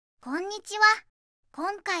こんにちは。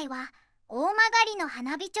今回は大曲の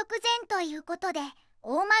花火直前ということで、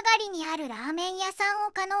大曲にあるラーメン屋さん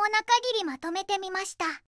を可能な限りまとめてみました。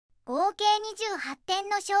合計28点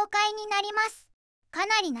の紹介になります。か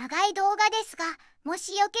なり長い動画ですが、も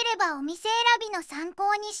しよければお店選びの参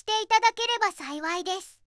考にしていただければ幸いで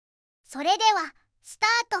す。それではスタ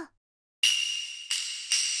ート。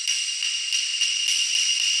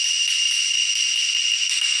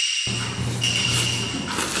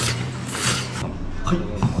はい、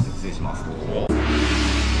失礼します。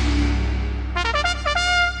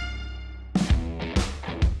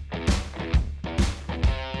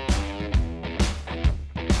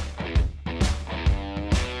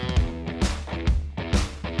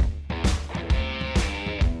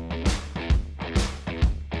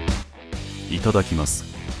いただきます。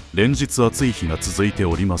連日暑い日が続いて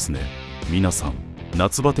おりますね。皆さん、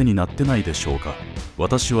夏バテになってないでしょうか。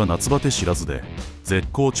私は夏バテ知らずで絶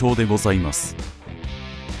好調でございます。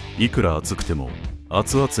いくら暑くても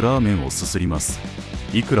熱々ラーメンをすすります。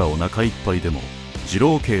いくらお腹いっぱいでも二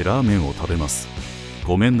郎系ラーメンを食べます。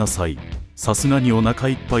ごめんなさい、さすがにお腹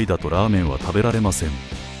いっぱいだとラーメンは食べられません。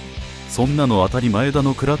そんなの当たり前だ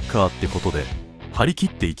のクラッカーってことで張り切っ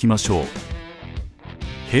ていきましょう。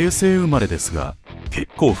平成生まれですが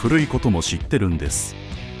結構古いことも知ってるんです。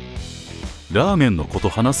ラーメンのこと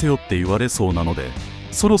話せよって言われそうなので、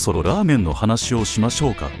そろそろラーメンの話をしましょ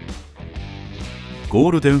うか。ゴ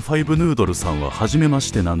ールデンファイブヌードルさんは初めま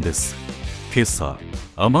してなんです。今朝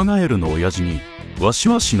アマガエルの親父にわし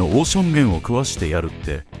わしのオーション麺を食わしてやるっ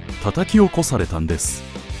て叩き起こされたんです。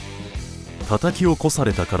叩き起こさ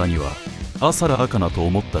れたからには朝らあかなと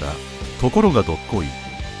思ったら、ところがどっこい、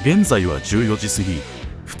現在は14時過ぎ、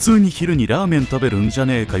普通に昼にラーメン食べるんじゃ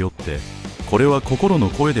ねえかよって。これは心の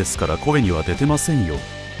声ですから声には出てませんよ。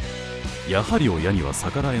やはり親には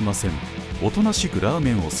逆らえません。おとなしくラー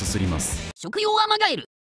メンをすすります。食用アマガエル。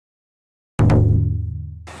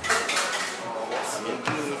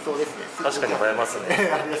確かに映えますね。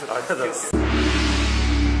ありがとうございます。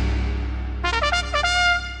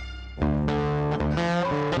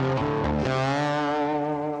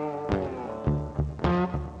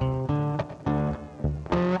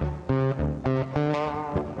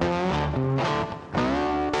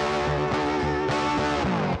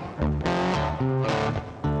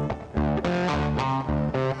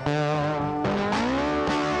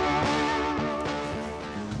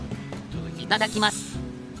いただきます。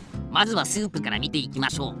まずはスープから見ていきま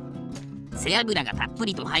しょう。背脂がたっぷ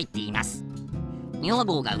りと入っています。女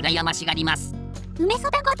房が羨ましがります。梅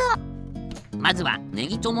そだこと。まずはネ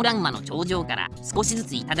ギチョモランマの頂上から少しず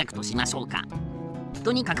ついただくとしましょうか。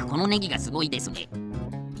とにかくこのネギがすごいですね。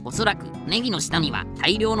おそらくネギの下には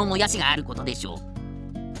大量のもやしがあることでしょ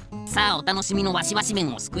う。さあお楽しみのわしわし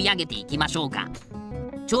麺をすくい上げていきましょうか。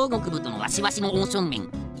超極太のわしわしのオーション麺、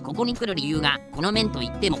ここに来る理由がこの麺と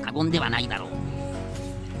言っても過言ではないだろう。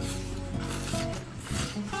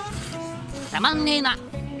たまんねえな。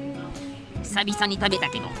久々に食べた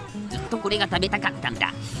けどずっとこれが食べたかったん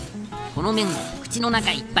だ。この麺を口の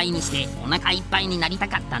中いっぱいにしてお腹いっぱいになりた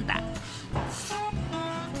かったんだ。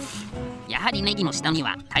やはりネギの下に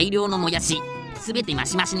は大量のもやし、すべてマ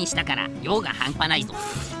シマシにしたから量が半端ないぞ。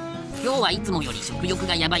今日はいつもより食欲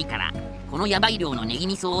がやばいから、このやばい量のネギ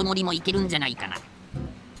味噌大盛りもいけるんじゃないかな。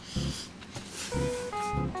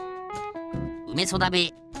梅そだ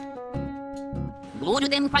べ。ゴール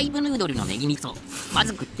デンファイブヌードルのネギ味噌、ま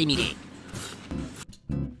ず食ってみれ。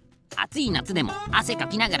暑い夏でも汗か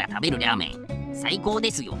きながら食べるラーメン、最高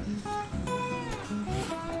ですよ。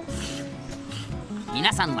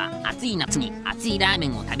皆さんは暑い夏に熱いラーメ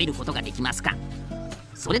ンを食べることができますか？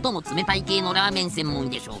それとも冷たい系のラーメン専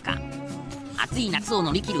門でしょうか？暑い夏を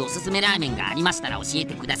乗り切るおすすめラーメンがありましたら教え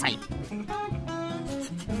てください。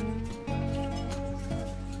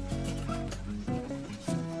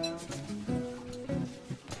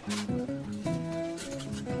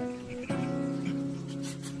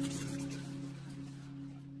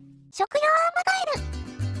食用アマガエ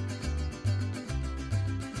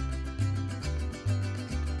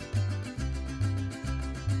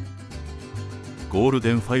ル。ゴール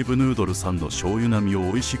デンファイブヌードルさんの醤油並みを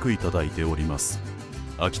美味しくいただいております。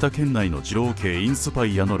秋田県内の二郎系インスパ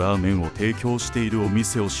イアのラーメンを提供しているお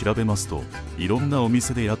店を調べますと、いろんなお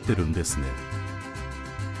店でやってるんですね。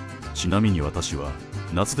ちなみに私は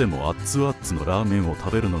夏でもアッツアッツのラーメンを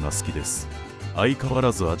食べるのが好きです。相変わ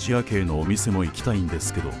らずアジア系のお店も行きたいんで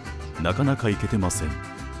すけど、なかなか行けてません。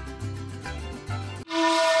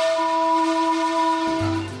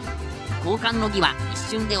交換の儀は一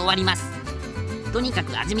瞬で終わります。とにか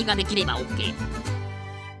く味見ができれば OK。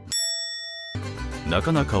な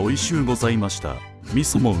かなか美味しゅうございました。味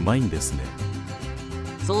噌もうまいんですね。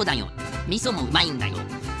そうだよ、味噌もうまいんだよ。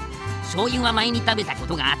醤油は前に食べたこ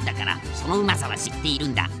とがあったからそのうまさは知っている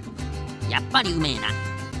んだ。やっぱりうめえな。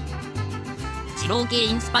二郎系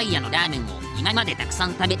インスパイアのラーメンを今までたくさ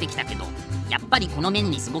ん食べてきたけど、やっぱりこの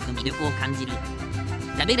麺にすごく魅力を感じる。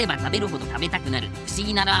食べれば食べるほど食べたくなる不思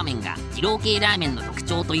議なラーメンが二郎系ラーメンの特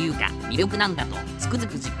徴というか魅力なんだとつくづ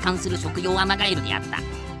く実感する食用アマガエルであった。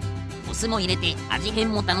お酢も入れて味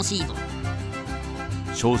変も楽しいぞ。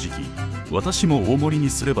正直私も大盛りに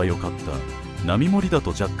すればよかった。並盛りだ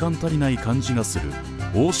と若干足りない感じがする。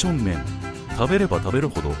オーション麺、食べれば食べる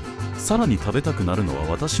ほどさらに食べたくなるのは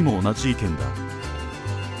私も同じ意見だ。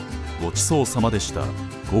ごちそうさまでした。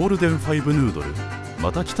ゴールデン5ヌードル、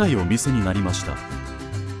また来たいお店になりました。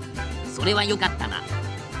それは良かったな。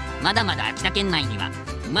まだまだ秋田県内には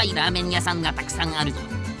うまいラーメン屋さんがたくさんあるぞ。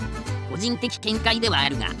個人的見解ではあ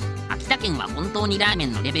るが、秋田県は本当にラーメ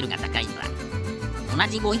ンのレベルが高いのだ。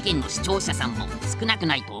同じご意見の視聴者さんも少なく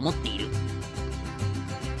ないと思っている。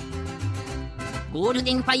ゴール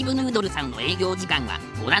デン5ヌードルさんの営業時間は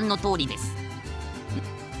ご覧の通りです。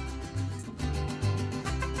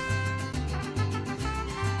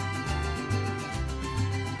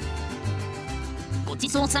ごち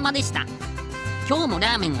そうさまでした。今日も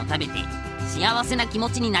ラーメンを食べて幸せな気持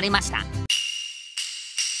ちになれました。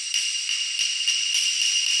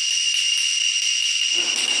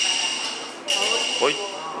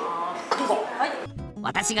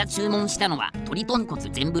私が注文したのは鶏豚骨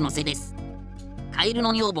全部のせです。カエル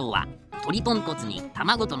の女房は鶏豚骨に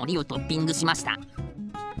卵と海苔をトッピングしました。トッ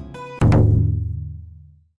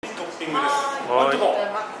ピングです。はい、ありがとうござ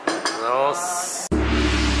います。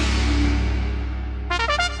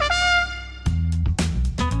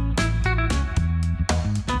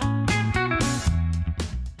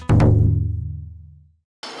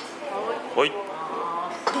はい、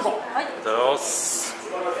どうぞ。ありがとうございます。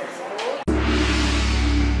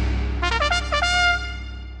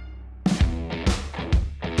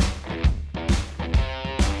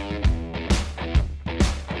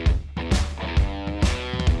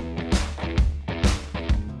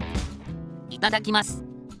いただきます。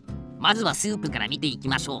まずはスープから見ていき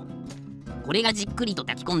ましょう。これがじっくりと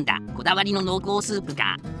炊き込んだこだわりの濃厚スープ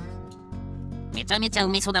か。めちゃめちゃう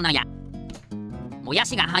めそだなや。もや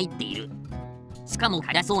しが入っている。しかも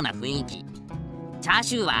辛そうな雰囲気。チャー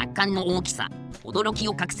シューは圧巻の大きさ。驚き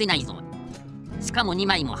を隠せないぞ。しかも2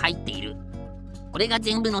枚も入っている。これが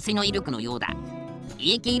全部のせの威力のようだ。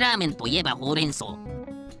家系ラーメンといえばほうれん草。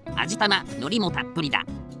味玉、海苔もたっぷりだ。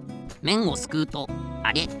麺をすくうと、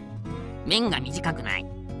あれ、麺が短くない。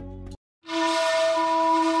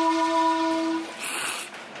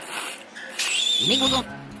梅ごと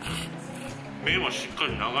麺はしっか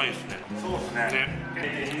り長いですね。そうですね。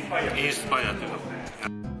インスパイアっていうか。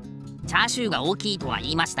チャーシューが大きいとは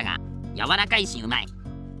言いましたが、柔らかいしうまい。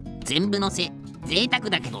全部のせ、贅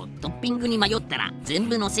沢だけどトッピングに迷ったら全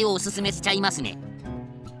部のせをおすすめしちゃいますね。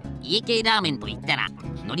家系ラーメンといったら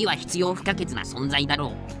海苔は必要不可欠な存在だろ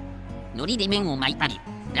う。海苔で麺を巻いたり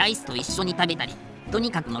ライスと一緒に食べたり、と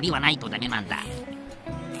にかく海苔はないとダメなんだ。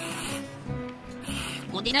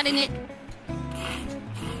おでられね。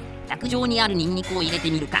卓上にあるニンニクを入れて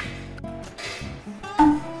みるか。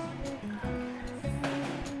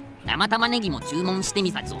生玉ねぎも注文して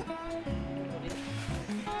みたぞ。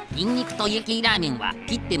ニンニクと家系ラーメンは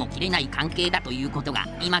切っても切れない関係だということが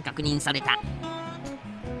今確認された。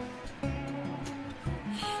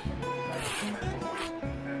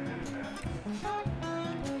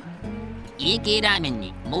家系ラーメン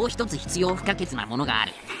にもう一つ必要不可欠なものがあ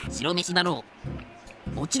る。白飯だろ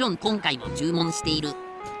う。もちろん今回も注文している。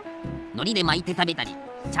海苔で巻いて食べたり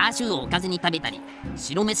チャーシューをおかずに食べたり、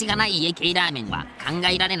白飯がない家系ラーメンは考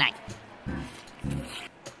えられない。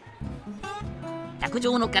卓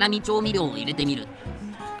上の辛味調味料を入れてみる。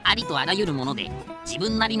ありとあらゆるもので自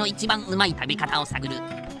分なりの一番うまい食べ方を探る。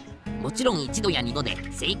もちろん一度や二度で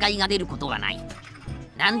正解が出ることはない。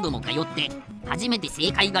何度も通って初めて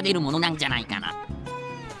正解が出るものなんじゃないかな。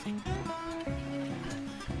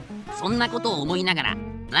そんなことを思いながら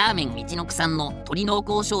ラーメン一の草の鶏濃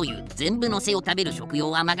厚醤油全部のせを食べる食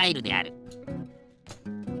用アマガエルである。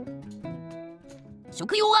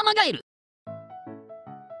食用アマガエル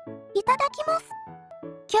いただきます。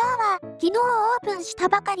今日は昨日オープンした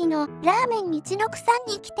ばかりのラーメン一の草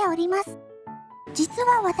に来ております。実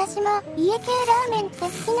は私も家系ラーメンって好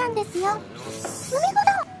きなんですよ。海ほ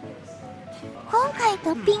ど今回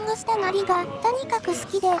トッピングした海苔がとにかく好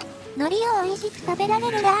きで、海苔を美味しく食べられ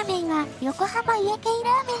るラーメンは横浜家系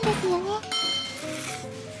ラーメンですよね。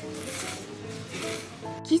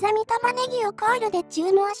刻み玉ねぎをコールで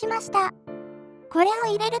注文しました。これを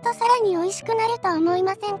入れるとさらに美味しくなると思い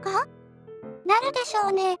ませんか？なるでしょ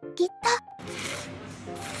うね、きっと。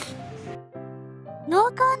濃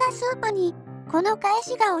厚なスープにこの返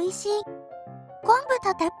しが美味しい。昆布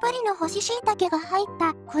とたっぷりの干し椎茸が入っ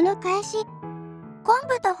たこの返し。昆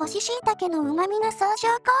布と干し椎茸の旨味の相乗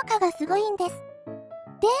効果がすごいんです。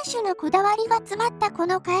店主のこだわりが詰まったこ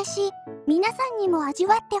の返し、皆さんにも味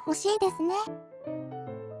わってほしいですね。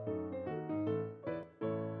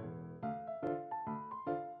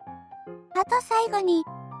あと最後に、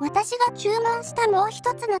私が注文したもう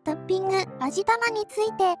一つのトッピング、味玉につ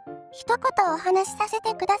いて、一言お話しさせ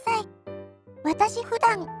てください。私普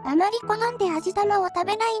段あまり好んで味玉を食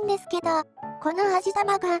べないんですけど、この味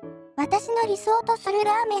玉が私の理想とする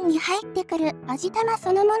ラーメンに入ってくる味玉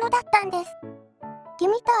そのものだったんです。黄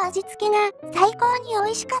身と味付けが最高に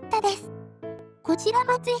美味しかったです。こちら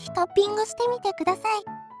もぜひトッピングしてみてください。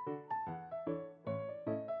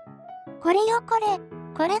これよこれ、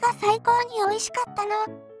これが最高に美味しかったの。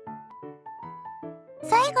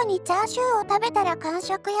最後にチャーシューを食べたら完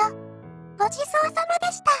食よ。ごちそうさま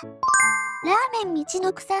でした。ラーメン道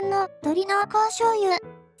のくさんの鶏濃厚醤油、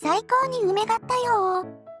最高にうめがったよー。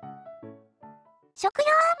食用ア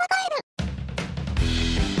マガエ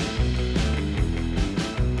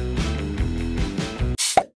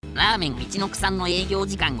ル。ラーメン道のくさんの営業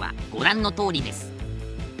時間はご覧の通りです。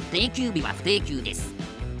定休日は不定休です。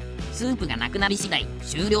スープがなくなり次第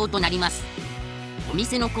終了となります。お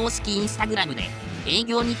店の公式インスタグラムで営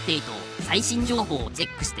業日程と最新情報をチェ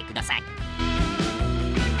ックしてください。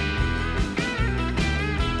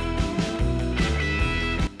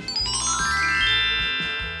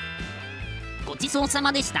ごちそうさ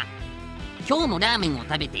までした。今日もラーメンを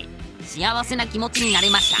食べて幸せな気持ちになれ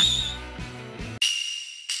ました。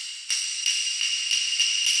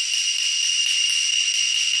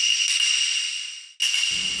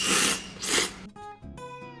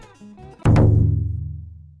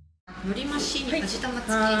のり増しに味玉付き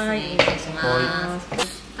ですね。お願いしま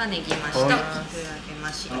す。種ネギ増しと油揚げ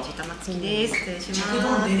増し味玉付きです。失礼し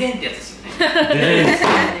ます。デデンってやつですよね。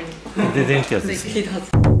デデンってやつですね。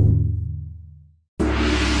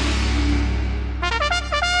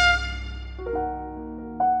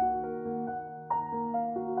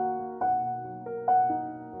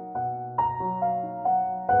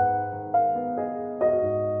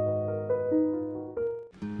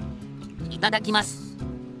いただきます。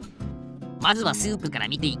まずはスープから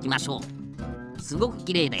見ていきましょう。すごく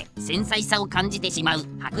綺麗で繊細さを感じてしまう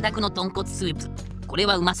白濁の豚骨スープ。これ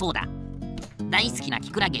はうまそうだ。大好きな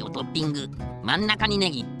キクラゲをトッピング、真ん中にネ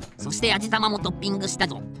ギ、そして味玉もトッピングした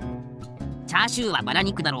ぞ。チャーシューはバラ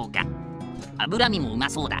肉だろうか。脂身もうま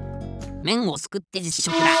そうだ。麺をすくって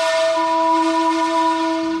実食だ。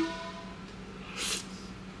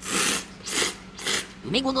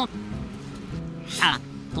梅ごど。さあ、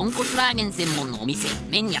豚骨ラーメン専門のお店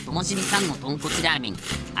麺屋ともしびさんの豚骨ラーメン、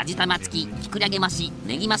味玉付ききくらげ増し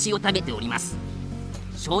ネギ増しを食べております。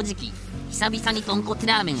正直久々に豚骨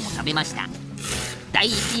ラーメンを食べました。第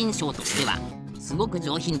一印象としてはすごく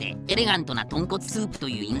上品でエレガントな豚骨スープと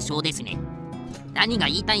いう印象ですね。何が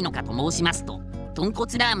言いたいのかと申しますと、豚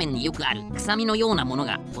骨ラーメンによくある臭みのようなもの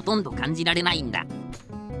がほとんど感じられないんだ。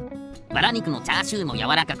バラ肉のチャーシューも柔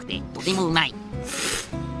らかくてとてもうまい。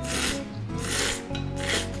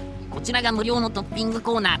こちらが無料のトッピング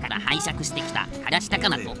コーナーから拝借してきたからし高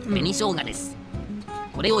菜と紅生姜です。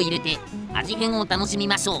これを入れて味変を楽しみ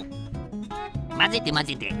ましょう。混ぜて混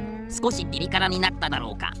ぜて少しピリ辛になっただ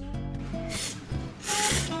ろうか。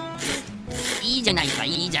いいじゃないか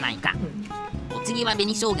いいじゃないか。お次は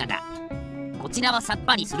紅生姜だ。こちらはさっ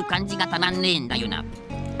ぱりする感じがたまんねえんだよな。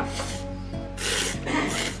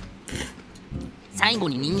最後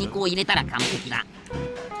にニンニクを入れたら完璧だ。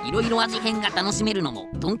いろいろ味変が楽しめるのも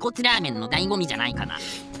豚骨ラーメンの醍醐味じゃないかな。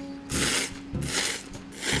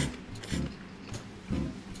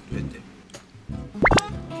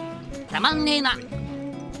たまんねえな。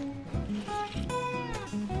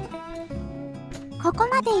ここ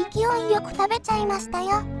まで勢いよく食べちゃいました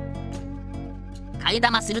よ。替え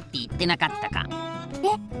玉するって言ってなかったか。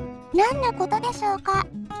何のことでしょうか。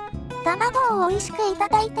卵を美味しくいた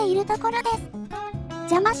だいているところです。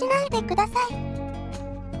邪魔しないでください。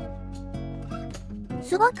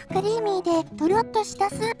すごくクリーミーでとろっとした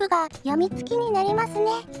スープがやみつきになりますね。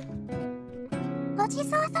ごちそう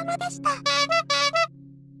さまでした。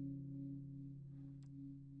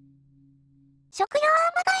食用ア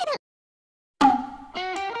マガエル。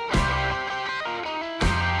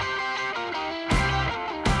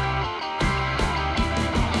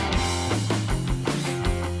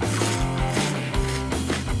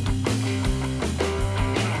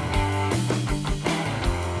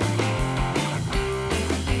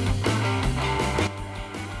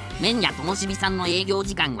麺屋ともしびさんの営業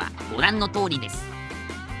時間はご覧の通りです。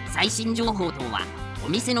最新情報等はお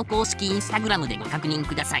店の公式インスタグラムでご確認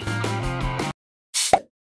ください。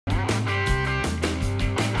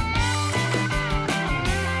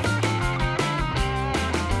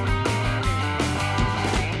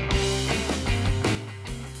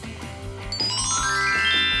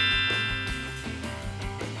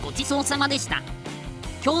ごちそうさまでした。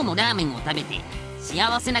今日もラーメンを食べて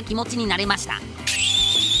幸せな気持ちになれました。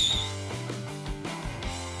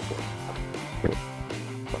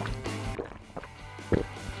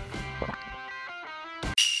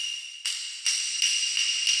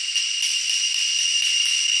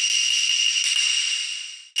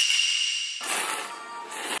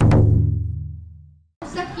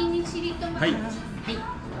先にチリトマト。はい、あり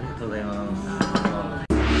がとうございます。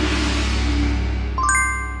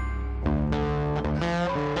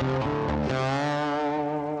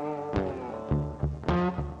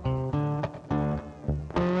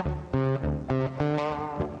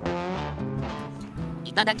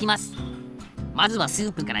いただきます。まずはス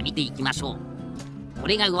ープから見ていきましょう。こ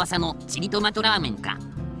れが噂のチリトマトラーメンか。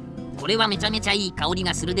これはめちゃめちゃいい香り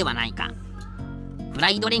がするではないか。フラ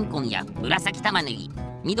イドレンコンや紫玉ねぎ、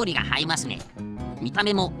緑が映えますね。見た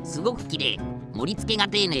目もすごく綺麗。盛り付けが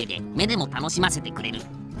丁寧で目でも楽しませてくれる。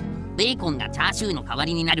ベーコンがチャーシューの代わ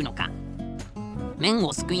りになるのか。麺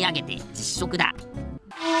をすくい上げて実食だ。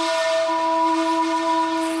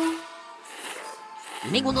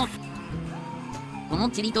梅ごと。この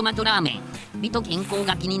チリトマトラーメン、美と健康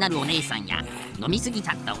が気になるお姉さんや飲みすぎち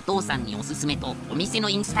ゃったお父さんにおすすめとお店の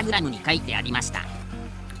インスタグラムに書いてありました。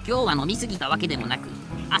今日は飲みすぎたわけでもなく、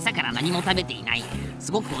朝から何も食べていない、す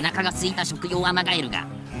ごくお腹が空いた食用アマガエルが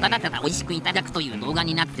ただただ美味しくいただくという動画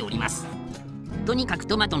になっております。とにかく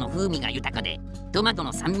トマトの風味が豊かで、トマト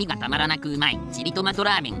の酸味がたまらなくうまいチリトマト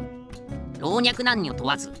ラーメン。老若男女問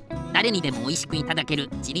わず誰にでも美味しくいただける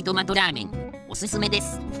チリトマトラーメン、おすすめで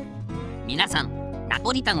す。皆さんナ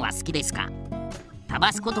ポリタンは好きですか？タ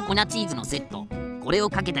バスコと粉チーズのセット、これを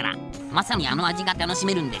かけたらまさにあの味が楽し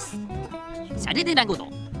めるんです。シャレでラゴド。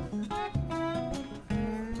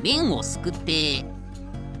麺をすくって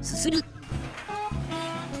すする。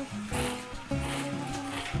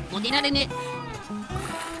おでられね。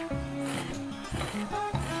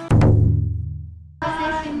お待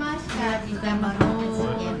たせしました。地玉のつ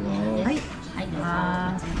け麺です。はい、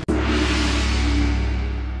はい。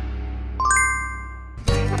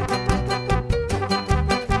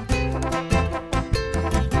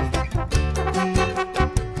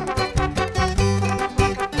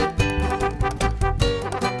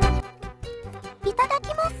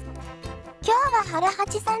原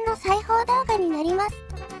八さんの裁縫動画になります。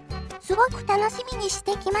すごく楽しみにし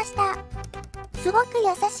てきました。すごく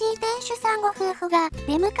優しい店主さんご夫婦が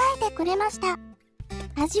出迎えてくれました。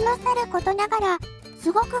味もさることながら、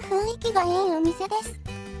すごく雰囲気がいいお店です。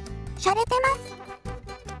洒落てます。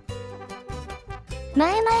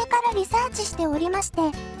前々からリサーチしておりまして、ラ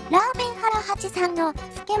ーメン原八さんのつ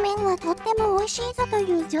け麺はとっても美味しいぞと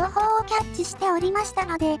いう情報をキャッチしておりました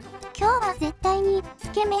ので、今日は絶対につ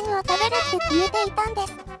け麺を食べるって決めていたんで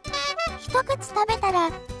す。一口食べたら、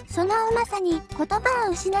そのうまさに言葉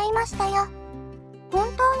を失いましたよ。本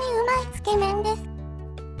当にうまいつけ麺です。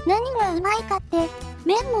何がうまいかって、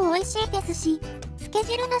麺も美味しいですし、つけ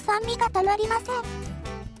汁の酸味がたまりません。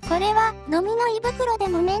これは飲みの胃袋で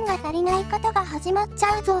も麺が足りないことが始まっち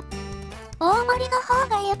ゃうぞ。大盛りの方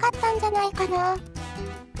が良かったんじゃないかな。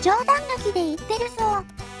冗談抜きで言ってるぞ。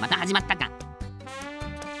また始まったか。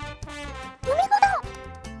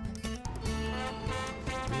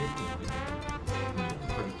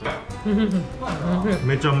海ご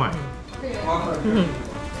めっちゃうまい。す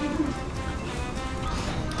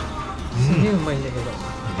げえうまいんだけど。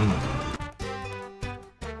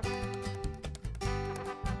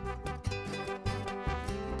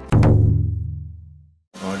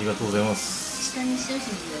ありがとうございます。下に塩しに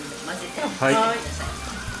混ぜてはい。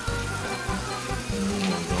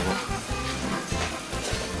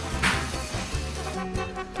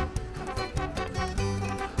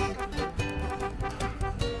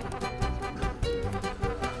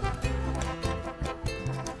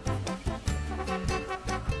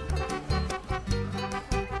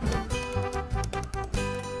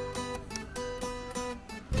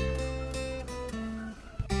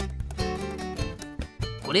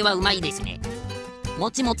これはうまいですね。も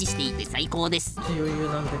ちもちしていて最高です。余裕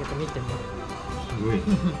なんだけど見ても。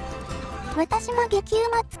私も激う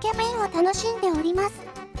まつけ麺を楽しんでおります。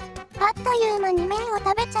あっという間に麺を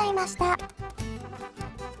食べちゃいました。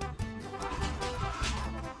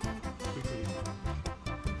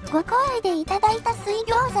ご厚意でいただいた水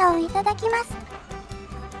餃子をいただきます。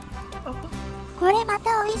これま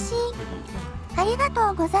た美味しい。ありが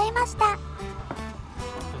とうございました。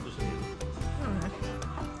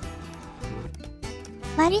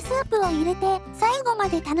割りスープを入れて最後ま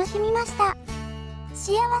で楽しみました。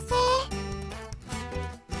幸せ。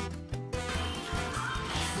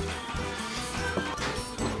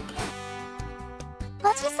ご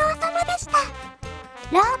ちそうさまでした。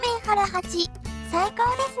ラーメン腹八、最高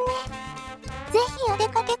ですね。ぜひお出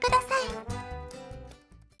かけください。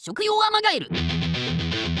食用アマガエル。ご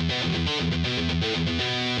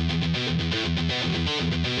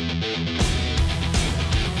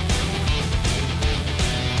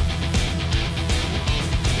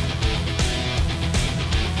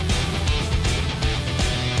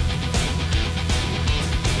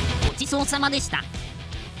ちそうさまでした。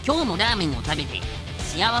今日もラーメンを食べて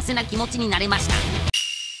幸せな気持ちになれました。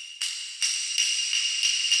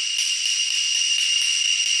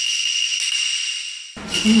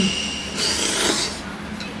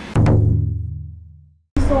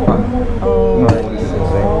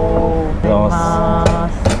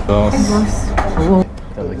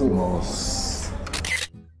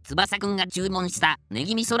翼くんが注文したネ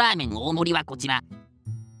ギ味噌ラーメン大盛りはこちら。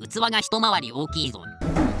器が一回り大きいぞ。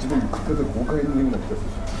一番買ってた豪快になったや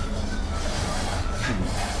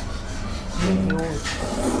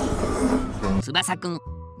つ。翼くん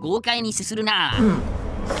豪快にすするなあ。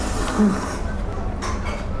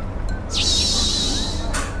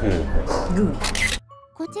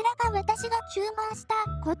こちらが私が注文した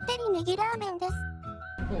こってりネギラーメンです。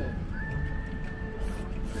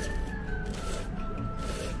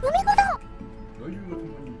うみごだ。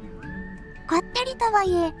こってりとは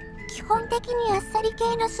いえ基本的にあっさり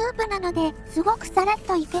系のスープなのですごくさらっ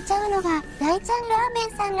といけちゃうのが大ちゃんラーメ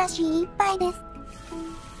ンさんらしい一杯です。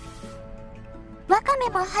わかめ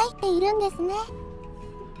も入っているんですね。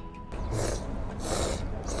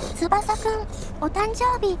翼くんお誕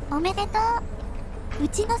生日おめでとう。う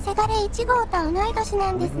ちのせがれ1号と同い年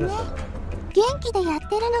なんですね。元気でやっ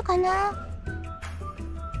てるのかな。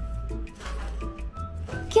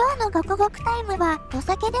今日のごくごくタイムはお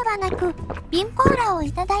酒ではなく瓶コーラを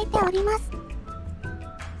いただいております。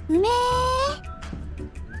うめー。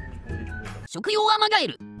食用アマガエ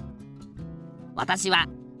ル。私は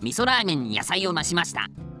味噌ラーメンに野菜を増しました。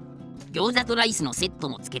餃子とライスのセット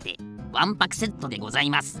もつけてワンパクセットでござい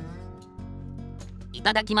ます。い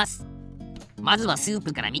ただきます。まずはスー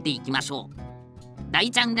プから見ていきましょう。大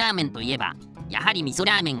ちゃんラーメンといえばやはり味噌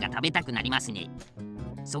ラーメンが食べたくなりますね。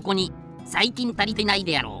そこに最近足りてない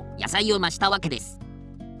であろう野菜を増したわけです。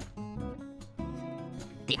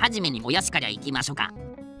手始めにもやしからいきましょうか。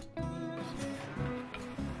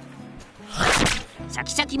シャ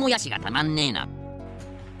キシャキもやしがたまんねえな。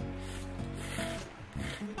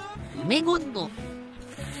梅ゴッド。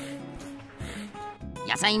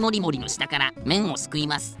野菜もりもりの下から麺をすくい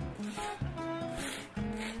ます。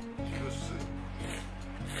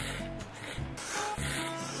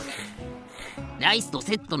ライスと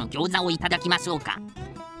セットの餃子をいただきましょうか。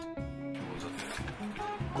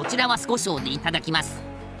こちらは少々でいただきます。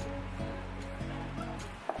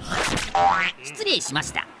失礼しま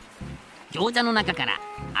した。餃子の中から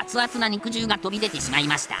熱々な肉汁が飛び出てしまい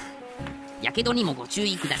ました。やけどにもご注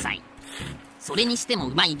意ください。それにしても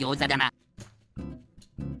うまい餃子だな。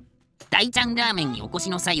大ちゃんラーメンにお越し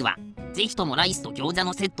の際はぜひともライスと餃子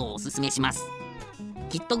のセットをおすすめします。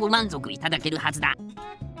きっとご満足いただけるはずだ。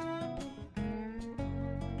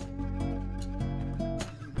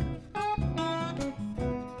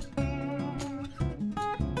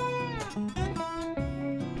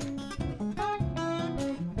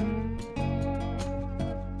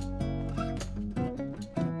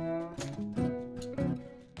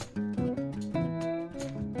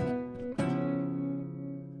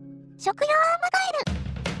食用アマガエル。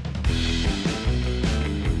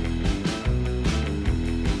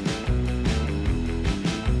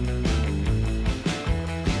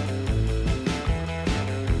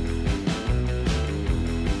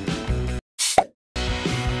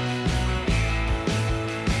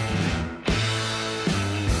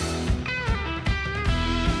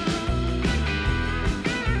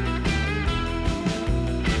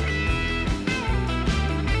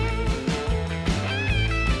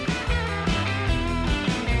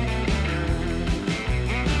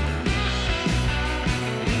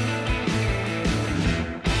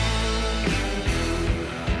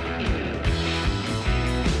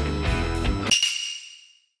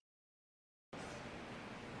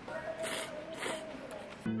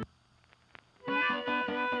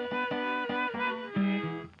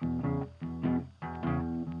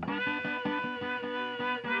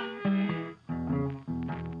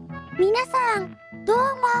皆さんどうも。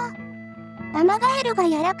アマガエルが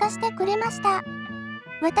やらかしてくれました。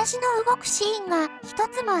私の動くシーンが一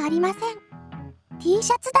つもありません。T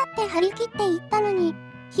シャツだって張り切って言ったのに、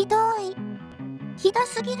ひど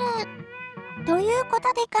すぎる。というこ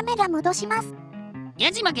とでカメラ戻します。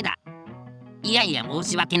やじ負けだ。いやいや申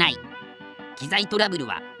し訳ない。機材トラブル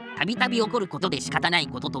はたびたび起こることで仕方ない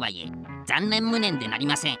こととはいえ、残念無念でなり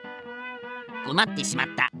ません。困ってしまっ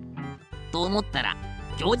たと思ったら、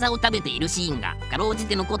餃子を食べているシーンがかろうじ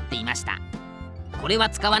て残っていました。これは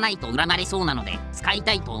使わないと恨まれそうなので使い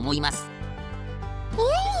たいと思います。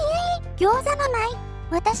餃子のない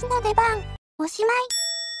私の出番。おしまい。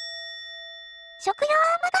食用ア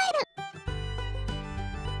マガエ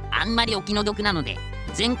ル。あんまりお気の毒なので、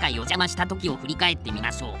前回お邪魔した時を振り返ってみ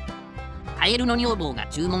ましょう。カエルの女房が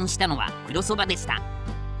注文したのは黒そばでした。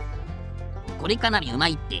これかなりうま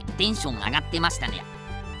いってテンション上がってましたね。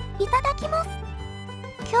いただきます。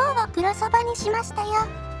今日は黒そばにしましたよ。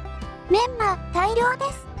メンマ大量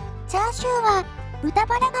です。チャーシューは豚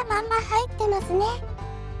バラがまんま入ってますね。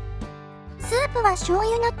スープは醤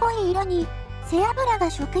油の濃い色に背脂が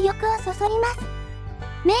食欲をそそります。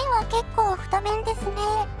麺は結構太麺ですね。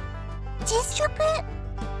実食。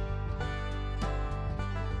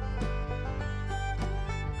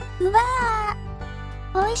うわ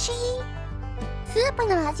ー、美味しい。スープ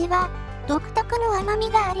の味は独特の甘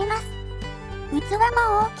みがあります。器も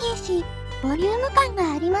大きいし、ボリューム感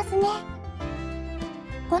がありますね。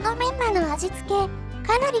このメンマの味付け、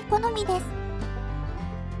かなり好みです。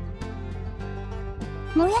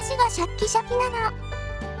もやしがシャッキシャキなの。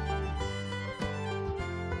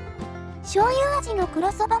醤油味の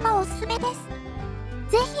黒そばもおすすめです。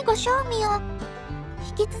ぜひご賞味を。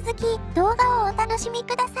引き続き動画をお楽しみ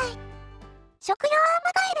ください。食用ア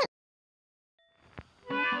マガエル。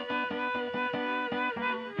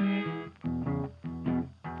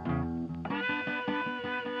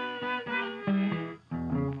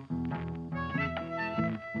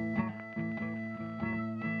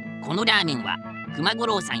このラーメンは熊五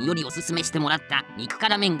郎さんよりおすすめしてもらった肉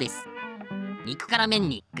辛麺です。肉辛麺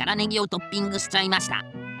に辛ネギをトッピングしちゃいました。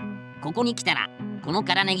ここに来たらこの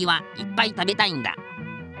辛ネギはいっぱい食べたいんだ。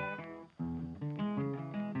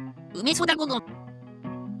梅そだごの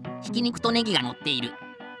ひき肉とネギが乗っている。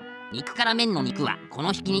肉辛麺の肉はこ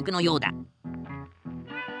のひき肉のようだ。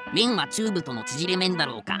麺は中太の縮れ麺だ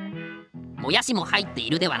ろうか。もやしも入ってい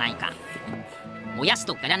るではないか。もやし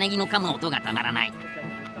と辛ネギの噛む音がたまらない。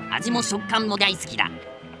味も食感も大好きだ。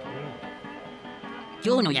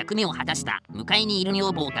今日の役目を果たした向かいにいる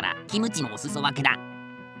女房からキムチのお裾分けだ。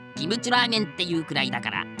キムチラーメンっていうくらいだか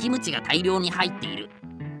らキムチが大量に入っている。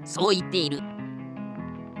そう言っている。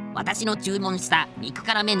私の注文した肉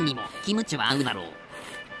辛麺にもキムチは合うだろう。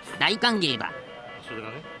大歓迎だ。それが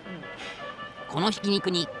ね、このひき肉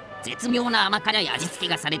に絶妙な甘辛い味付け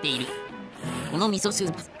がされている。この味噌ス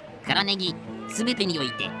ープ、辛ネギ、全てにお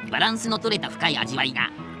いてバランスの取れた深い味わいが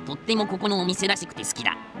とってもここのお店らしくて好き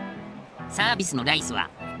だ。サービスのライスは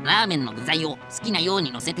ラーメンの具材を好きなよう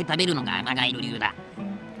に乗せて食べるのがアマガエル流だ。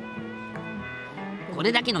こ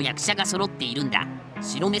れだけの役者が揃っているんだ。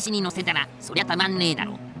白飯に乗せたらそりゃたまんねえだ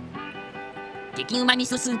ろ。激うま味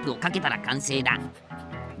噌スープをかけたら完成だ。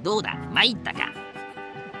どうだ、参ったか。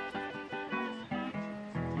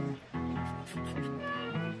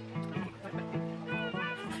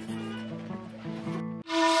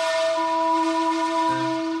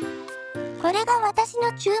これが私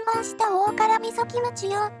の注文した大辛味噌キムチ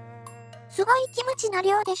よ。すごいキムチの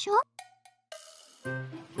量でしょ。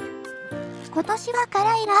今年は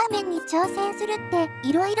辛いラーメンに挑戦するって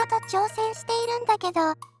いろいろと挑戦しているんだけ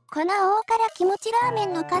ど、この大辛キムチラーメ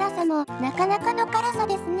ンの辛さもなかなかの辛さ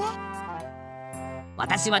ですね。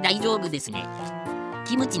私は大丈夫ですね。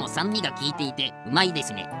キムチの酸味が効いていてうまいで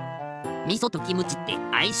すね。味噌とキムチって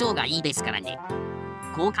相性がいいですからね。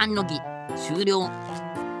交換の儀終了。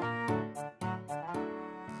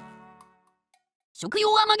食用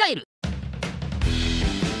アマガエル。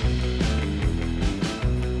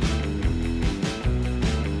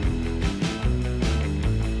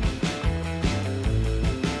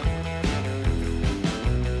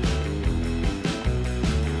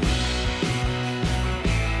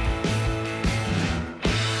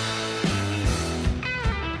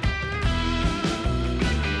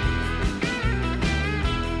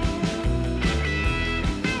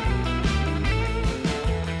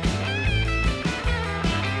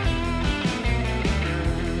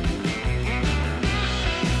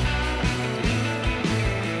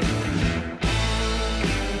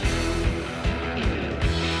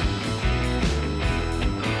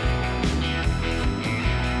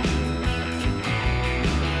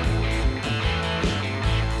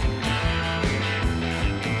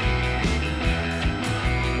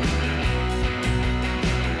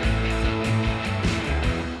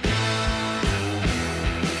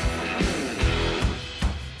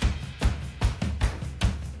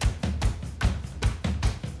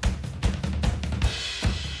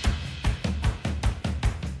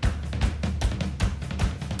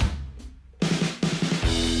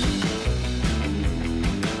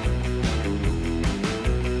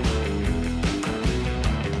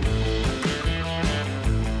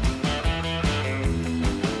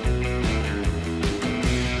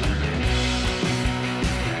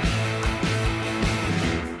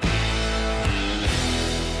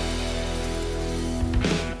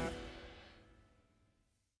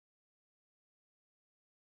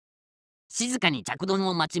静かに着丼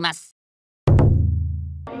を待ちます。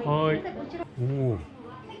はい。おお。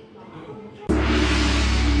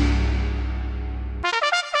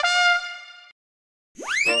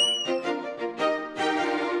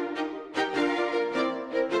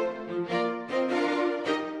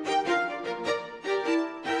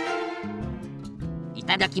い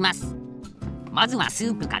ただきます。まずはス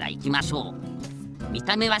ープからいきましょう。見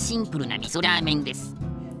た目はシンプルな味噌ラーメンです。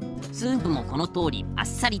スープもこの通りあっ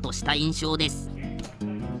さりとした印象です。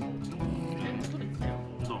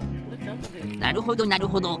なるほどなる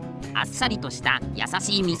ほど、あっさりとした優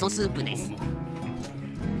しい味噌スープです。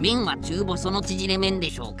麺は中細の縮れ麺で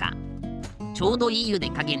しょうか。ちょうどいい茹で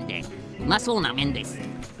加減でうまそうな麺です。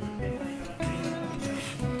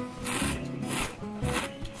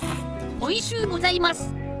おいしゅうございま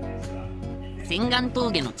す。千貫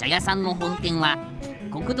峠の茶屋さんの本店は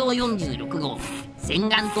国道46号千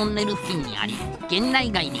貫トンネル付近にあり、県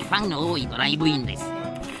内外にファンの多いドライブインです。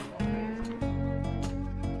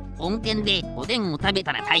本店でおでんを食べ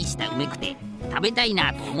たら大したうめくて食べたい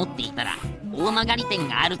なと思っていたら大曲店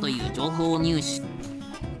があるという情報を入手。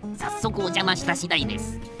早速お邪魔した次第で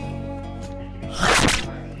す。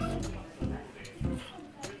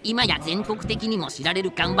今や全国的にも知られ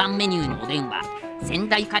る看板メニューのおでんは、先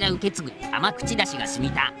代から受け継ぐ甘口だしが染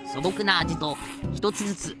みた素朴な味と、一つ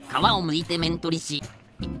ずつ皮を剥いて面取りし、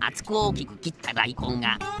厚く大きく切った大根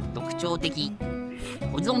が特徴的。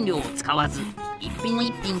保存料を使わず一品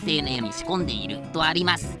一品丁寧に仕込んでいるとあり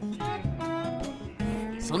ます。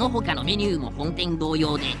その他のメニューも本店同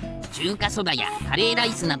様で、中華そばやカレーラ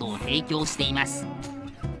イスなどを提供しています。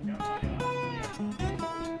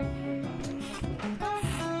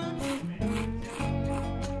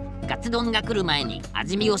カツ丼が来る前に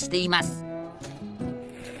味見をしています。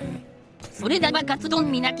それだばカツ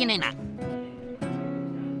丼見なけねな。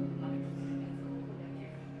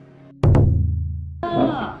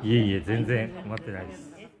いえいえ、全然待ってないで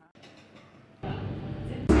す。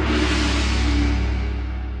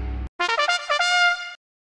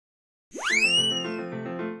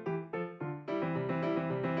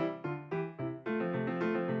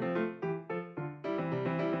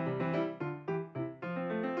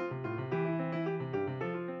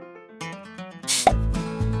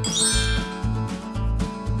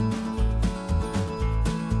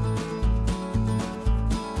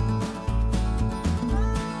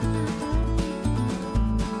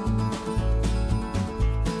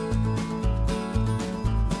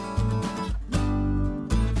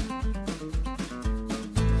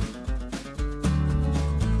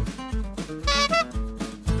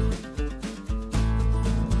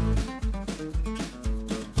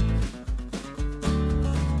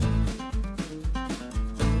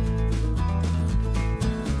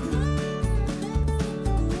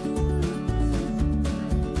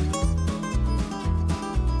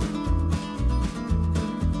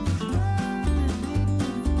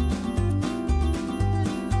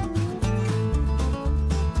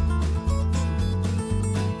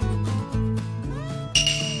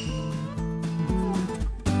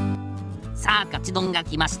さあカツ丼が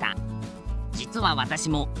来ました。実は私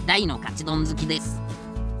も大のカツ丼好きです。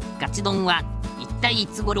カツ丼は一体い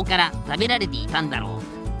つ頃から食べられていたんだろ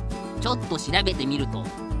う。ちょっと調べてみると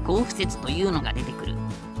甲府説というのが出てくる。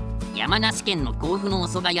山梨県の甲府のお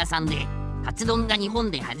蕎麦屋さんでカツ丼が日本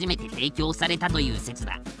で初めて提供されたという説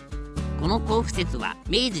だ。この甲府説は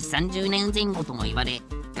明治30年前後とも言われ、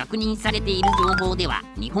確認されている情報では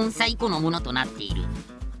日本最古のものとなっている。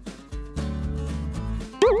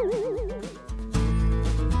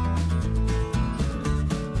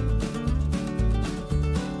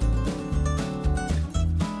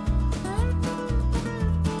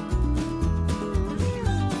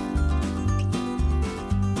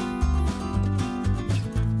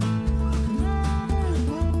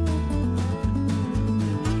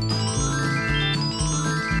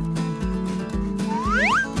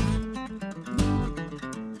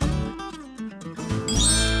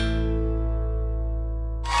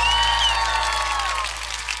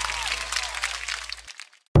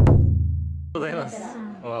ございます。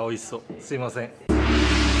わあ、美味しそう。すいません。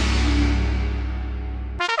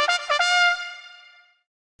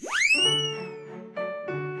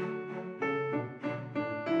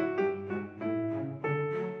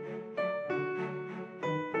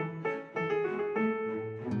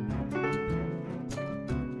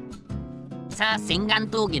さあ千貫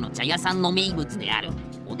峠の茶屋さんの名物である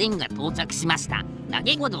おでんが到着しました。投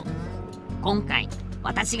げごど。今回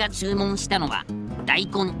私が注文したのは大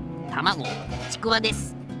根、卵、ちくわで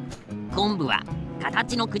す。昆布は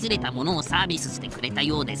形の崩れたものをサービスしてくれた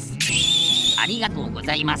ようです。ありがとうご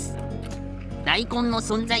ざいます。大根の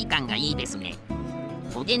存在感がいいですね。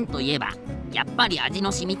おでんといえばやっぱり味の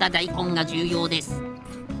染みた大根が重要です。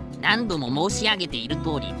何度も申し上げている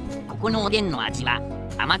通り、ここのおでんの味は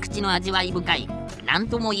甘口の味わい深い、何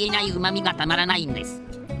とも言えないうまみがたまらないんです。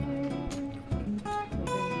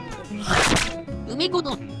梅ご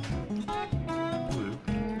と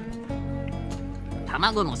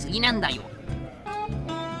卵の杉なんだよ。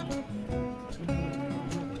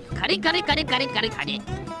カレカレカレカレカレカレ。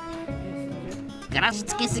ガラス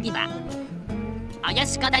つけすぎだ。怪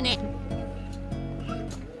しかだね。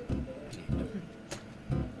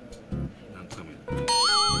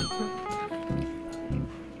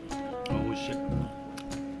美味しい。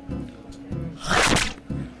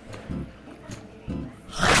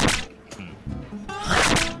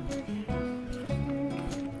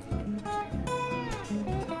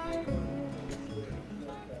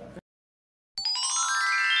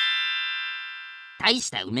大し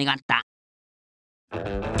た梅がった。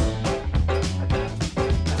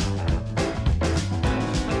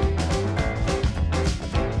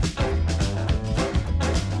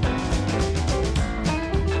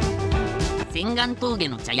千貫峠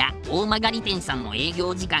の茶屋大曲店さんの営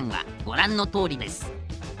業時間はご覧の通りです。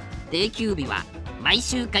定休日は毎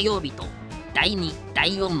週火曜日と第2、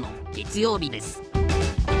第4の月曜日です。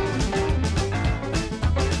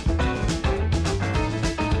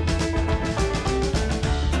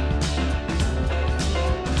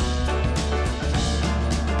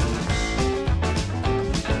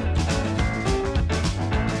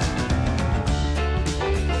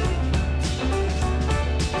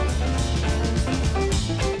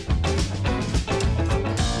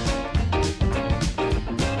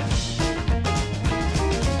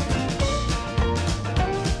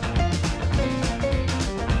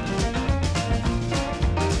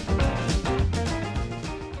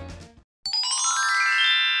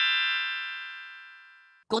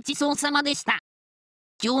ごちそうさまでした。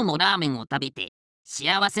今日もラーメンを食べて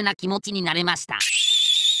幸せな気持ちになれました。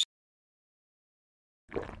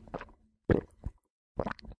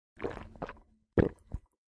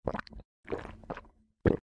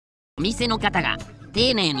お店の方が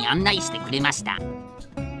丁寧に案内してくれました。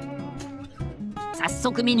早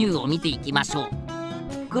速メニューを見ていきましょ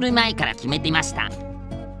う。来る前から決めてました。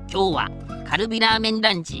今日はカルビラーメン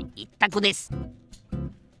ランチ一択です。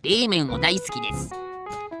冷麺も大好きです。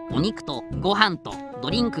お肉とご飯とド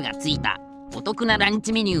リンクがついたお得なラン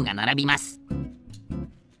チメニューが並びます。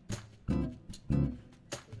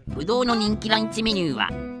不動の人気ランチメニューは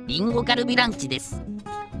リンゴカルビランチです。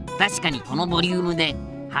確かにこのボリュームで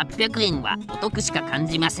800円はお得しか感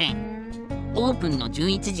じません。オープンの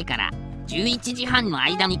11時から11時半の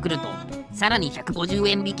間に来るとさらに150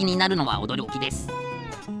円引きになるのは驚きです。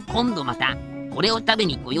今度またこれを食べ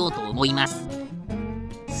に来ようと思います。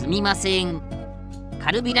すみません。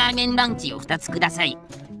カルビラーメンランチを2つください。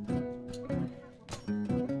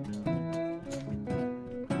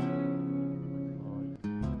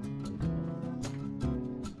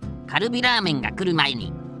カルビラーメンが来る前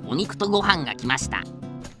にお肉とご飯が来ました。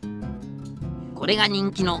これが人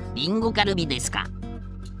気のリンゴカルビですか。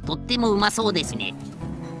とってもうまそうですね。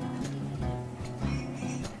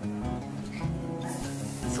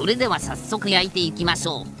それでは早速焼いていきまし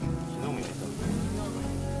ょう。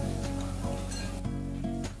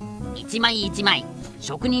一枚一枚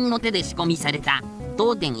職人の手で仕込みされた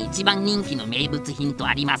当店一番人気の名物品と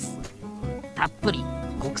あります。たっぷり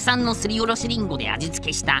国産のすりおろしりんごで味付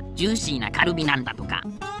けしたジューシーなカルビなんだとか。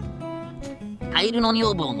カエルの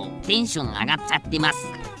女房もテンション上がっちゃってます。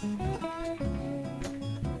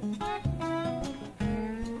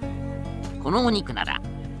このお肉なら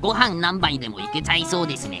ご飯何杯でもいけちゃいそう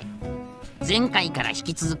ですね。前回から引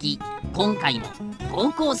き続き今回も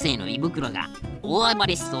高校生の胃袋が大暴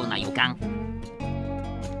れしそうな予感。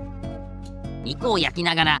肉を焼き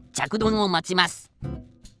ながら着丼を待ちます。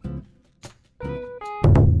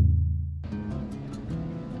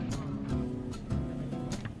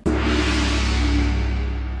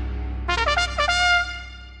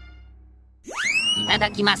いただ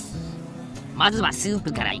きます。まずはスー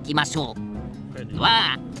プからいきましょう。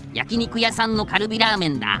わあ、焼肉屋さんのカルビラーメ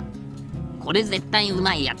ンだ。これ絶対う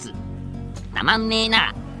まいやつ。たまんねえ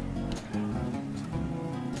な。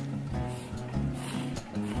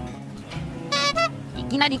い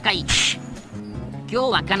きなりかい。今日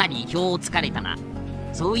はかなり意表をつかれたな。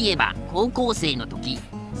そういえば高校生の時、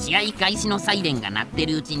試合開始のサイレンが鳴って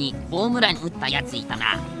るうちにホームラン打ったやついた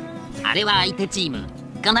な。あれは相手チーム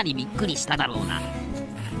かなりびっくりしただろうな。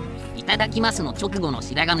いただきますの直後の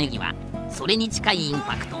白髪ネギはそれに近いイン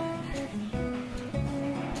パクト。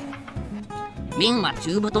麺は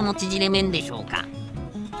中太の縮れ麺でしょうか。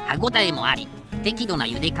歯ごたえもあり適度な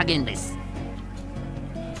茹で加減です。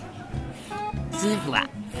スープは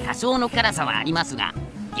多少の辛さはありますが、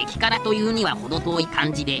激辛というには程遠い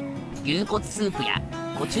感じで、牛骨スープや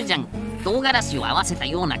コチュジャン、唐辛子を合わせた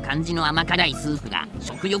ような感じの甘辛いスープが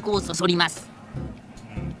食欲をそそります。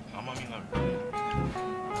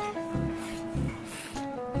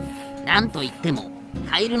なんといっても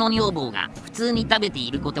カエルの女房が普通に食べて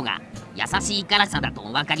いることが優しい辛さだと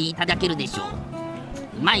お分かりいただけるでしょう。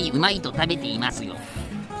うまいうまいと食べていますよ。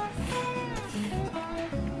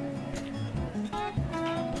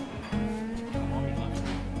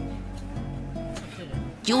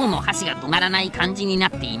今日も箸が止まらない感じにな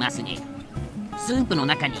っていますね。スープの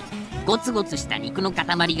中にゴツゴツした肉の塊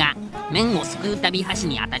が麺をすくうたび箸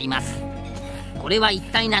に当たります。これは一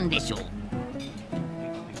体何でしょう。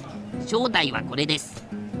正体はこれです。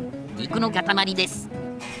肉の塊です。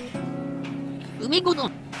梅子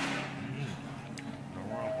丼。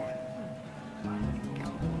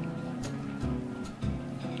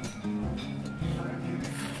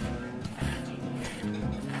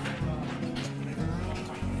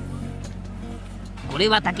これ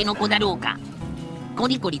はタケノコだろうか。コ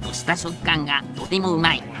リコリとした食感がとてもう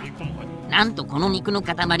まい。なんとこの肉の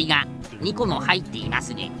塊が2個も入っていま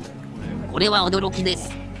すね。これは驚きで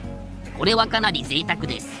す。これはかなり贅沢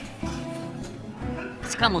です。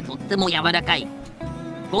しかもとっても柔らかい。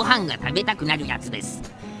ご飯が食べたくなるやつです。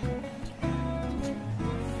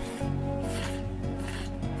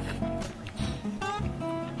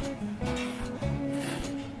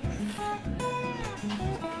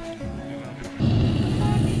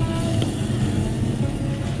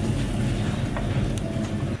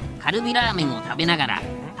カルビラーメンを食べながら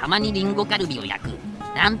たまにリンゴカルビを焼く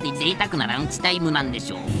なんて贅沢なランチタイムなんで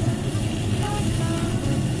しょう。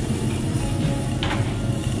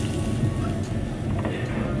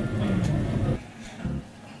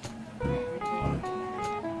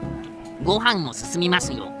ご飯も進みま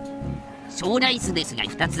すよ。小ライスですが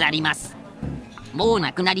2つあります。もう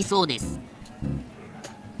なくなりそうです。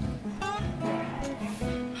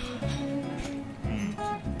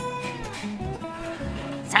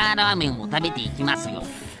さあラーメンを食べていきますよ。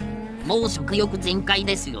もう食欲全開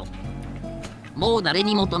ですよ。もう誰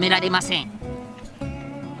にも止められません。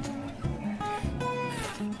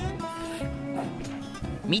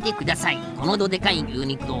見てください、このどでかい牛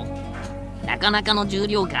肉を。なかなかの重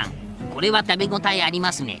量感。これは食べ応えあり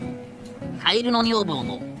ますね。カエルの女房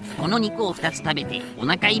もこの肉を2つ食べてお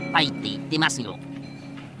腹いっぱいって言ってますよ。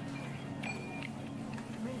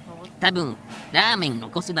多分ラーメン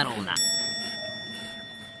残すだろうな。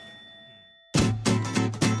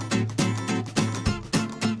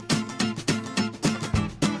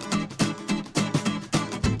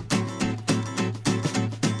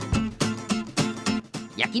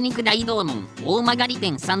焼肉大道門大曲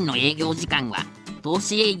店さんの営業時間は投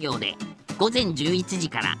資営業で午前11時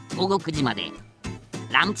から午後9時まで。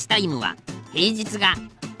ランチタイムは平日が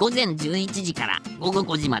午前11時から午後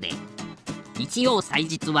5時まで。日曜祭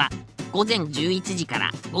日は午前11時か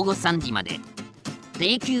ら午後3時まで。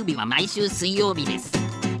定休日は毎週水曜日です。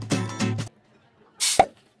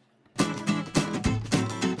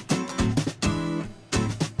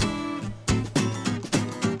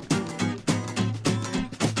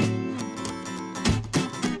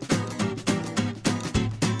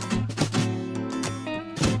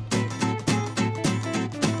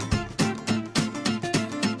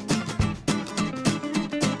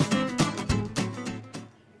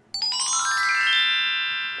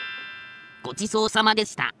ごちそうさまで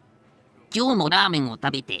した。今日もラーメンを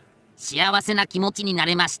食べて幸せな気持ちにな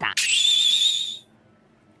れました。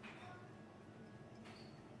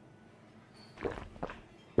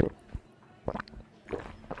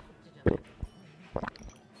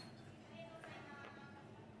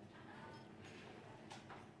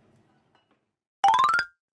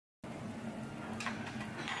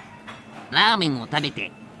ラーメンを食べ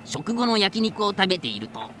て食後の焼肉を食べている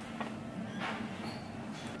と、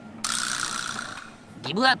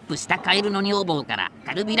ギブアップしたカエルの女房から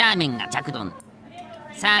カルビラーメンが着丼。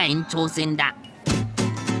さあ延長戦だ。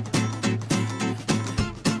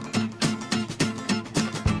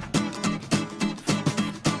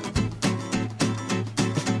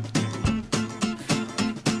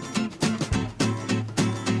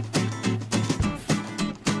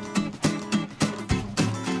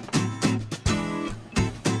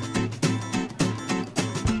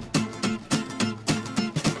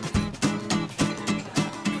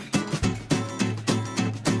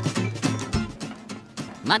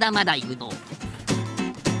まだまだいると。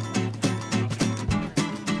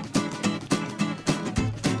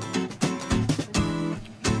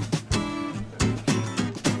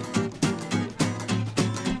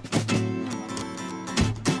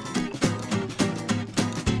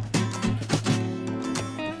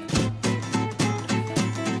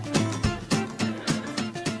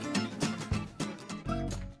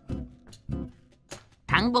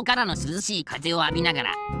田んぼからの涼しい風を浴びなが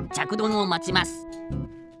ら着丼を待ちます。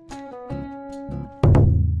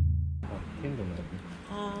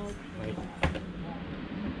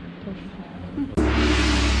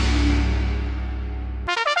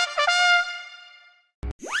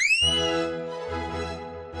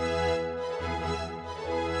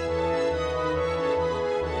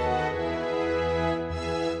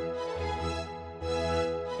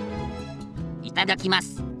いただきま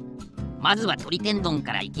す。まずは鶏天丼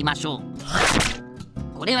からいきましょ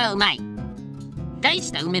う。これはうまい。大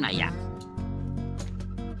した梅なんや。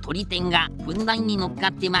鶏天がふんだんに乗っか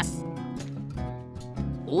ってます。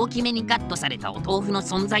大きめにカットされたお豆腐の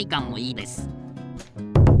存在感もいいです。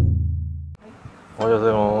おはようご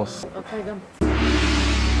ざいます。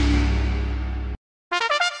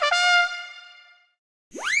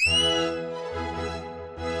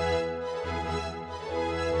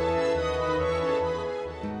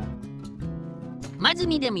まず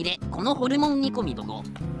見てみれ、このホルモン煮込みどこ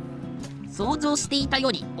想像していたよ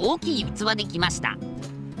り大きい器できました。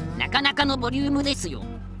なかなかのボリュームですよ。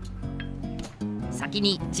先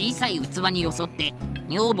に小さい器によそって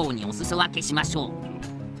女房にお裾分けしましょう。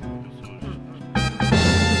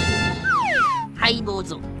はいどう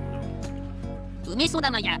ぞ。梅そだ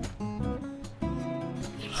なや。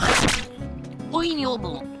おい女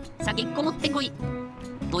房、酒っこ持ってこい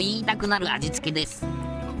と言いたくなる味付けです。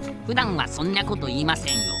普段はそんなこと言いま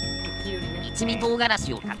せんよ。一味唐辛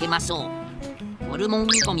子をかけましょう。ホルモン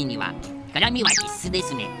煮込みには辛みは必須で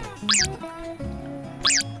すね。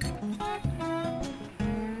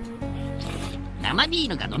生ビー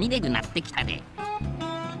ルが飲みでくなってきたで。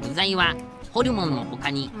具材はホルモンの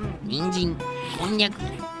他に人参、こんにゃく、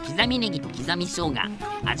刻みネギと刻み生姜、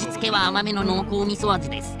味付けは甘めの濃厚味噌味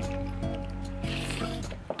です。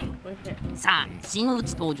さあ真打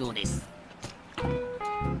ち登場です。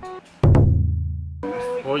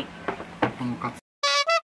はい。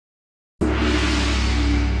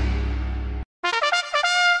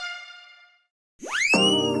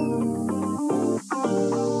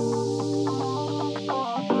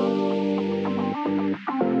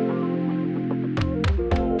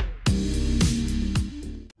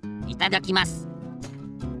いただきます。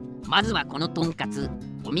まずはこのとんかつ、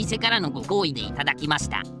お店からのご厚意でいただきまし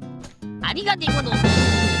た。ありがてほど。今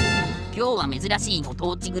日は珍しいご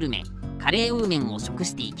当地グルメ、カレーウーメンを食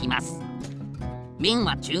していきます。麺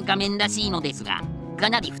は中華麺らしいのですが、か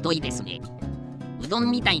なり太いですね。うど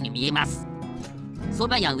んみたいに見えます。そ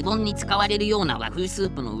ばやうどんに使われるような和風スー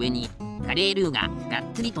プの上にカレールーががっ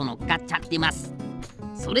つりと乗っかっちゃってます。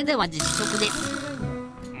それでは実食です。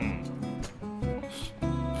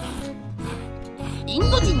イン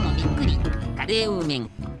ド人もびっくり。カレーウーメン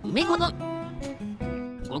梅ごと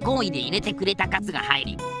ご厚意で入れてくれたカツが入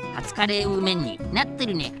り、カツカレーウーメンになって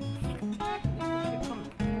るね。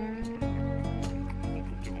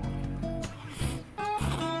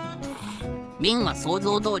麺は想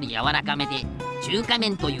像通り柔らかめで、中華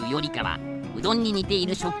麺というよりかはうどんに似てい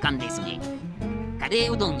る食感ですね。カレ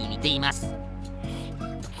ーうどんに似ています。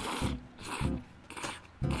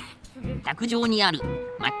卓上にある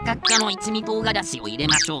真っ赤っかの一味唐辛子を入れ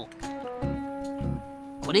ましょ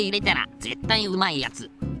う。これ入れたら絶対うまいやつ。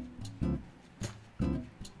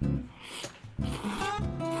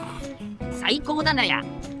最高だなや。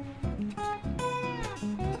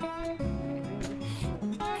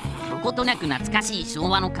どことなく懐かしい昭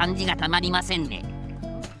和の感じがたまりませんね。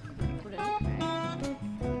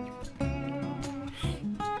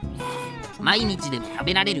毎日でも食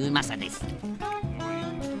べられるうまさです。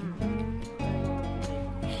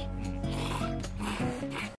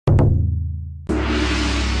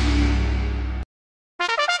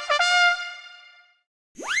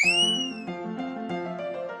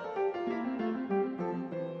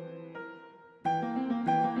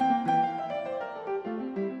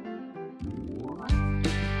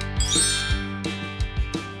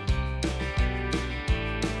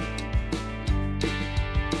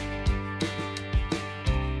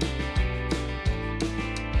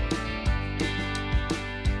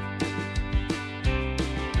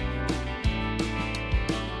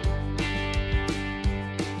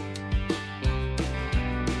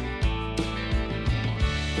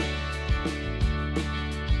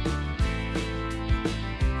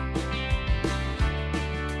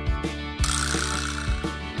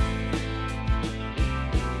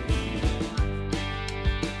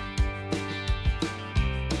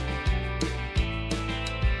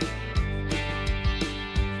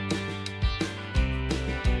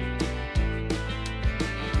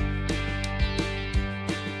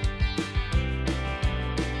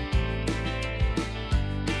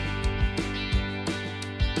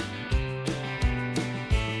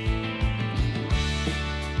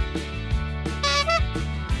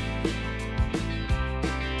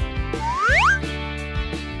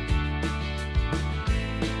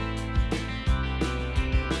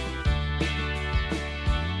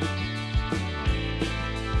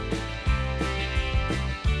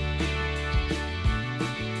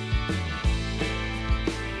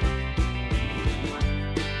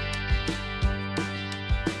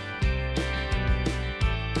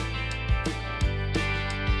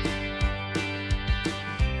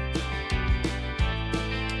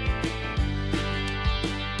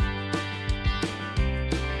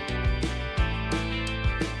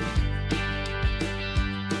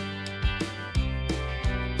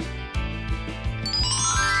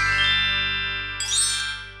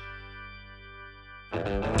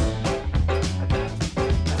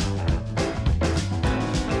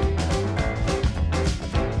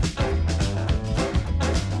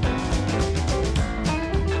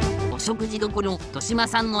食事処豊島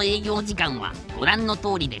さんの営業時間はご覧の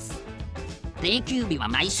通りです。定休日は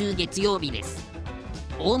毎週月曜日です。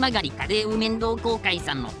大曲カレーウーメン同好会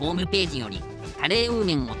さんのホームページよりカレーウー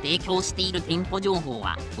メンを提供している店舗情報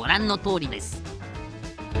はご覧の通りです。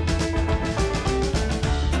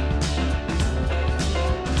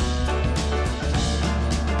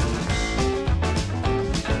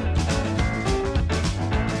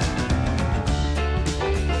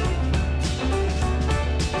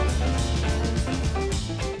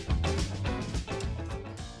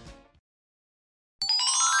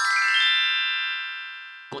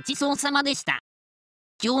ごちそうさまでした。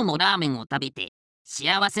今日もラーメンを食べて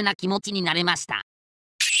幸せな気持ちになれました。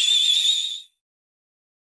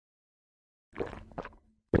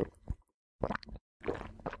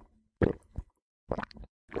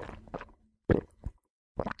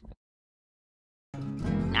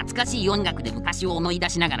懐かしい音楽で昔を思い出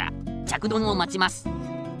しながら着丼を待ちます。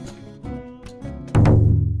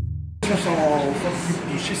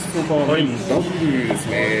シストバーダブルです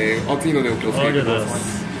ね。熱いのでお気をつけくだ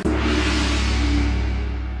さい。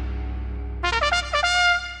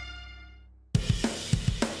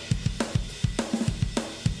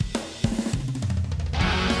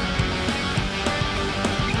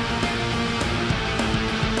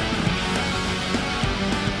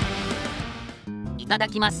いただ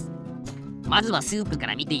きます。まずはスープか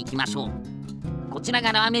ら見ていきましょう。こちら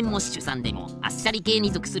がラーメンモッシュさんでもあっさり系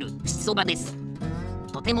に属する串そばです。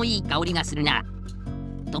とてもいい香りがするな。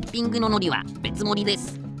トッピングの海苔は別盛りで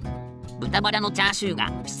す。豚バラのチャーシューが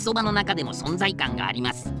串そばの中でも存在感があり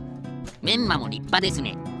ます。メンマも立派です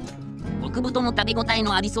ね。極太の食べ応え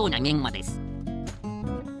のありそうなメンマです。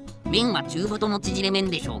麺は中太の縮れ麺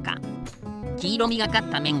でしょうか。黄色みがかっ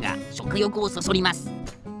た麺が食欲をそそります。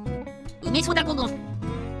梅そだこ丼。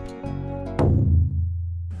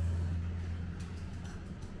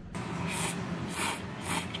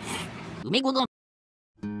梅ご丼。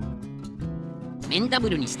麺ダブ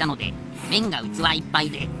ルにしたので麺が器いっぱい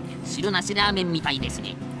で汁なしラーメンみたいです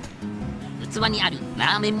ね。器にある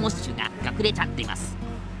ラーメンモッシュが隠れちゃってます。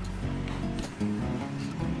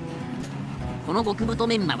この極太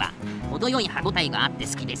メンマは程よい歯ごたえがあって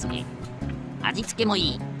好きですね。味付けも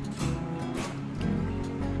いい。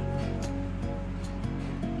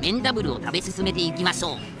麺ダブルを食べ進めていきまし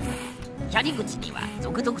ょう。キャリ口には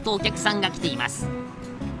続々とお客さんが来ています。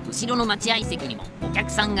後ろの待合席にもお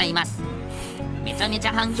客さんがいます。めちゃめち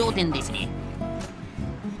ゃ繁盛店ですね。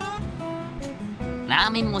ラー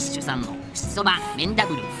メンモッシュさんの串そば麺ダ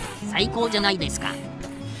ブル最高じゃないですか。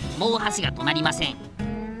もう箸が止まりません。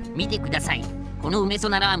見てください、この梅そ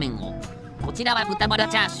なラーメンを。こちらは豚バラ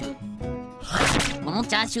チャーシュー。この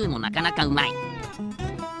チャーシューもなかなかうまい。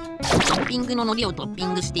トッピングの海苔をトッピ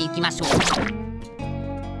ングしていきましょう。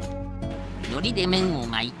海苔で麺を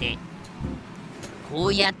巻いてこ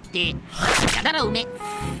うやって、やだらうめ。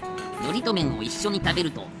海苔と麺を一緒に食べ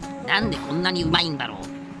るとなんでこんなにうまいんだろう。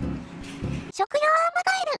食用アマ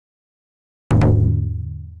ガ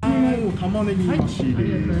エル。玉ねぎ増し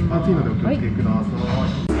です。熱いのでお気をつけくださ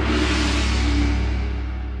い。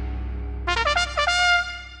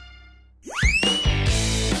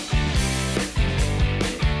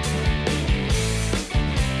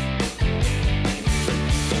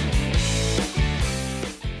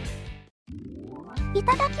い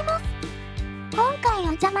ただきます。今回お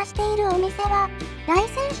邪魔しているお店は大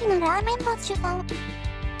仙市のラーメンモッシュさん。ず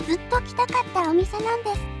っと来たかったお店なん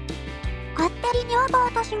です。勝手に女房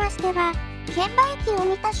としましては券売機を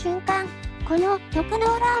見た瞬間、この極濃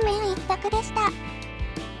ラーメン一択でした。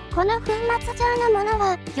この粉末状のもの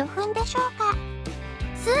は魚粉でしょうか。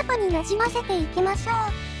スープになじませていきましょ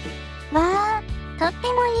う。わー、とっ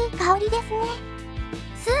てもいい香りですね。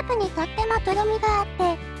スープにとってもとろみがあっ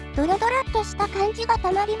てドロドロっとした感じが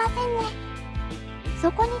たまりませんね。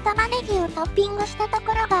そこに玉ねぎをトッピングしたとこ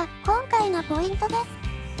ろが今回のポイントです。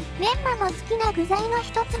メンマも好きな具材の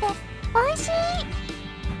一つです。おいしい。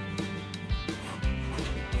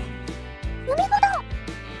海ぶど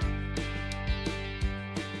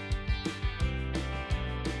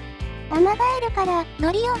う。アマガエルから海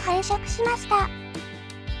苔を拝借しました。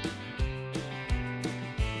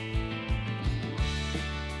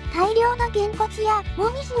大量のげんこつや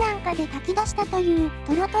もみじなんかで炊き出したという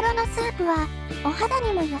トロトロのスープはお肌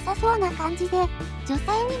にも良さそうな感じで女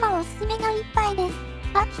性にもおすすめの一杯です。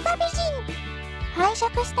秋田美人。拝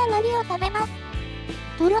借した海苔を食べます。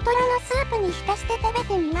トロトロのスープに浸して食べ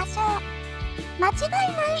てみましょう。間違いな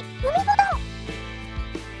い海ぶど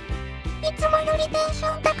う。いつもよりテンシ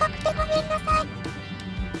ョン高くてごめんなさい。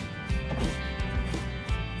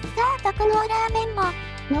さあ、特濃ラーメンも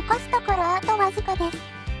残すところあとわずかです。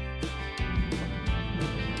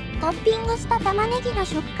トッピングした玉ねぎの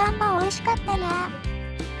食感も美味しかったな。はい、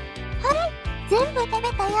全部食べ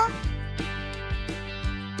たよ。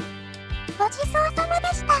ごちそうさまで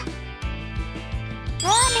した。ラ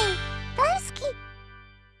ーメン大好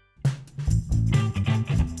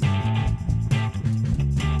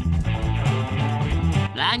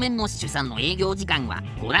き。ラーメンモッシュさんの営業時間は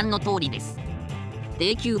ご覧の通りです。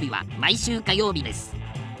定休日は毎週火曜日です。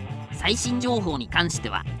最新情報に関して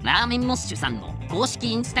はラーメンモッシュさんの公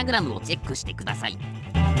式インスタグラムをチェックしてください。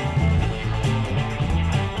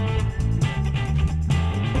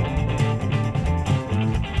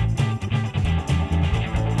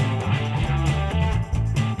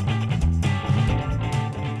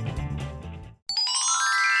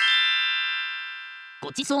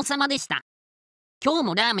ごちそうさまでした。今日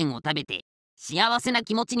もラーメンを食べて幸せな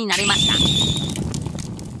気持ちになれました。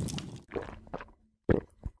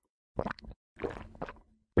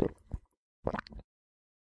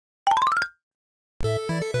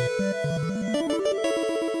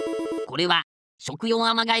これは食用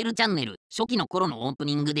アマガエルチャンネル初期の頃のオープ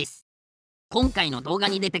ニングです。今回の動画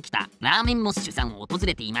に出てきたラーメンモッシュさんを訪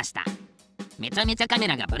れていました。めちゃめちゃカメ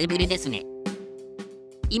ラがブレブレですね。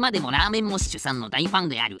今でもラーメンモッシュさんの大ファン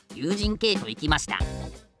である友人 K と行きました。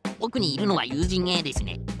奥にいるのは友人 A です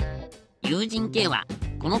ね。友人 K は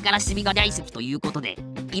このからしびが大好きということで、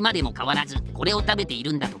今でも変わらずこれを食べてい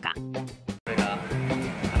るんだとか。これが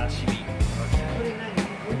からしび。これ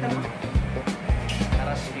何？か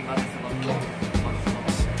らしび松葉と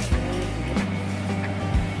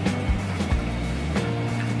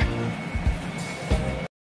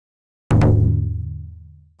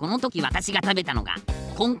この時私が食べたのが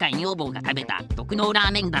今回女房が食べた特納ラ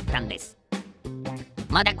ーメンだったんです。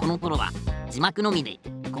まだこの頃は字幕のみで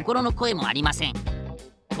心の声もありません。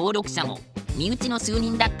登録者も身内の数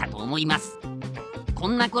人だったと思います。こ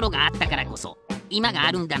んな頃があったからこそ今が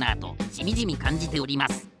あるんだなぁとしみじみ感じておりま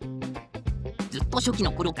す。ずっと初期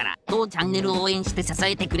の頃から当チャンネルを応援して支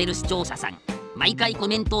えてくれる視聴者さん、毎回コ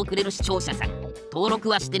メントをくれる視聴者さん、登録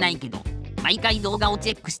はしてないけど毎回動画をチ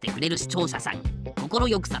ェックしてくれる視聴者さん、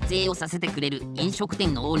快く撮影をさせてくれる飲食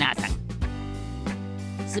店のオーナーさん、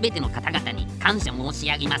全ての方々に感謝申し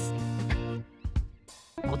上げます。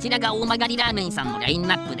こちらが大曲ラーメンさんのライン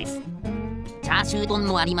ナップです。チャーシュー丼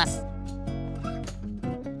もあります。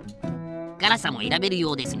辛さも選べる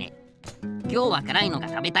ようですね。今日は辛いのが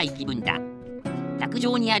食べたい気分だ。卓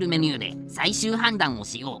上にあるメニューで最終判断を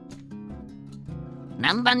しよう。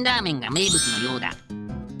南蛮ラーメンが名物のようだ。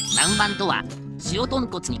南蛮とは塩豚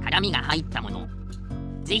骨に辛みが入ったもの。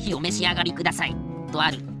ぜひお召し上がりくださいと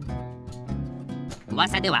ある。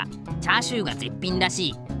噂ではチャーシューが絶品らし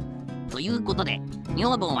いということで、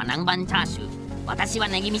女房は南蛮チャーシュー、私は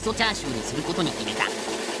ネギ味噌チャーシューにすることに決めた。フ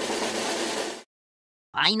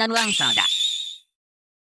ァイナルアンサーだ。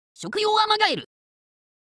食用アマガエル。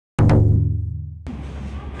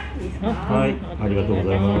はい、ありがとうご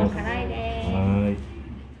ざいます。はい。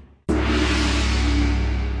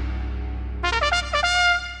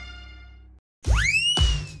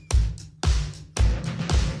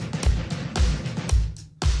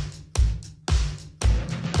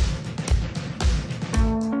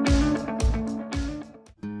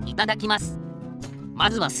いただきます。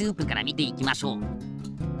まずはスープから見ていきましょう。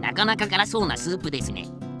なかなか辛そうなスープですね。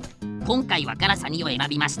今回は辛さ2を選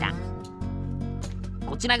びました。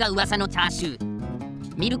こちらが噂のチャーシュ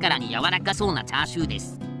ー。見るからに柔らかそうなチャーシューで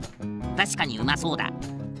す。確かにうまそうだ。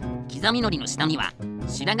刻み海苔の下には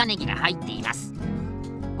白髪ネギが入っています。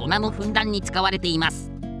ごまもふんだんに使われていま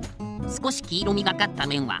す。少し黄色みがかった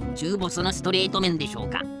麺は中細のストレート麺でしょう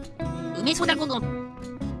か。梅そだこと。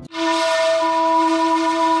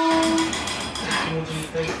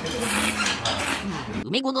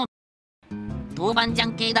梅ごど豆板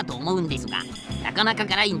醤系だと思うんですが、なかなか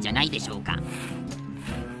辛いんじゃないでしょうか。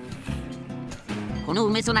この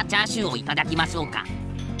梅そなチャーシューをいただきましょうか。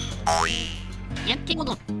やっけご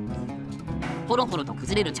どポロポロと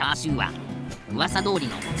崩れるチャーシューは噂通り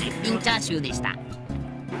の絶品チャーシューでした。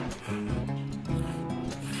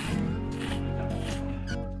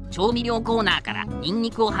調味料コーナーからニン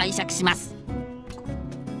ニクを拝借します。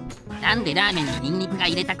なんでラーメンにニンニクが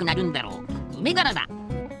入れたくなるんだろう。梅辛だ。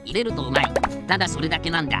入れるとうまい。ただそれだけ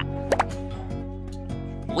なんだ。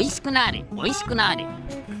美味しくなーれ、美味しくなーれ。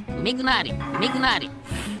梅ぐなーれ、梅ぐなーれ。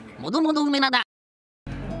もどもど梅なだ。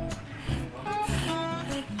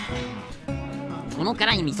この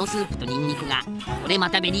辛い味噌スープとニンニクがこれま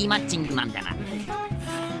たベリーマッチングなんだな。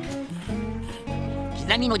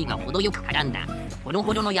刻み海苔が程よく絡んだほろ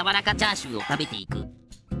ほろの柔らかチャーシューを食べていく。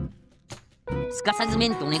すかさず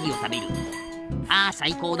麺とネギを食べる。ああ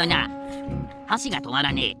最高だな。箸が止ま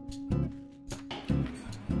らねえ。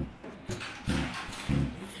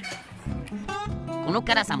この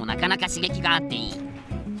辛さもなかなか刺激があっていい。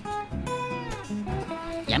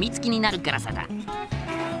やみつきになる辛さだ。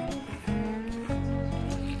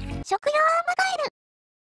食用アマガエ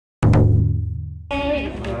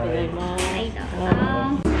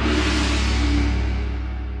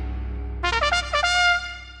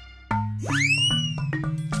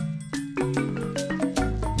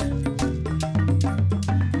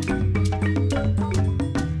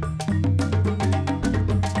ル。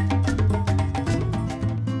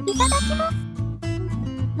いただきます。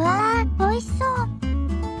わあ、美味しそう。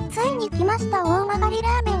ついに来ました大曲ラ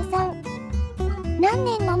ーメンさん。何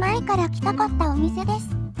年も前から来たかったお店です。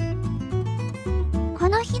こ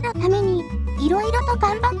の日のためにいろいろと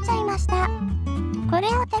頑張っちゃいました。これ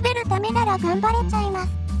を食べるためなら頑張れちゃいま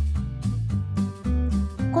す。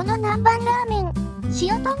この南蛮ラーメン、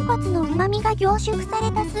塩豚骨の旨味が凝縮さ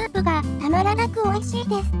れたスープがたまらなく美味しい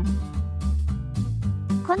です。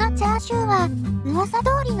このチャーシューは噂通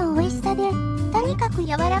りの美味しさで、とにかく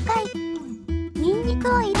柔らかい。ニンニク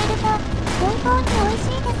を入れると本当に美味しい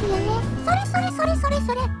ですよね。それそれそれそれ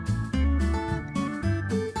それ。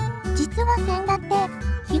実は先だって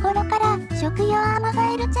日頃から食用アマ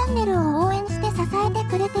ガエルチャンネルを応援して支えて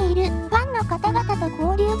くれているファンの方々と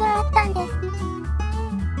交流があったんです。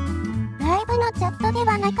ライブのチャットで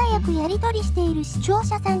は仲良くやり取りしている視聴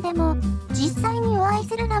者さんでも、実際にお会い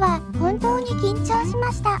するのは本当に緊張し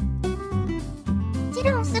ました。もち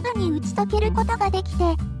ろんすぐに打ち解けることができ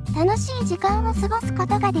て、楽しい時間を過ごすこ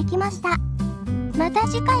とができました。また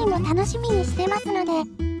次回も楽しみにしてますので、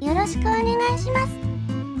よろしくお願いします。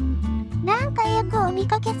なんかよくお見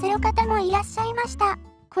かけする方もいらっしゃいました。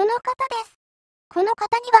この方です。この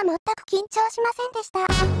方には全く緊張しませんでした。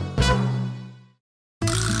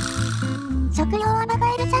食用アマ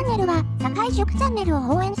ガエルチャンネルは堺食チャンネル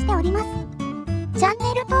を応援しております。チャン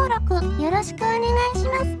ネル登録よろしくお願いし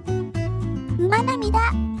ます。馬涙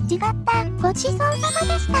違ったごちそうさま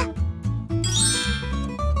でした。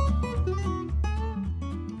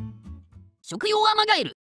食用アマガエ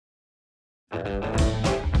ル。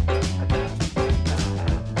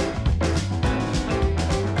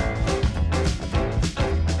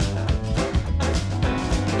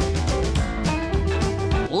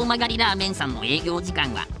大曲ラーメンさんの営業時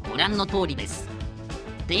間はご覧の通りです。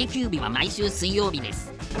定休日は毎週水曜日で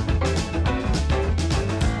す。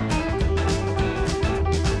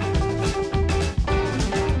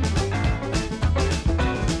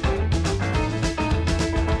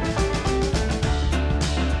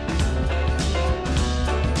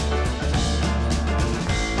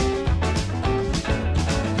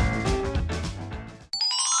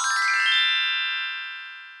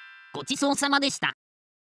ごちそうさまでした。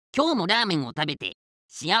今日もラーメンを食べて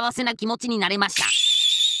幸せな気持ちになれました。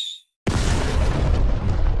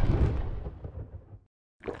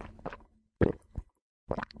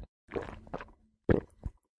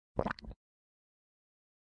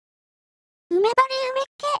梅バレ梅っ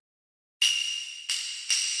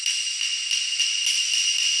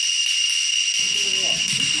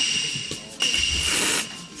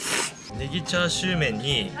気。ネギチャーシュー麺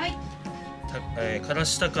に、から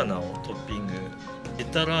し高菜をトッピング、ベ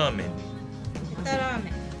タラーメンっ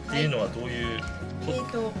ていうのはどういう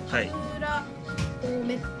はい、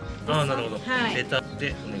ああ、なるほど、ベタ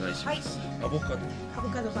でお願いします。アボカド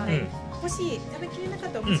バレー、もし食べきれなかっ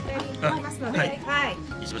たらお持ち帰りになりますので、よ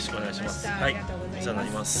ろしくお願いします。はい、お世話になり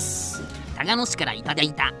ます。長野市からいただ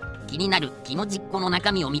いた気になる木の実行の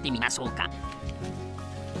中身を見てみましょうか。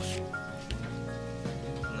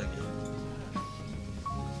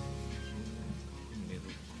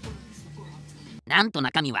なんと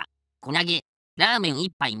中身は小投げラーメン1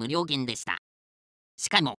杯無料券でした。し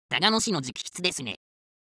かも長野市の直筆ですね。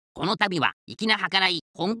この度は粋な計らい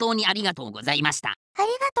本当にありがとうございました。ありが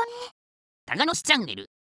とね。長野市チャンネル。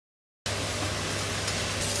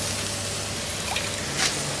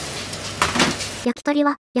焼き鳥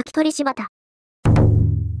は焼き鳥柴田。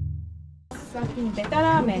先にベタ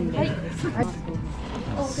ラーメンで、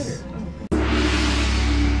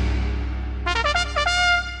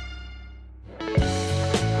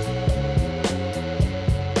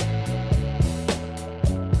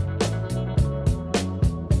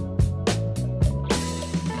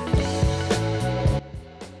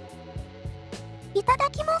いた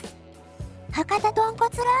だきます。博多豚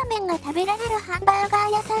骨ラーメンが食べられるハンバーガ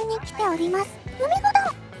ー屋さんに来ております。海ぶ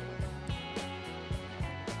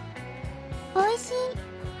どう。美味しい。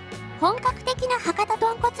本格的な博多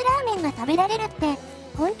豚骨ラーメンが食べられるって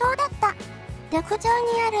本当だった。特徴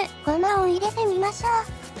にあるごまを入れてみましょう。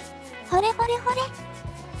ほれほれほれ。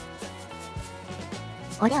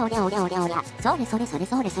おりゃおりゃおりゃおりゃおりゃ。それそれそれ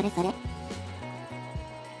それそれそれ。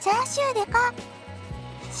チャーシューでか。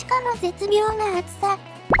しかも絶妙な厚さ。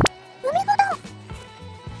海ほど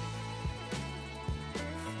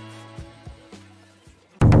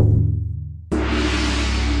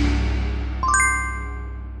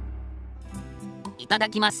いただ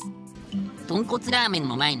きます。豚骨ラーメン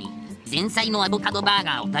の前に前菜のアボカドバー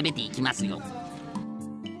ガーを食べていきますよ。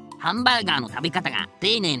ハンバーガーの食べ方が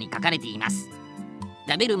丁寧に書かれています。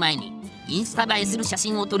食べる前にインスタ映えする写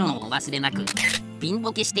真を撮るのをお忘れなく。ピン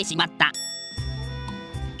ボケしてしまった。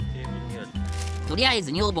とりあえ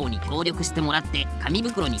ず女房に協力してもらって紙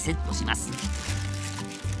袋にセットします。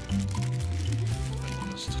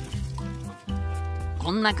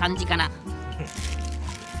こんな感じかな。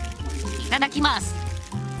いただきます。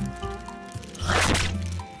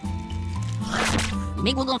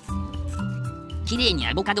梅ごど綺麗に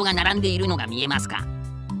アボカドが並んでいるのが見えますか。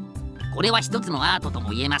これは一つのアートとも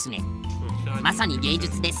言えますね。まさに芸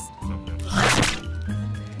術です。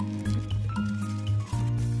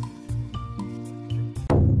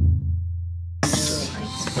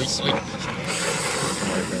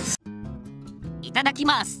いただき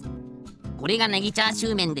ます。これがネギチャーシ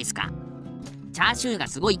ュー麺ですか。チャーシューが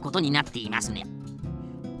すごいことになっていますね。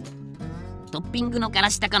トッピングのから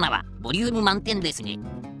し高菜はボリューム満点ですね。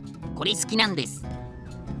これ好きなんです。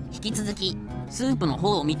引き続きスープの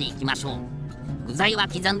方を見ていきましょう。具材は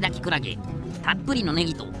刻んだキクラゲ、たっぷりのネ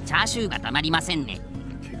ギとチャーシューがたまりませんね。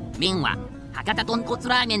麺は博多豚骨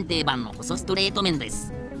ラーメン定番の細ストレート麺で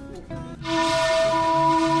す。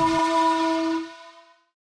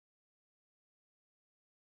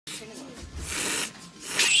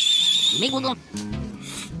梅ごど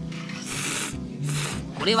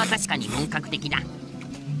これは確かに本格的だ。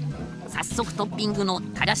早速トッピングの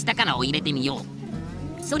からし高菜を入れてみよ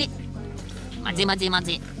う。それ混ぜ混ぜ混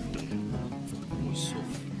ぜ。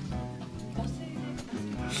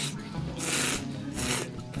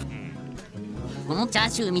このチャー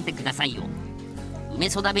シュー見てくださいよ。梅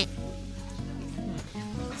そだべ、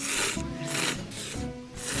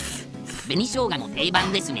紅生姜の定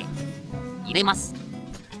番ですね。入れます。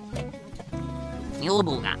女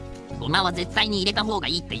房がごまは絶対に入れた方が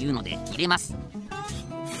いいって言うので入れます。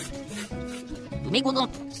梅ごど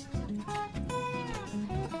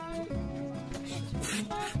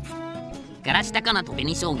からし高菜と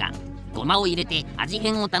紅生姜、ごまを入れて味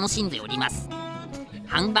変を楽しんでおります。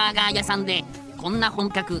ハンバーガー屋さんでこんな本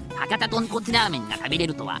格博多豚骨ラーメンが食べれ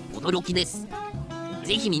るとは驚きです。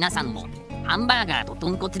ぜひ皆さんもハンバーガーと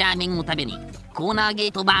豚骨ラーメンを食べにコーナーゲ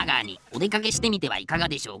ートバーガーにお出かけしてみてはいかが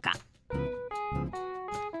でしょうか。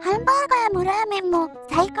ハンバーガーもラーメンも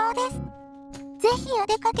最高です。ぜひお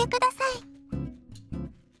出かけください。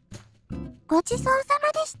ごちそうさ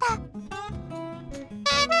までした。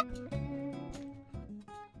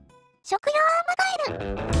食用アマガエ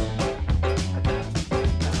ル。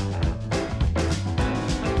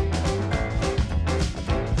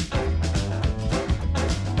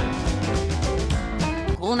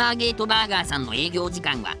コーナーゲートバーガーさんの営業時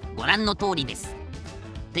間はご覧の通りです。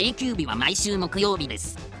定休日は毎週木曜日で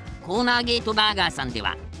す。コーナーゲートバーガーさんで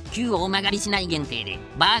は旧大曲市内限定で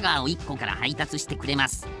バーガーを1個から配達してくれま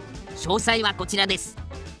す。詳細はこちらです。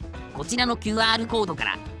こちらの QR コードか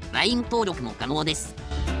ら LINE 登録も可能です。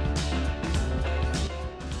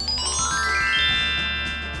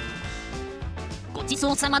ごち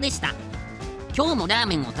そうさまでした。今日もラー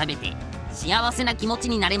メンを食べて幸せな気持ち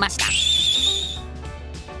になれました。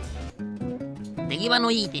手際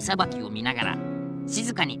のいい手さばきを見ながら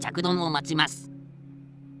静かに着丼を待ちます。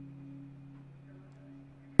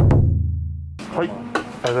はい、ありが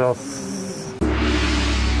とうございます。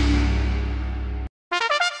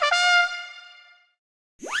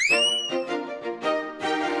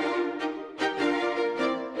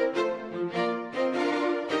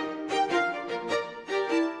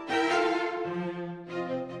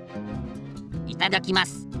いただきま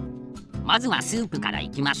す。まずはスープからい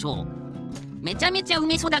きましょう。めちゃめちゃ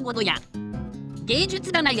梅そだごどや。芸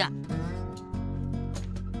術だなや。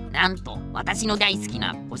なんと私の大好き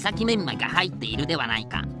なお先メンマが入っているではない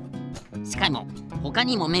か。しかも他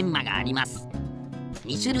にもメンマがあります。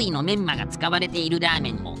2種類のメンマが使われているラー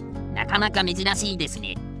メンもなかなか珍しいです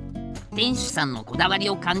ね。店主さんのこだわり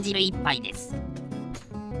を感じる一杯です。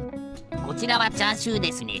こちらはチャーシュー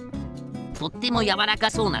ですね。とっても柔ら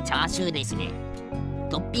かそうなチャーシューですね。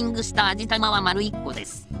トッピングした味玉は丸1個で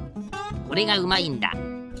す。これがうまいんだ。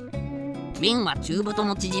麺は中太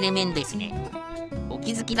の縮れ麺ですね。お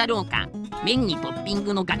気づきだろうか。麺にトッピン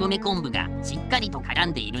グのがごめ昆布がしっかりと絡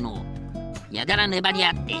んでいるのをやたら粘り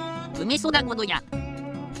あって梅そだごどや。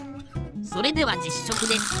それでは実食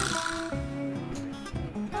です。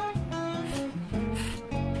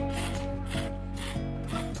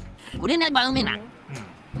これなば梅な。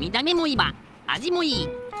見た目もいいわ、味もいい。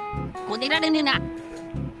こねられねな。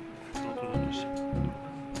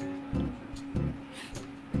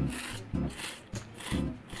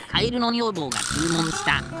カエルの女房が注文し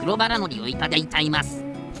た黒バラ海苔をいただいちゃいます。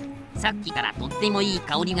さっきからとってもいい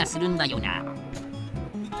香りがするんだよな。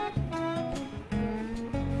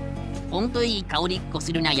ほんといい香りっこ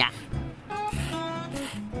するなや。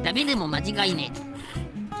食べでも間違いね。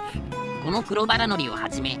この黒バラ海苔をは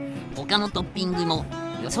じめ他のトッピングも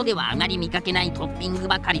よそではあまり見かけないトッピング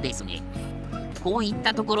ばかりですね。こういっ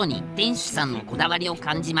たところに店主さんのこだわりを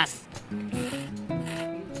感じます。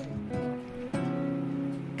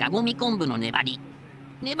がごみ昆布の粘り、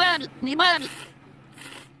粘る。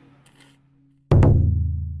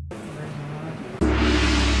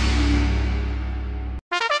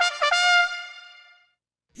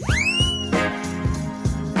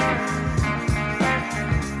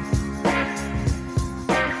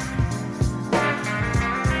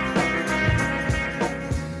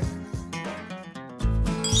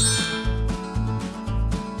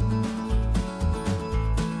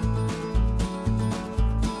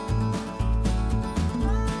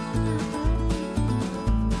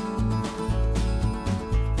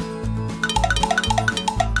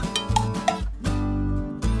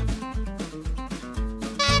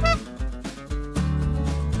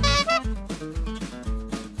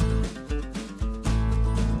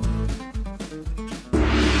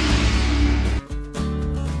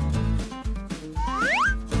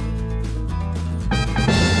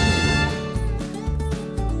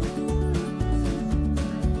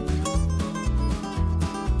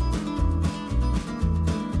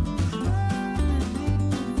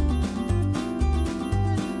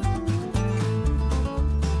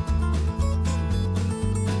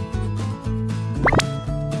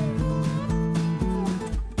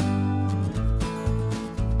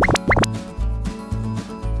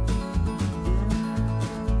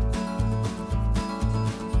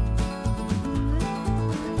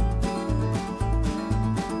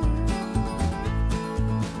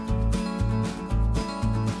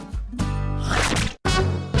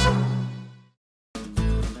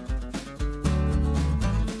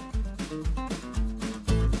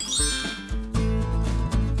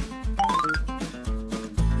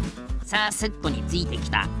さあセットについて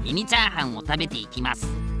きたミニチャーハンを食べていきます。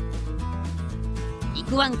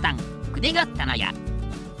肉ワンタンくでがったなや。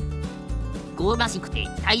香ばしくて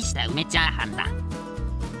大した梅チャーハンだ。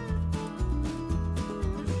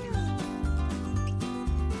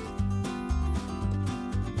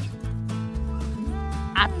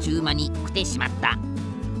あっちゅう間に食ってしまった。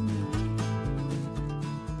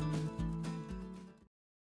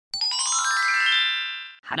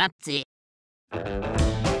腹っつえ。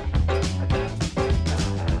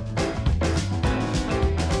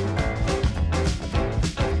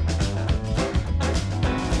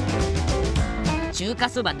中華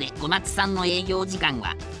そばで小松さんの営業時間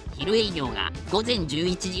は昼営業が午前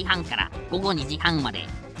11時半から午後2時半まで、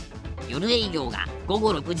夜営業が午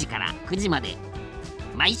後6時から9時まで、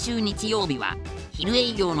毎週日曜日は昼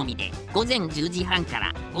営業のみで午前10時半か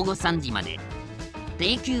ら午後3時まで、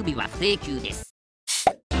定休日は不定休です。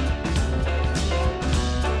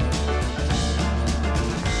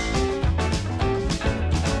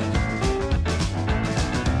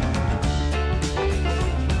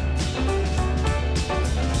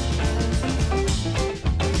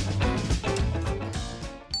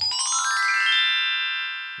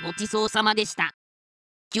ごちそうさまでした。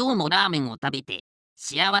今日もラーメンを食べて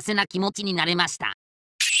幸せな気持ちになれました。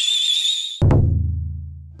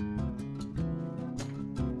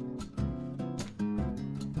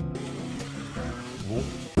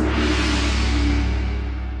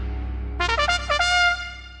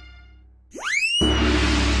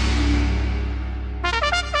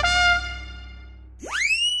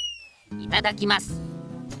いただきます。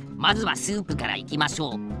まずはスープからいきまし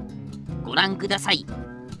ょう。ご覧ください。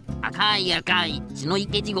赤い血の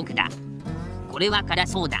池地獄だ。これは辛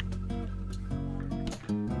そうだ。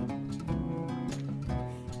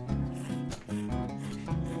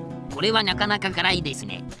これはなかなか辛いです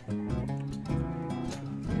ね。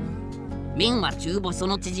麺は中細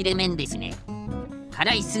の縮れ麺ですね。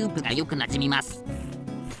辛いスープがよくなじみます。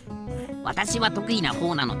私は得意な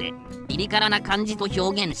方なのでピリ辛な感じと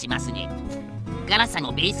表現しますね。辛さ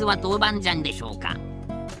のベースは豆板醤でしょうか。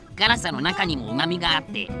辛さの中にも旨味があっ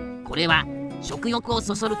て、これは食欲を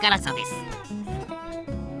そそる辛さです。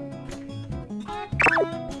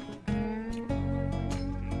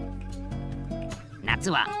夏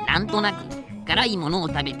はなんとなく辛いものを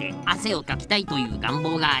食べて汗をかきたいという願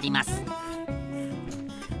望があります。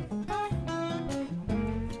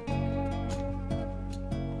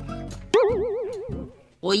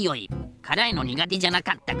おいおい、辛いの苦手じゃな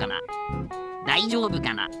かったかな。大丈夫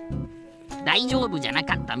かな。大丈夫じゃな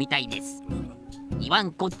かったみたいです。言わ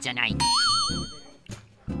んこっちゃない。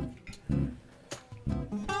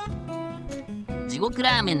地獄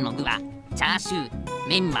ラーメンの具はチャーシュー、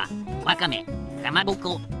メンマ、わかめ、かまぼ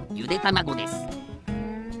こ、ゆで卵です。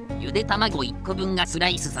ゆで卵1個分がスラ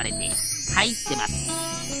イスされて入ってま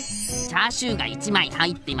す。チャーシューが1枚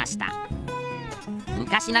入ってました。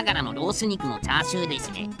昔ながらのロース肉のチャーシューで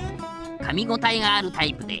すね。噛み応えがあるタ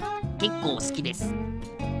イプで結構好きです。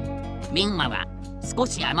メンマは少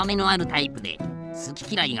し甘めのあるタイプで好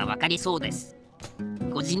き嫌いが分かりそうです。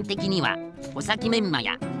個人的には穂先メンマ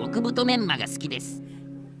や極太メンマが好きです。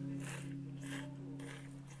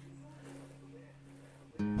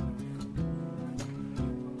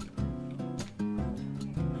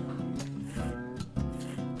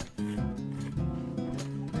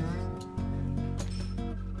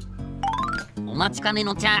お待ちかね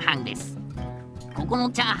のチャーハンです。ここの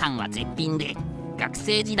チャーハンは絶品で、学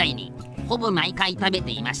生時代にほぼ毎回食べて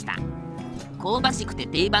いました。香ばしくて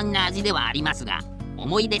定番な味ではありますが、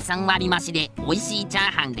思い出3割増しで美味しいチャ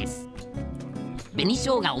ーハンです。紅生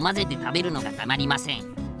姜を混ぜて食べるのがたまりませ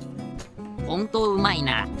ん。本当うまい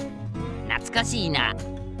な。懐かしいな。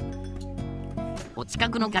お近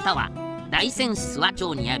くの方は大仙市諏訪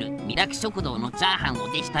町にある味楽食堂のチャーハン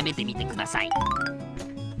をぜひ食べてみてください。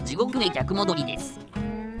地獄へ逆戻りです。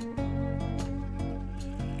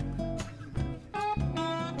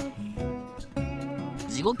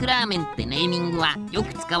地獄ラーメンってネーミングはよ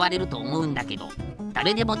く使われると思うんだけど、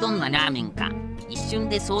誰でもどんなラーメンか一瞬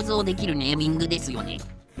で想像できるネーミングですよね。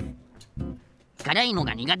辛いの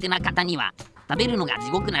が苦手な方には食べるのが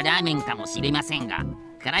地獄なラーメンかもしれませんが、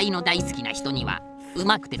辛いの大好きな人にはう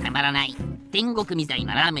まくてたまらない天国みたい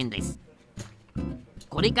なラーメンです。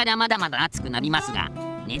これからまだまだ暑くなりますが、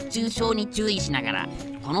熱中症に注意しながら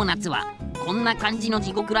この夏はこんな感じの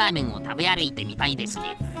地獄ラーメンを食べ歩いてみたいです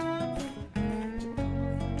ね。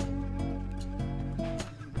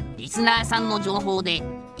リスナーさんの情報で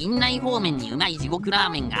院内方面にうまい地獄ラー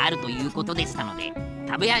メンがあるということでしたので、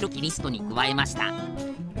食べ歩きリストに加えました。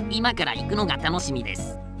今から行くのが楽しみで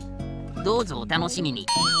す。どうぞお楽しみに。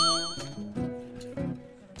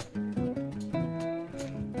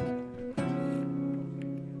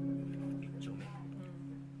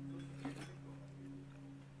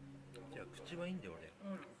口はいいんだよ俺。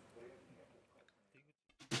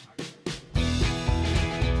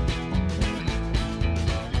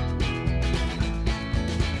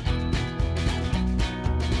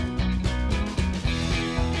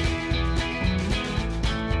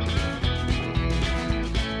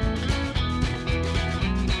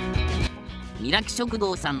味楽食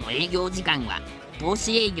堂さんの営業時間は投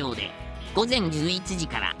資営業で午前11時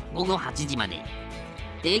から午後8時まで。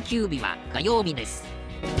定休日は火曜日です。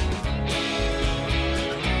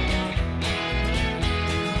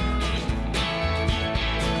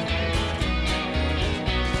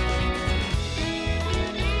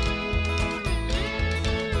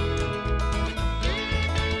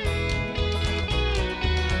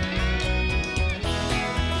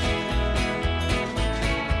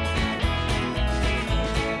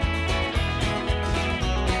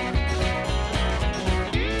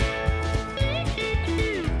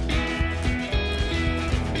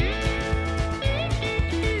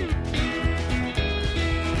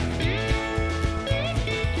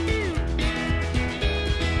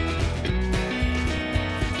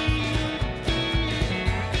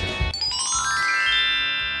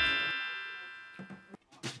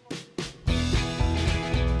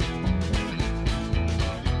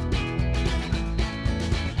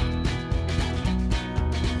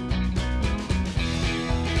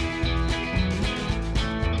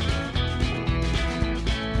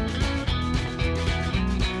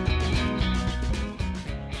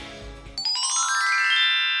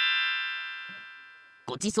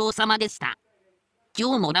ごちそうさまでした。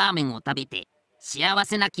今日もラーメンを食べて幸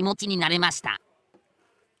せな気持ちになれました。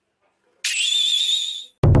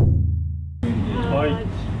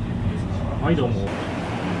はい、どうも。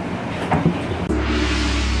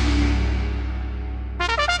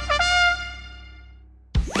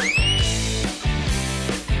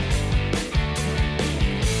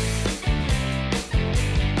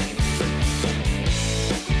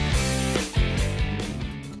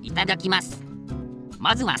いただきます。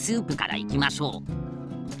まずはスープからいきましょう。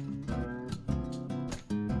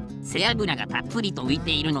背脂がたっぷりと浮いて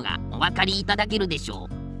いるのがお分かりいただけるでしょ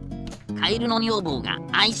う。カエルの女房が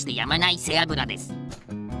愛してやまない背脂です。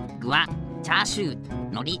具はチャーシュー、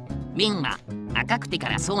海苔、麺は赤くて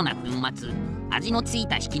辛そうな粉末、味のつい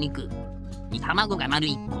たひき肉、煮卵が丸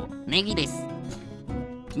1個、ネギです。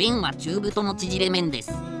麺は中太の縮れ麺で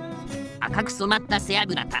す。赤く染まった背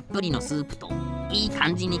脂たっぷりのスープといい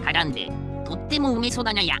感じに絡んでとってもうめそ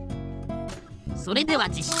だなや。それでは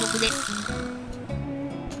実食です。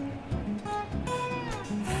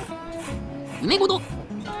うめごど。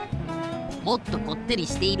もっとこってり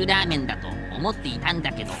しているラーメンだと思っていたん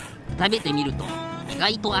だけど、食べてみると意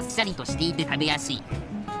外とあっさりとしていて食べやすい。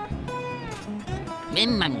メ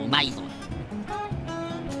ンマもうまいぞ。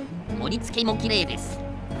盛り付けも綺麗です。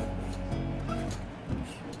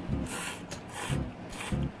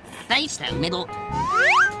大した梅ど。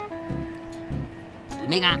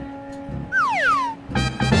梅が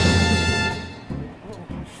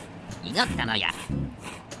いがったなや。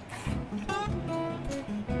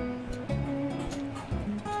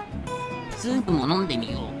スープも飲んで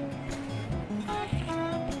みよ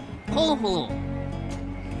う。ほうほう、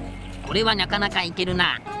これはなかなかいける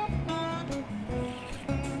な。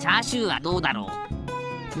チャーシューはどうだろ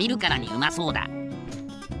う。見るからにうまそうだ。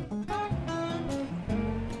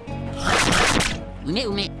うめ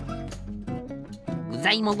うめ。具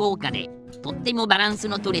材も豪華でとってもバランス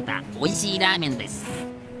の取れた美味しいラーメンです。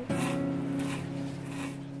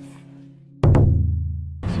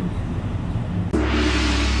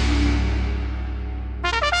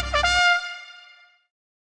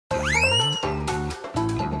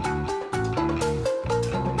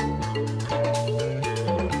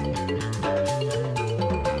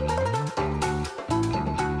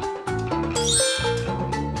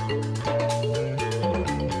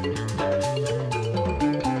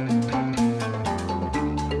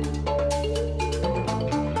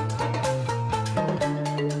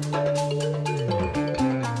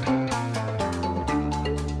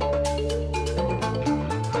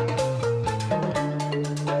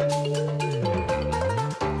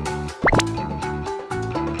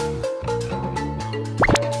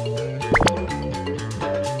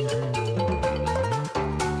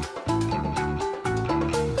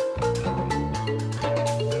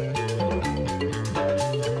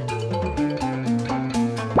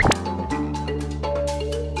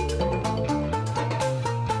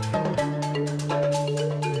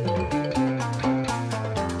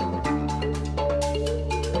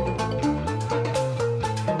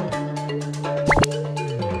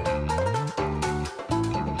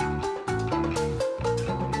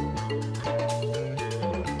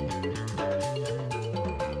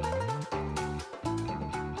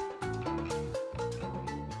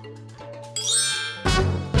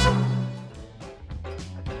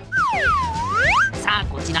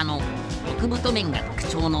こちらの極太麺が特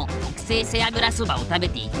徴の特製背脂そばを食べ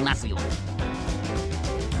ていきますよ。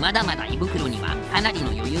まだまだ胃袋にはかなり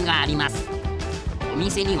の余裕があります。お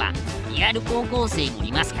店にはリアル高校生も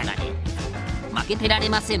いますからね、負けてられ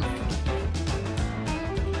ません。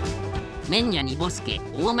麺屋にぼすけ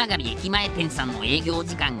大曲駅前店さんの営業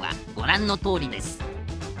時間はご覧の通りです。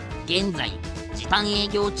現在時短営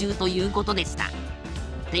業中ということでした。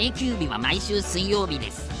定休日は毎週水曜日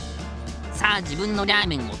です。さあ自分のラー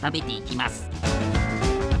メンを食べていきます。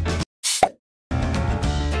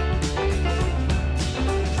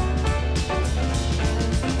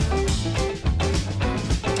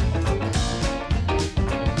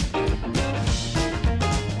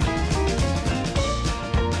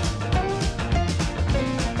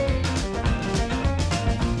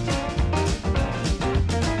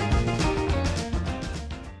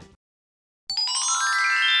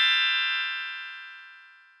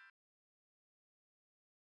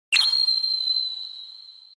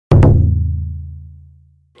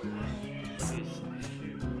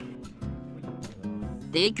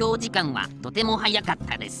提供時間はとても早かっ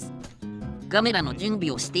たです。カメラの準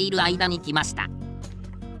備をしている間に来ました。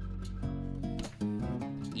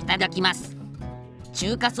いただきます。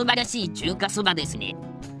中華そばらしい中華そばですね。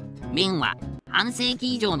麺は半世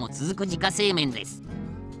紀以上も続く自家製麺です。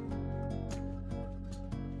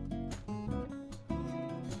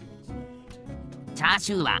チャー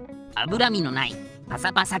シューは脂身のないパ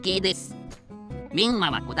サパサ系です。メン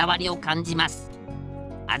マはこだわりを感じます。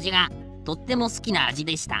味がとっても好きな味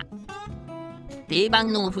でした。定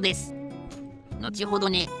番のお麩です。後ほど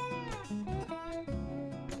ね。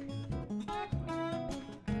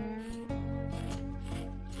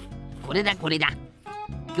これだこれだ。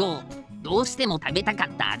今日どうしても食べたかっ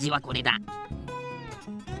た味はこれだ。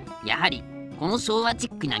やはりこの昭和チ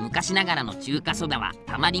ックな昔ながらの中華そばは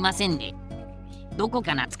たまりませんね。どこ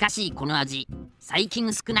か懐かしいこの味、最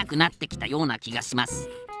近少なくなってきたような気がします。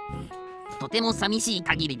とても寂しい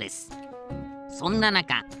限りです。そんな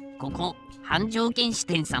中、ここ繁盛軒支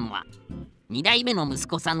店さんは2代目の息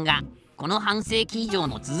子さんがこの半世紀以上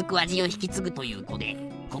の続く味を引き継ぐという子で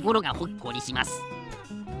心がほっこりします。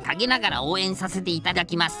陰ながら応援させていただ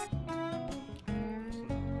きます。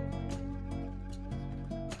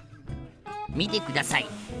見てください、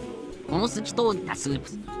この透き通ったスー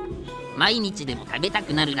プ、毎日でも食べた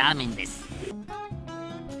くなるラーメンです。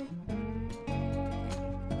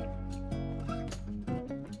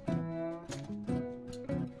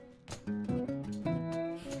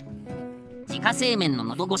自家製麺の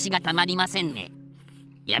喉越しがたまりませんね。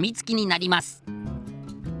やみつきになります。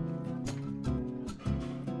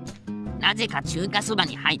なぜか中華そば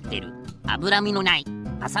に入ってる脂身のない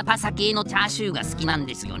パサパサ系のチャーシューが好きなん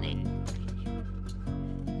ですよね。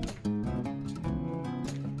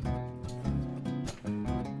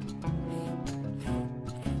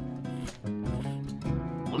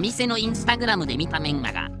お店のインスタグラムで見たメン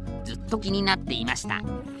マがずっと気になっていました。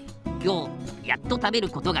今日やっと食べる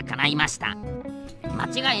ことが叶いました。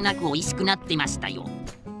間違いなく美味しくなってましたよ。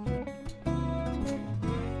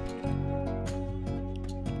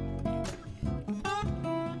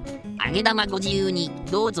揚げ玉ご自由に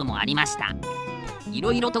どうぞもありました。い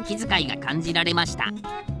ろいろと気遣いが感じられました。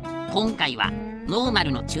今回はノーマ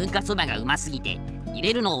ルの中華そばがうますぎて入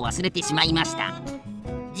れるのを忘れてしまいました。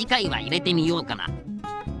次回は入れてみようかな。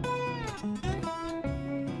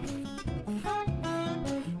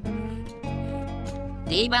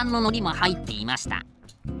定番の海苔も入っていました。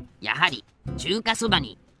やはり中華そば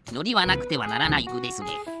に海苔はなくてはならない具ですね。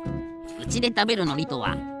うちで食べる海苔と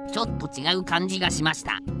はちょっと違う感じがしまし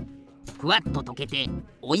た。ふわっと溶けて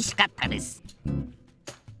美味しかったです。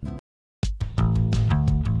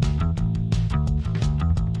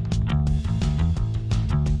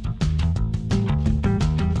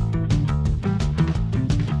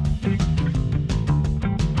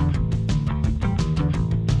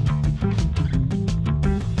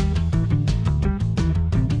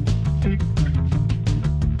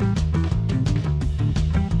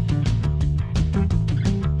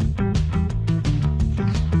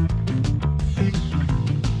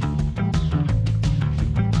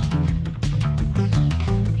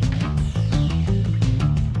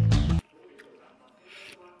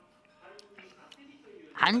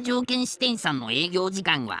繁盛軒支店さんの営業時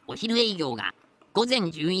間はお昼営業が午前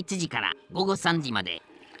11時から午後3時まで、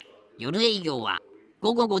夜営業は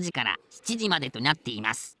午後5時から7時までとなってい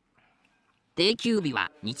ます。定休日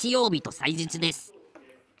は日曜日と祭日です。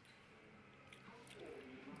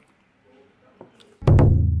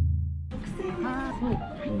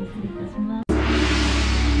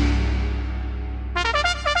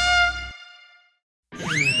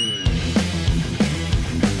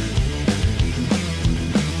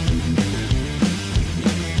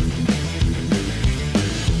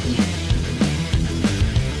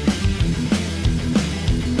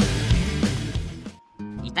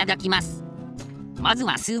いただきます。まず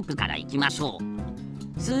はスープからいきましょ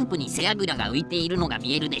う。スープに背脂が浮いているのが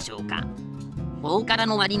見えるでしょうか。大辛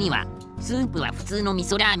の割にはスープは普通の味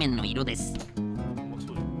噌ラーメンの色です。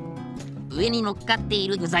上に乗っかってい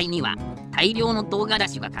る具材には大量の唐辛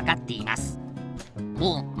子がかかっています。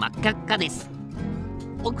もう真っ赤っかです。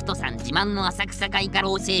北斗さん自慢の浅草開花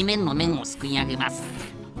楼製麺の麺をすくい上げます。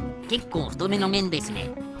結構太めの麺ですね。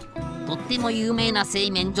とっても有名な製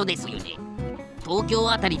麺所ですよね。東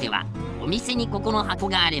京あたりではお店にここの箱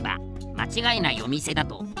があれば間違いないお店だ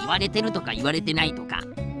と言われてるとか言われてないとか。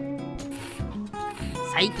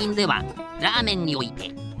最近ではラーメンにおい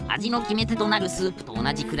て味の決め手となるスープと同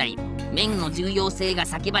じくらい麺の重要性が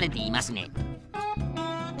叫ばれていますね。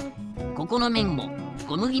ここの麺も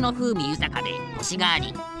小麦の風味豊かでコシがあ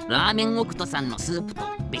り、ラーメン北斗さんのスープと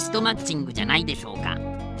ベストマッチングじゃないでしょうか。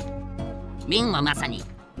麺はまさに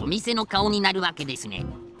お店の顔になるわけですね。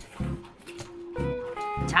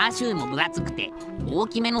チャーシューも分厚くて大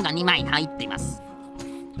きめのが2枚入ってます。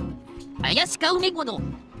怪しか梅ごど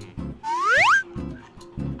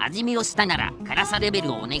味見をしたなら辛さレベ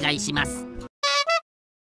ルをお願いします。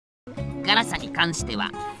辛さに関しては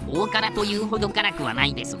大辛というほど辛くはな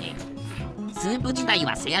いですね。スープ自体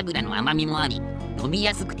は背脂の甘みもあり飲み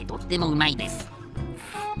やすくてとってもうまいです。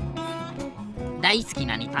大好き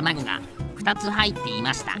な煮卵が2つ入ってい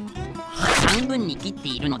ました。半分に切って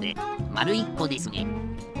いるので丸1個ですね。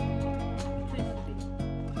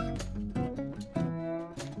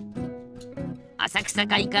浅草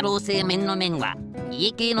開花楼製麺の麺は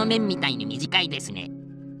家系の麺みたいに短いですね。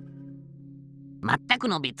全く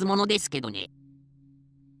の別物ですけどね。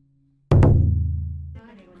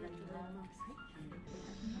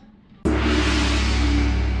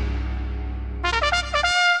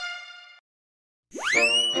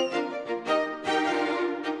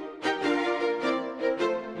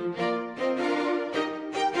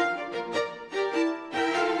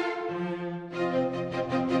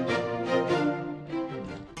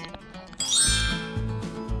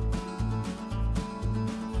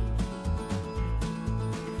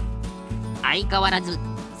相変わらず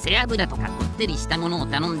背脂とかこってりしたものを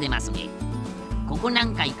頼んでますね。ここ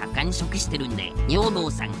何回か完食してるんで、女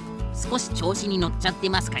房さん少し調子に乗っちゃって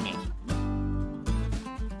ますかね。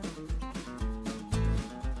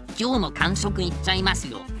今日も完食いっちゃいます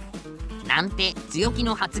よなんて強気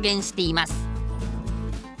の発言しています。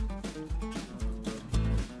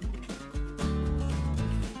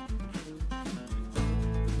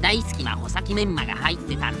大好きな穂先メンマが入っ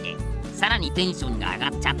てたんで、さらにテンションが上が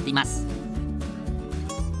っちゃってます。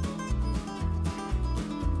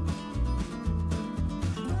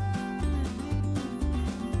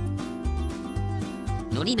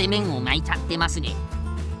海苔で麺を巻いちゃってますね。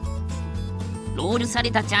ロールさ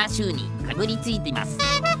れたチャーシューにかぶりついてます。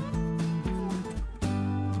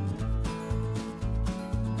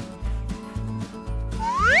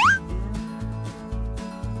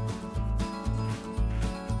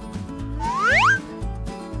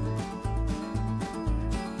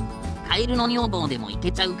カエルの女房でもい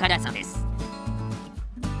けちゃう辛さです。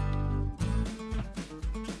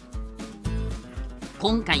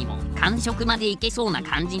今回も完食までいけそうな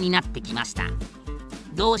感じになってきました。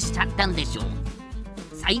どうしちゃったんでしょう。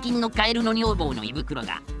最近のカエルの女房の胃袋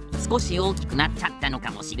が少し大きくなっちゃったのか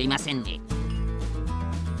もしれませんね。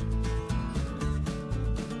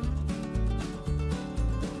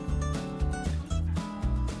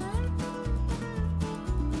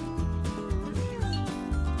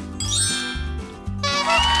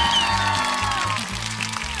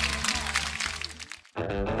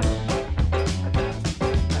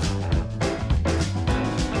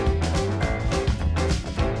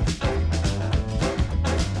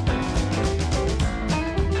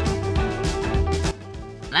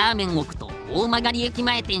ラーメン奥と大曲駅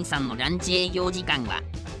前店さんのランチ営業時間は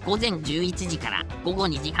午前11時から午後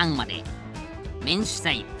2時半まで。麺主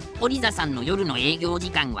催堀田さんの夜の営業時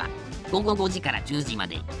間は午後5時から10時ま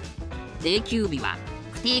で。定休日は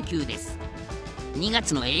不定休です。2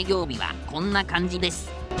月の営業日はこんな感じです。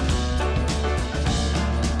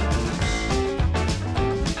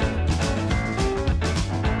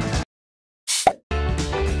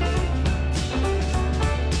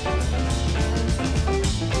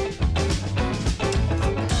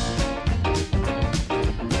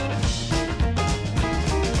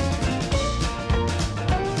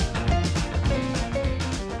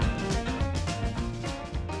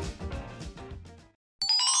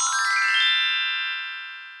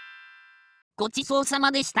ごちそうさ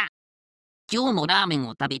までした。今日もラーメン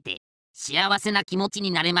を食べて幸せな気持ち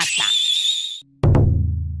になれまし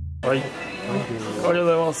た。はい、ありがとうご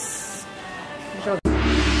ざいます。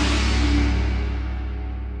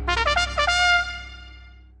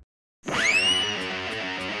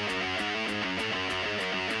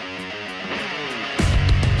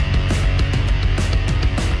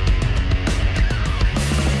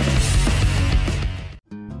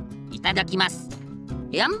いただきます。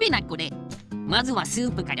やんべなこれ。まずはス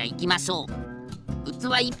ープからいきましょう。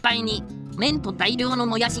器いっぱいに麺と大量の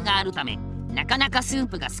もやしがあるため、なかなかスー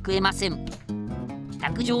プがすくえません。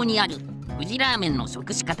卓上にある富士ラーメンの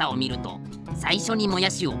食し方を見ると、最初にもや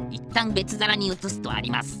しを一旦別皿に移すとあり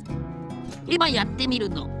ます。今やってみる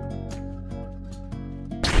と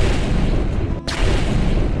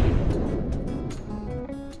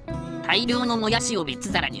大量のもやしを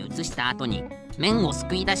別皿に移した後に麺をす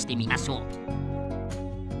くい出してみましょう。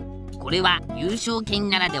これは優勝県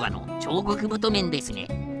ならではの超極太麺ですね。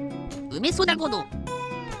梅そだごど。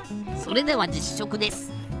それでは実食で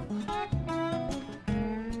す。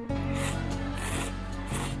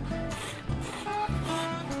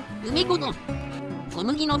梅ごど小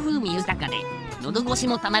麦の風味豊かで喉越し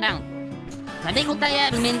もたまらん。食べ応えあ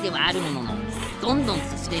る麺ではあるものの、どんどん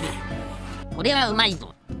すすれる。これはうまい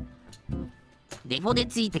ぞ。デフォで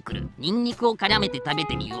ついてくるニンニクを絡めて食べ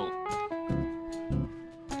てみよう。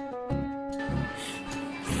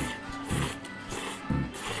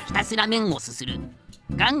ひたすら麺をすする。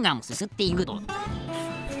ガンガンすすっていくと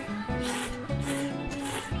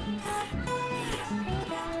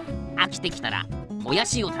飽きてきたらもや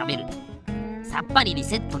しを食べる。さっぱりリ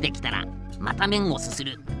セットできたらまた麺をすす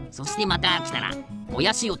る。そしてまた飽きたらも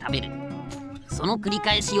やしを食べる。その繰り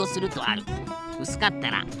返しをするとある。薄かっ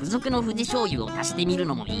たら付属の富士醤油を足してみる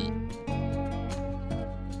のもいい。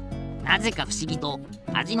なぜか不思議と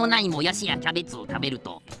味のないもやしやキャベツを食べる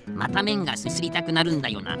とまた麺がすすりたくなるんだ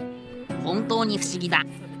よな。本当に不思議だ。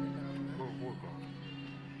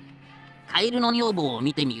カエルの女房を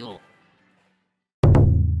見てみよう。あ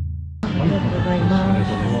りがとうございま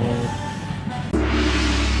す。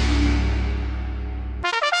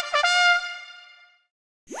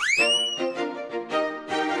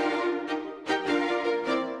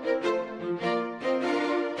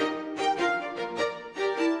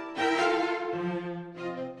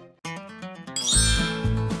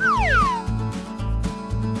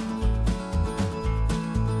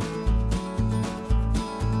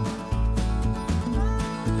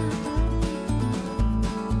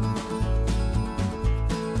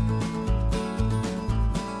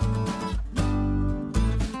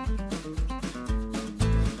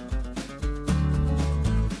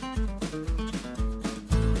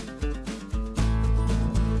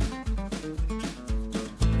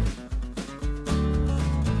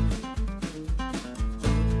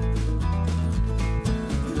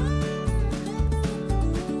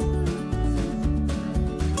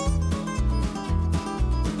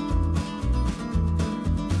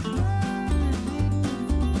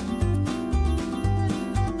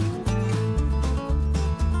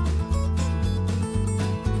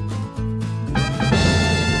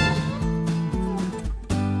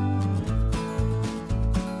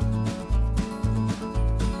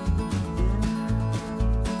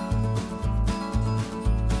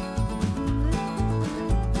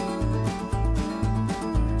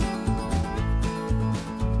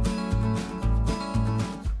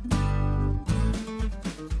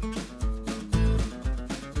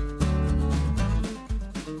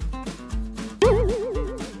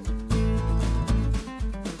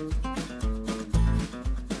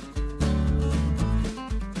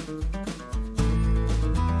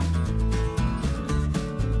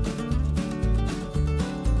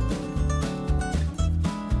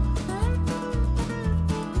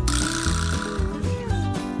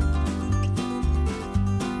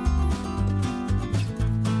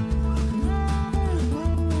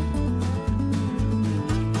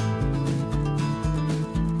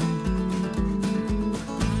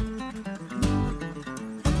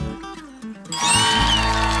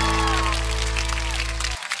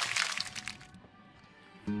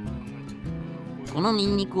のニ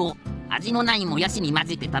ンニクを味のないもやしに混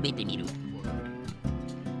ぜて食べてみる。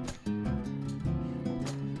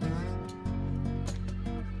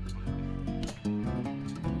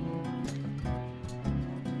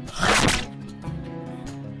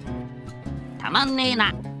たまんねえ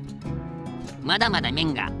な。まだまだ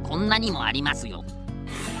麺がこんなにもありますよ。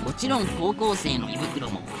もちろん高校生の胃袋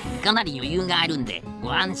もかなり余裕があるんで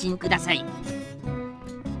ご安心ください。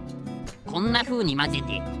こんな風に混ぜ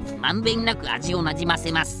てまんべんなく味をなじま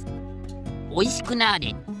せます。おいしくな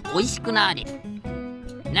ーれ、おいしくなー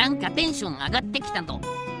れ。なんかテンション上がってきたと。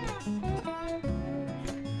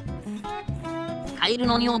カエル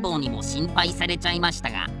の女房にも心配されちゃいまし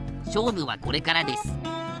たが、勝負はこれからです。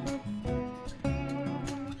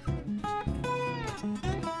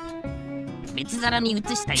別皿に移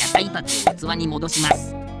した野菜たちを器に戻しま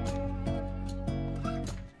す。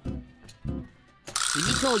富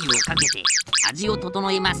士醤油をかけて味を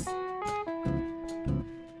整えます。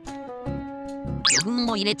魚粉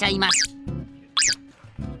も入れちゃいます。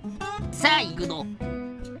さあ行くぞ。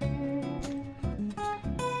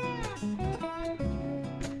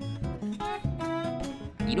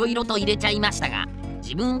いろいろと入れちゃいましたが、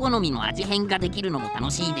自分好みの味変ができるのも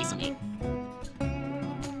楽しいですね。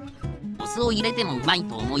お酢を入れてもうまい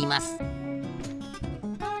と思います。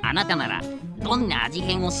あなたならどんな味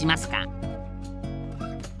変をしますか？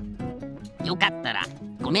よかったら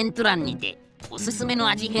コメント欄にておすすめの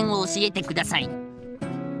味変を教えてください。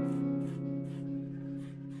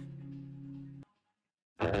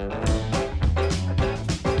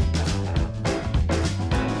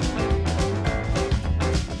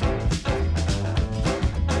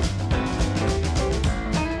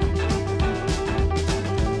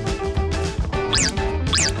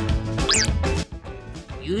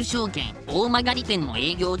優勝券大曲店の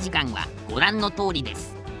営業時間はご覧の通りで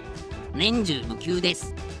す。年中無休で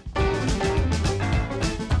す。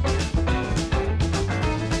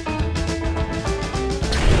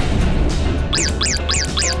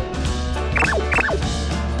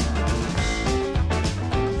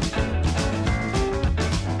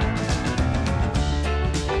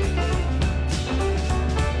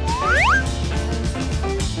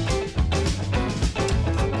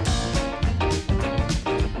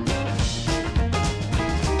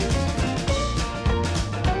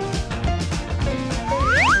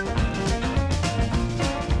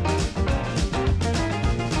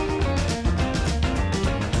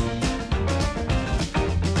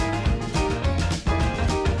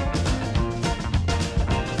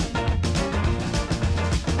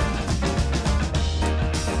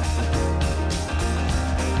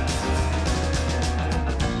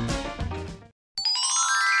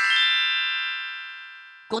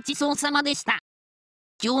ごちそうさまでした。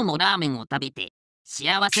今日もラーメンを食べて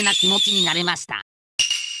幸せな気持ちになれました。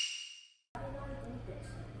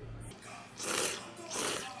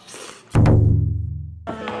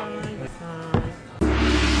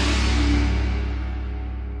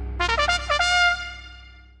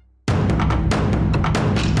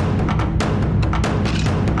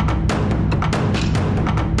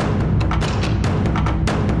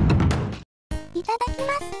いただき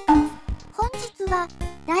ます。本日は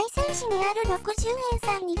大仙市にある60円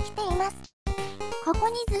さんに来ています。ここ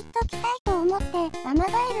にずっと来たいと思ってアマガ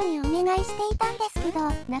エルにお願いしていたんですけど、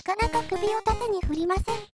なかなか首を縦に振りません。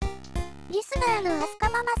リスナーのアスカ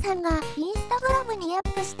ママさんがインスタグラムにア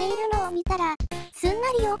ップしているのを見たらすんな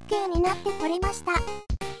り OK になってこれました。ア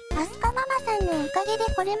スカママさんのおかげで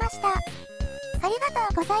来れました。ありが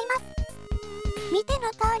とうございます。見ての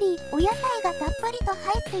通りお野菜がたっぷりと入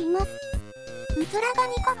っています。うずらが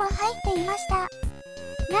2個も入っていました。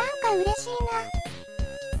なんか嬉しいな。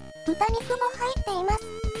豚肉も入っています。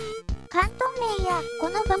広東麺やこ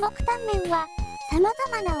の五目タンメンは様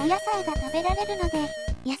々なお野菜が食べられるので、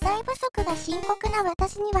野菜不足が深刻な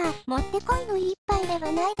私にはもってこいの一杯では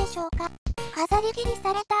ないでしょうか。飾り切り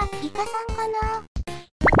されたイカさんかな。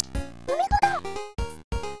海子だ。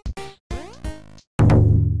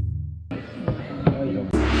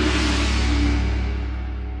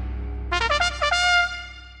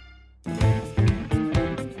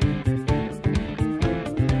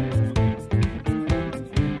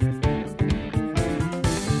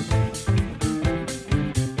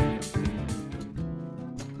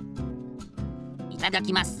いただ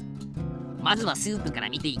きます。まずはスープから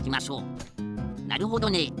見ていきましょう。なるほど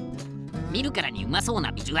ね。見るからにうまそう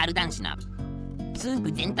なビジュアル男子な。スー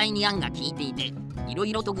プ全体にあんが効いていて、いろ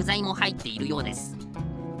いろと具材も入っているようです。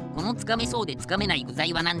このつかめそうでつかめない具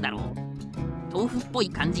材は何だろう。豆腐っぽい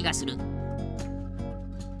感じがする。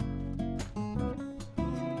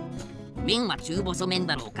麺は中細麺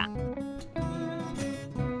だろうか。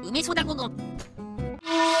梅そだこと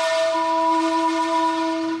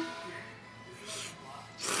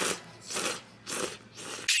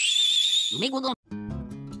梅ごど。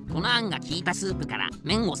このあんが効いたスープから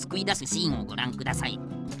麺をすくい出すシーンをご覧ください。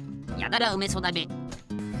やだら梅そだべ。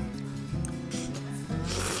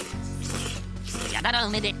やだら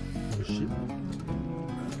梅で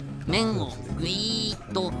麺をぐいー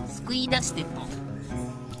っとすくい出してと、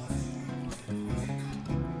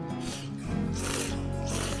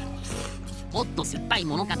もっと酸っぱい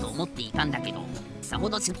ものかと思っていたんだけど、さほ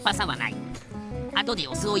ど酸っぱさはない。後で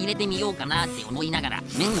お酢を入れてみようかなって思いながら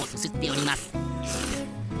麺をすすっております。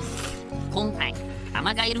今回ア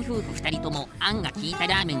マガエル夫婦2人ともあんが効いた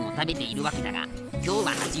ラーメンを食べているわけだが、今日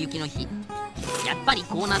は初雪の日。やっぱり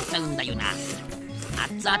こうなっちゃうんだよな。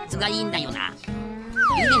熱々がいいんだよな。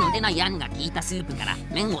湯気の出ないあんが効いたスープから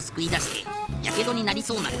麺をすくい出して、やけどになり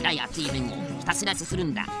そうなくらい熱い麺をひたすらすする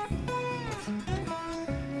んだ。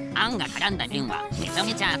あんが絡んだ麺はめちゃ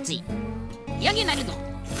めちゃ熱い。やげなるぞ。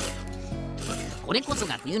これこそ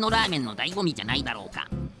が冬のラーメンの醍醐味じゃないだろうか。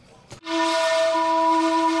も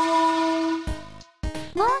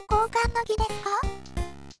う交換の儀ですか？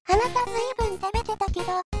あなたずいぶん食べてたけど、ち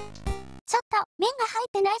ょっと麺が入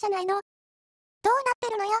ってないじゃないの。どうなって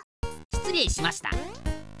るのよ。失礼しました。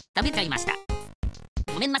食べちゃいました。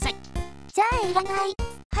ごめんなさい。じゃあいらない。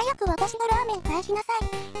早く私のラーメン返しなさい。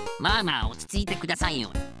まあまあ落ち着いてください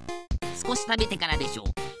よ。少し食べてからでしょう。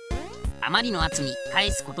あまりの圧に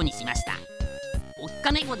返すことにしました。おっ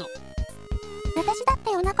かねごど。私だっ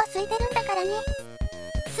てお腹空いてるんだからね。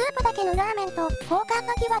スープだけのラーメンと交換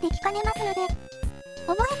の儀はできかねますので、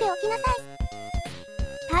覚えておきなさい。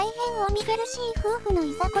大変お見苦しい夫婦の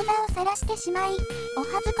いざこざを晒してしまい、お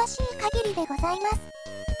恥ずかしい限りでございます。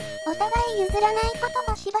お互い譲らないこ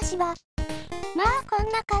ともしばしば。まあこん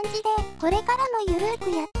な感じでこれからもゆるー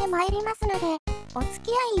くやってまいりますので、お付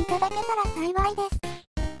き合いいただけたら幸いです。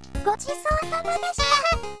ごちそうさまでした。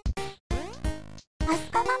ア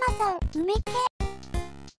スカママさん、梅系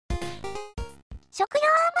食用ア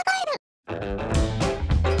マガエル。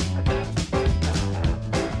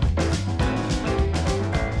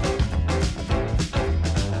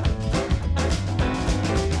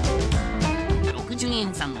60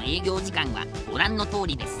円さんの営業時間はご覧の通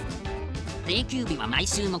りです。定休日は毎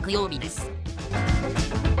週木曜日です。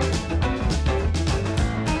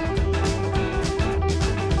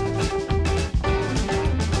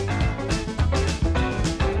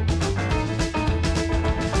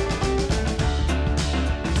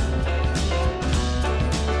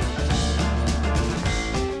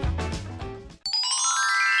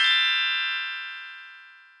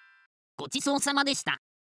ごちそうさまでした。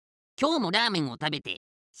今日もラーメンを食べて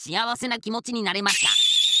幸せな気持ちになれました。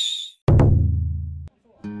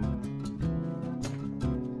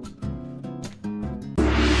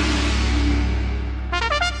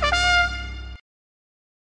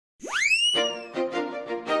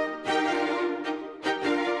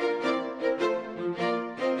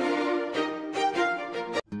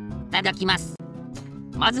いただきます。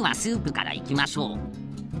まずはスープからいきましょう。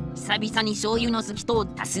久々に醤油の透き通っ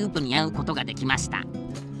たスープに合うことができました。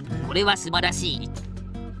これは素晴らしい。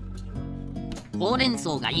ほうれん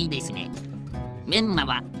草がいいですね。メンマ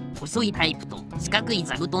は細いタイプと四角い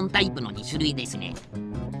座布団タイプの2種類ですね。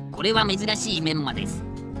これは珍しいメンマです。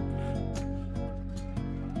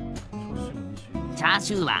チャー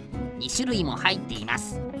シューは2種類も入っていま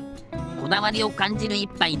す。こだわりを感じる一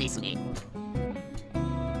杯ですね。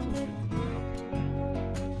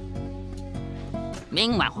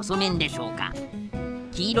麺は細麺でしょうか。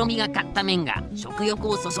黄色みがかった麺が食欲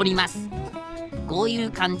をそそります。こうい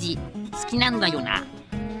う感じ好きなんだよな。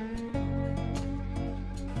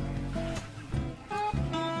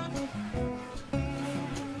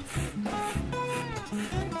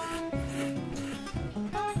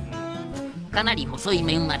かなり細い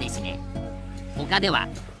麺はですね。他では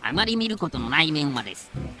あまり見ることのない麺はです。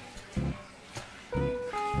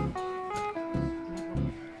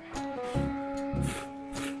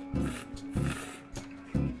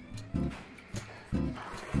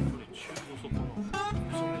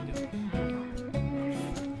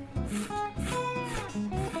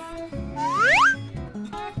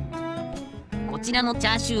こちらのチ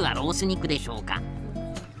ャーシューはロース肉でしょうか。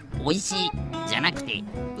美味しいじゃなくて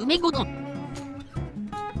梅ごど。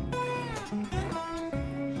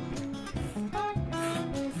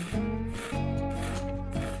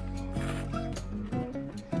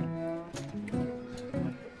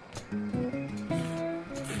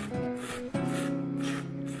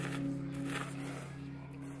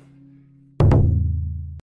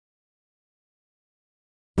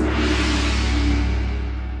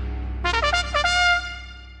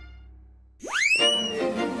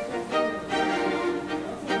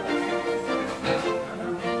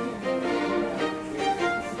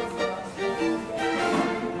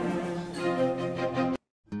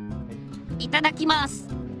ただきます。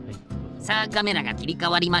さあカメラが切り替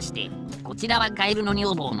わりまして、こちらはカエルの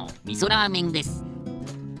女房の味噌ラーメンです。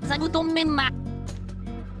座布団メンマ、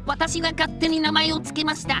私が勝手に名前を付け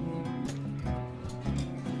ました。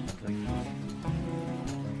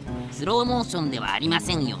スローモーションではありま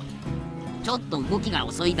せんよ。ちょっと動きが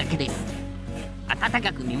遅いだけです。温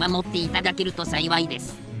かく見守っていただけると幸いで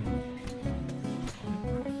す。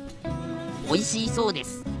美味しいそうで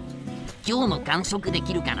す。今日も完食で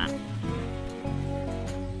きるかな。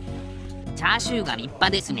チャーシューが立派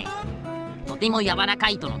ですね。とても柔らか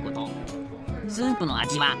いとのこと。スープの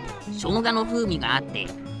味は生姜の風味があって、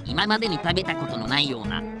今までに食べたことのないよう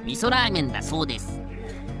な味噌ラーメンだそうです。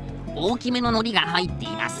大きめの海苔が入ってい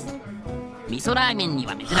ます。味噌ラーメンに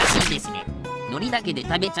は珍しいですね。海苔だけで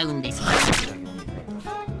食べちゃうんです。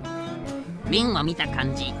麺は見た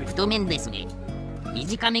感じ太麺ですね。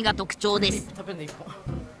短めが特徴です。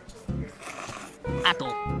あと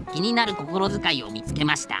気になる心遣いを見つけ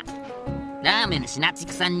ました。ラーメンしなち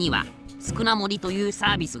くさんには少な盛りというサ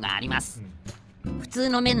ービスがあります。普通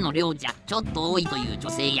の麺の量じゃちょっと多いという女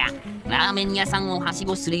性や、ラーメン屋さんをはし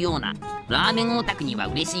ごするようなラーメンオタクには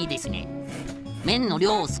嬉しいですね。麺の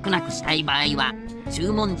量を少なくしたい場合は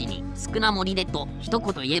注文時に少な盛りでと一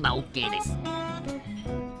言言えば OK です。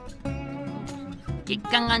月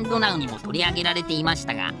刊&ナウにも取り上げられていまし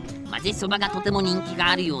たが、混ぜそばがとても人気が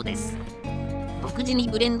あるようです。独自に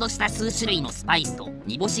ブレンドした数種類のスパイスと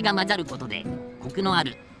煮干しが混ざることで、コクのあ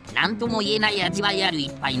る何とも言えない味わいある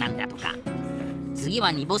一杯なんだとか。次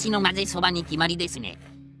は煮干しの混ぜそばに決まりですね。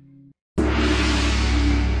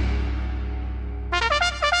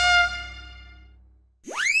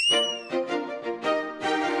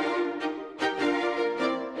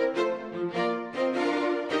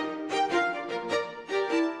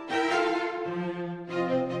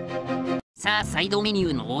さあサイドメニュ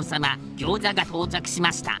ーの王様、餃子が到着し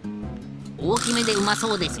ました。大きめでうま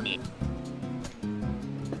そうですね。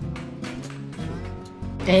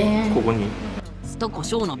ここに酢と胡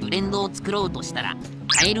椒のブレンドを作ろうとしたら、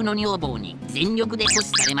カエルの女房に全力で阻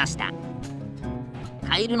止されました。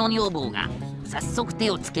カエルの女房が早速手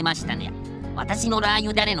をつけましたね。私のラー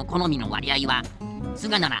油だれの好みの割合は、酢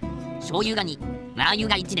が7、醤油が2、ラー油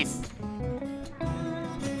が1です。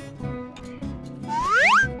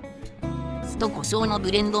酢と胡椒の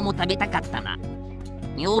ブレンドも食べたかったな。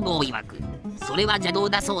女房曰く、それは邪道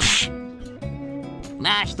だそうだ。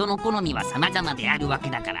まあ人の好みは様々であるわけ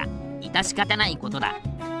だから、致し方ないことだ。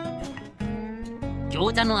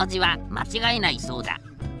餃子の味は間違いないそうだ。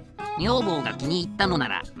女房が気に入ったのな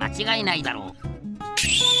ら間違いないだろう。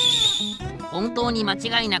本当に間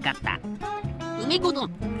違いなかった。梅子丼。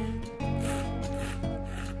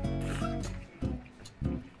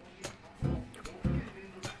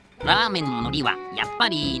ラーメンの海苔はやっぱ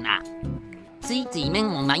りいいな。ついつい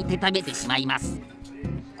麺を巻いて食べてしまいます。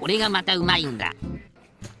これがまたうまいんだ。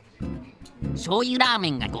醤油ラー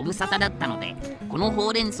メンがご無沙汰だったので、このほ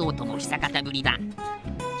うれん草とも久方ぶりだ。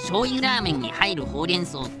醤油ラーメンに入るほうれん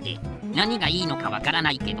草って何がいいのかわから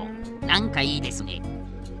ないけど、なんかいいですね。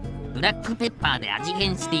ブラックペッパーで味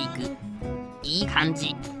変していく。いい感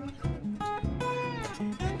じ。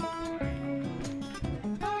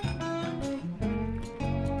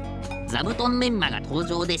座布団メンマが登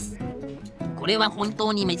場です。これは本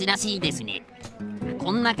当に珍しいですね。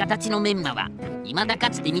こんな形のメンマは未だか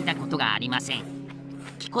つて見たことがありません。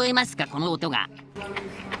聞こえますか、この音が。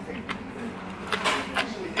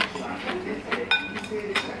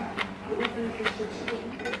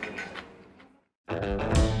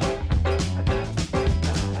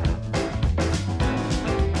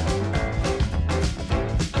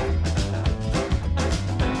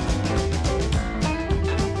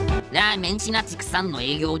ラーメンしなちくさんの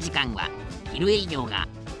営業時間は、昼営業が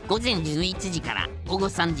午前11時から午後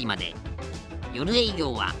3時まで、夜営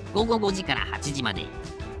業は午後5時から8時まで。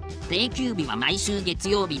定休日は毎週月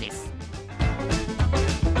曜日です。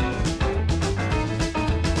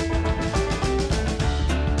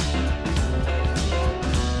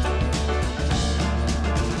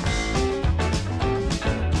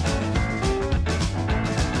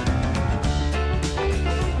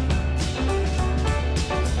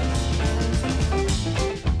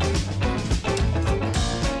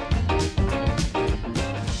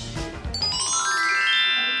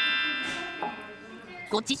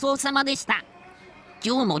ごちそうさまでした。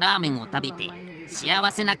今日もラーメンを食べて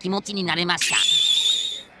幸せな気持ちになれました。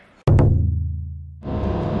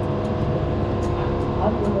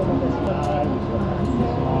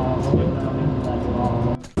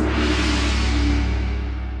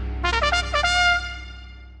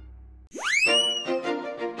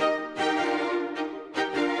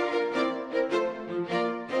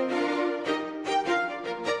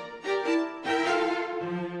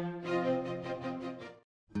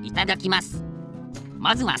いただきます。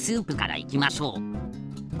まずはスープからいきましょ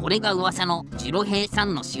う。これが噂のジロヘイさ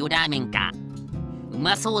んの塩ラーメンか。う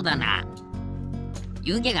まそうだな。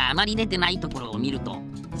湯気があまり出てないところを見ると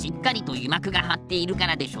しっかりと油膜が張っているか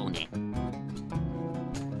らでしょうね。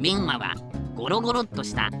メンマはゴロゴロっと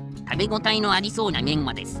した食べ応えのありそうなメン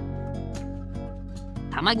マです。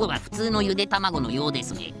卵は普通のゆで卵のようで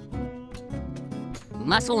すね。う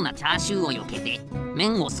まそうなチャーシューをよけて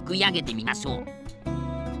麺をすくい上げてみましょう。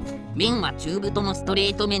麺は中太のストレ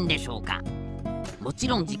ート麺でしょうか。もち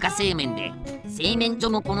ろん自家製麺で製麺所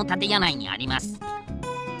もこの建屋内にあります。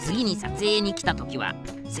次に撮影に来た時は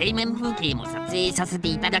製麺風景も撮影させて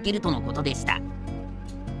いただけるとのことでした。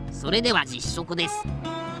それでは実食です。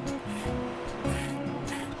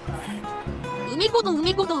うめごどう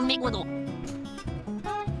めごどうめごど。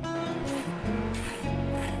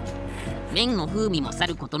麺の風味もさ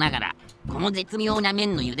ることながらこの絶妙な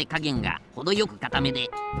麺の茹で加減が程よく固めで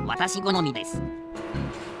私好みです。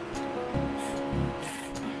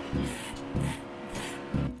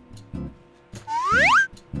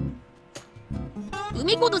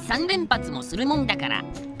梅ごと3連発もするもんだから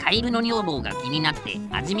カエルの女房が気になって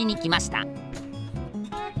味見に来ました。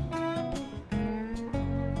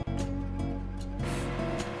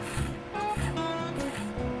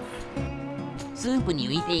スープに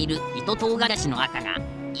浮いている糸唐辛子の赤が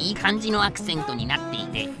いい感じのアクセントになってい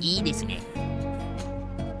ていいですね。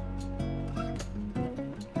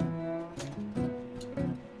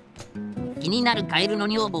気になるカエルの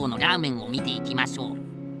女房のラーメンを見ていきましょう。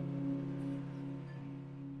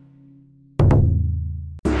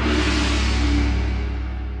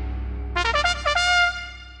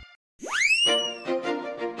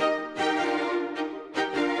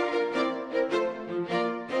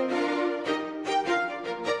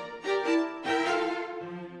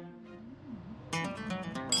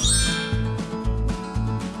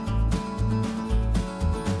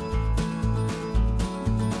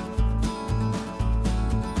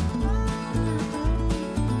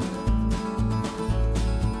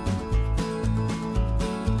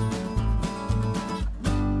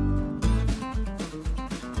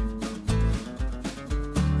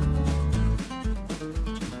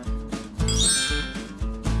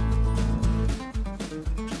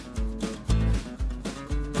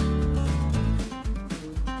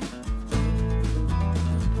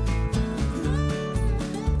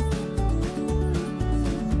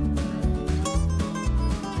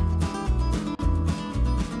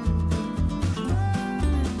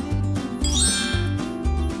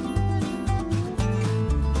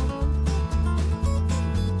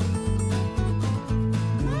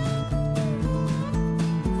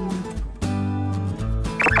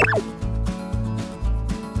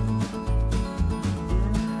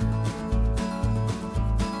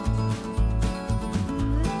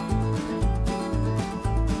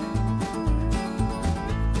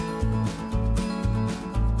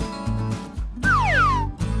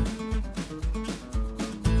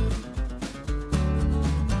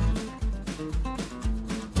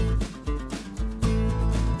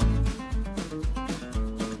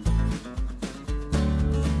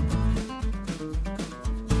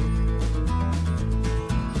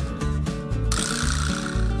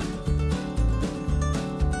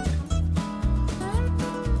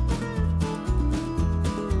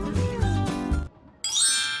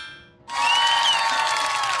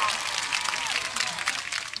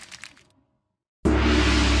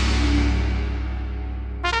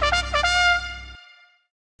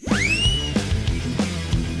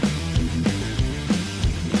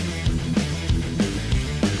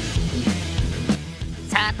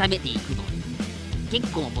食べていくと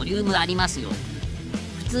結構ボリュームありますよ。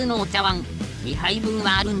普通のお茶碗2杯分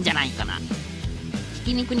はあるんじゃないかな。ひ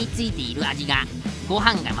き肉についている味がご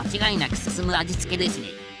飯が間違いなく進む味付けですね。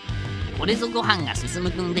これぞご飯が進む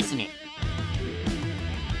分ですね。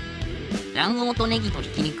卵黄とネギとひ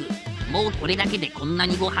き肉、もうこれだけでこんな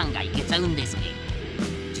にご飯がいけちゃうんですね。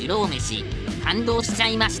二郎飯感動しちゃ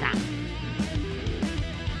いました。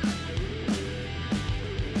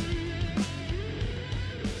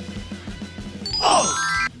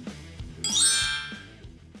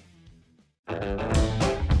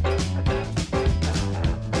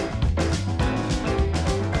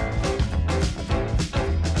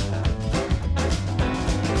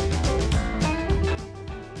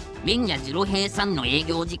麺屋次郎平さんの営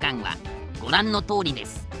業時間はご覧の通りで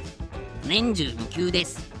す。年中無休で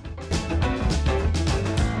す。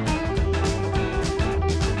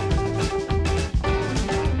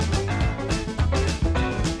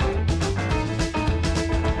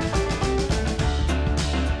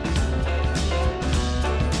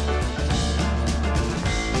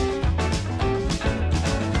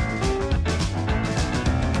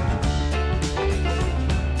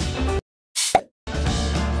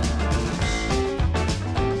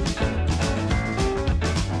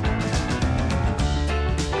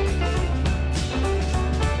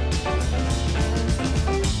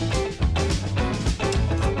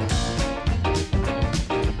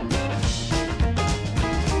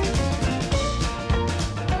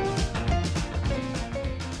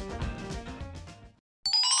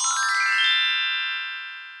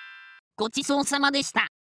ごちそうさまでした。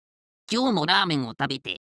今日もラーメンを食べ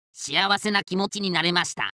て幸せな気持ちになれま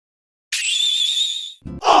した。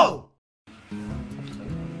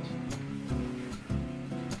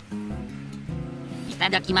い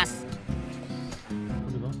ただきます。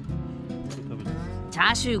チャ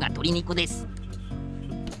ーシューが鶏肉です。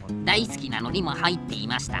大好きな海苔も入ってい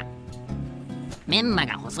ました。メンマ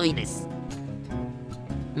が細いです。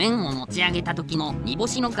麺を持ち上げた時の煮干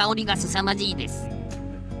しの香りが凄まじいです。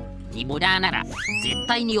煮ボラーなら絶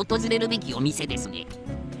対に訪れるべきお店ですね。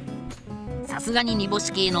さすがに煮干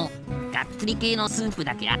し系のがっつり系のスープ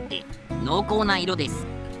だけあって濃厚な色です。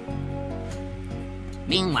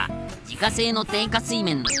麺は自家製の低下水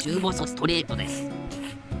麺の中細ストレートです。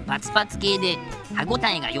パツパツ系で歯ごた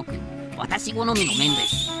えがよく私好みの麺で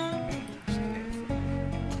す。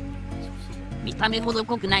見た目ほど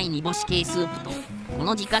濃くない煮干し系スープとこ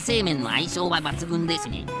の自家製麺の相性は抜群です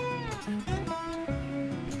ね。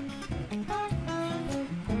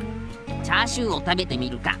チャーシューを食べてみ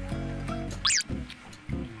るか。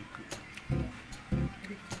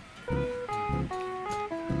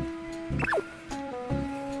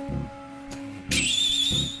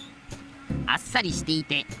あっさりしてい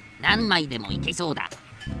て何枚でもいけそうだ。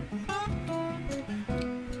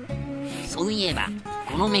そういえば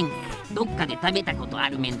この麺どっかで食べたことあ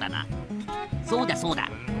る麺だな。そうだそうだ、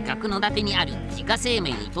角館にある自家製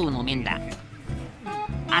麺伊藤の麺だ。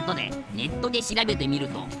後でネットで調べてみる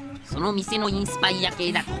とその店のインスパイア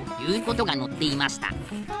系だということが載っていました。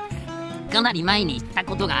かなり前に行った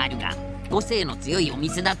ことがあるが個性の強いお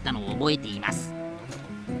店だったのを覚えています。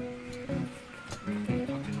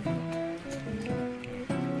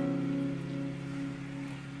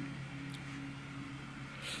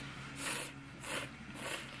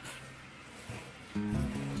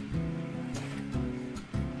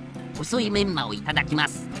細いメンマをいただきま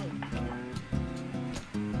す。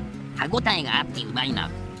歯ごたえがあってうまいな。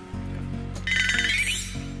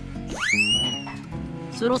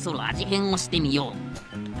そろそろ味変をしてみよ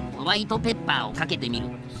う。ホワイトペッパーをかけてみる。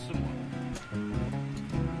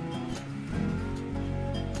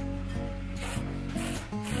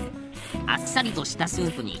あっさりとしたス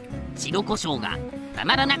ープに白胡椒がた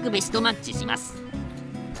まらなくベストマッチします。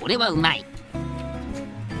これはうまい。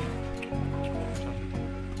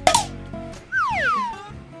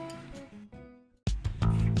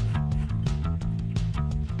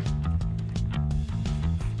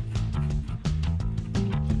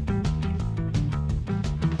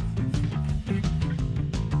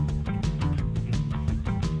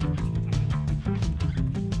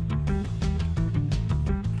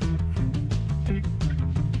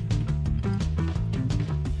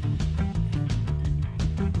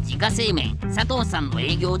自家製麺佐藤さんの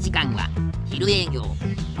営業時間は昼営業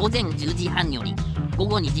午前10時半より午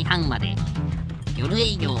後2時半まで、夜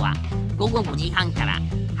営業は午後5時半から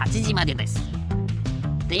8時までです。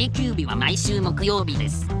定休日は毎週木曜日で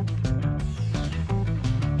す。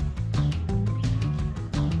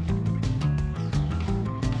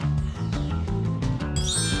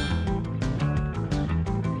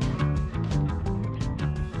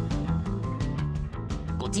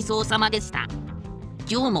ごちそうさまでした。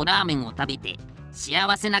今日もラーメンを食べて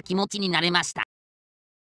幸せな気持ちになれました。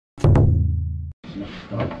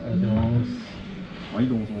はい、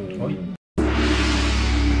どうぞ。はい。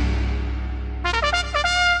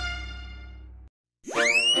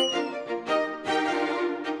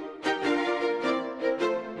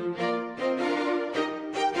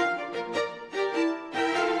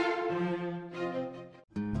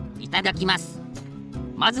いただきます。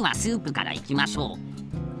まずはスープからいきましょう。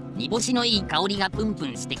煮干しのいい香りがプンプ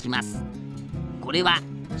ンしてきます。これは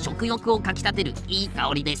食欲をかきたてるいい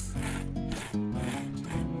香りです。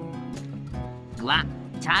具は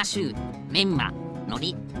チャーシュー、メンマ、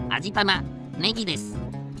海苔、味玉、ネギです。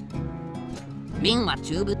麺は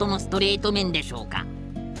中太のストレート麺でしょうか。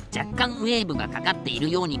若干ウェーブがかかってい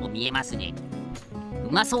るようにも見えますね。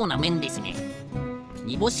うまそうな麺ですね。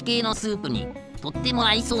煮干し系のスープにとっても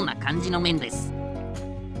合いそうな感じの麺です。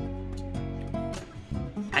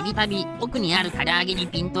たびたび奥にある唐揚げに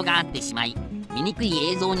ピントが合ってしまい見にく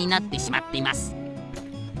い映像になってしまっています。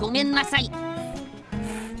ごめんなさい。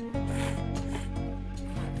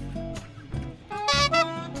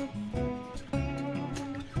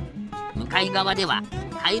向かい側では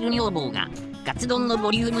カエル女房がカツ丼のボ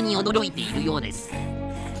リュームに驚いているようです。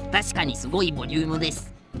確かにすごいボリュームで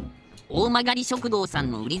す。大曲食堂さ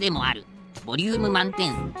んの売りでもあるボリューム満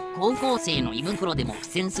点、高校生の胃袋でも苦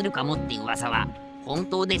戦するかもって噂は本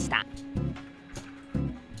当でした。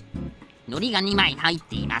海苔が2枚入っ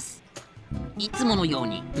ています。いつものよう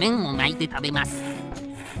に麺を巻いて食べます。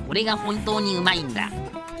これが本当にうまいんだ。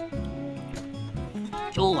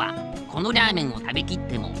今日はこのラーメンを食べきっ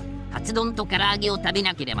てもカツ丼と唐揚げを食べ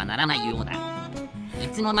なければならないようだ。い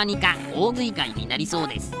つの間にか大食い会になりそう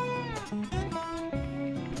です。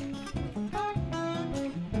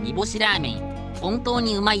煮干しラーメン本当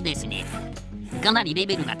にうまいですね。かなりレ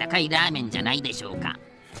ベルが高いラーメンじゃないでしょうか。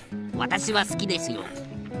私は好きですよ。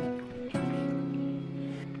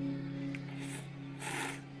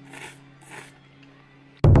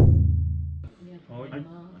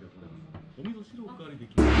お味噌汁おかわりで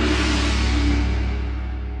きる。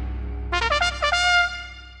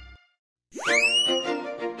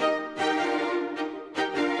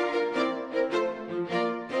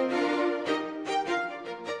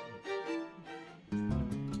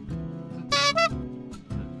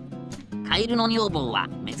カエルの女房は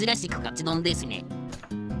珍しくカツ丼ですね。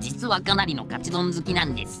実はかなりのカツ丼好きな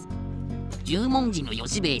んです。十文字の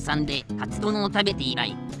吉兵衛さんでカツ丼を食べて以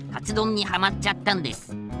来、カツ丼にはまっちゃったんで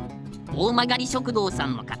す。大曲食堂さ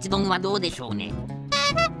んのカツ丼はどうでしょうね。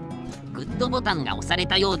グッドボタンが押され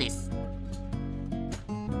たようです。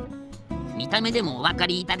見た目でもお分か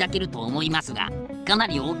りいただけると思いますが、かな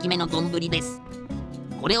り大きめの丼です。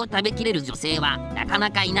これを食べきれる女性はなか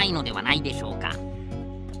なかいないのではないでしょうか。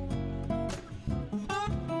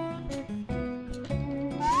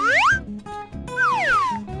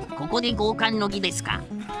ここで交換の儀ですか。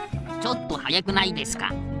ちょっと早くないです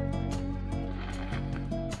か。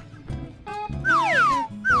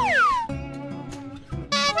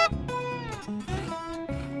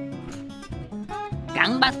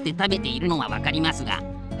頑張って食べているのは分かりますが、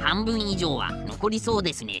半分以上は残りそう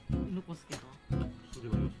ですね。残すけど。それ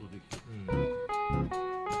は予想できる。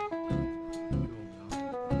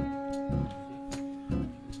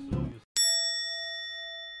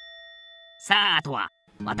さあ、あとは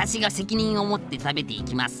私が責任を持って食べてい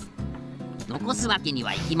きます。残すわけに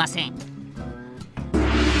はいきません。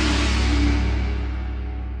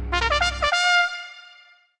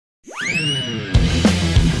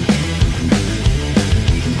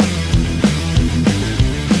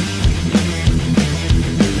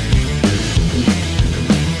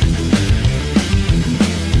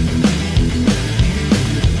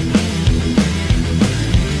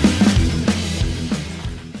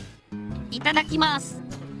いただきます。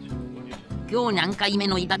今日何回目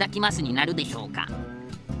のいただきますになるでしょうか。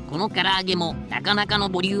この唐揚げもなかなかの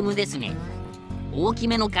ボリュームですね。大き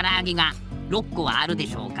めの唐揚げが6個はあるで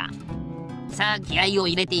しょうか。さあ気合を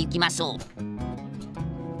入れていきましょう。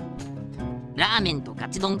ラーメンとカ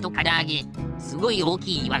ツ丼と唐揚げ、すごい大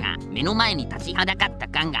きい岩が目の前に立ちはだかった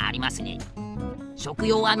感がありますね。食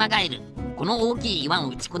用アマガエル、この大きい岩を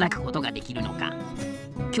打ち砕くことができるのか、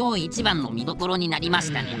今日一番の見どころになりま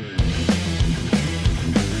したね。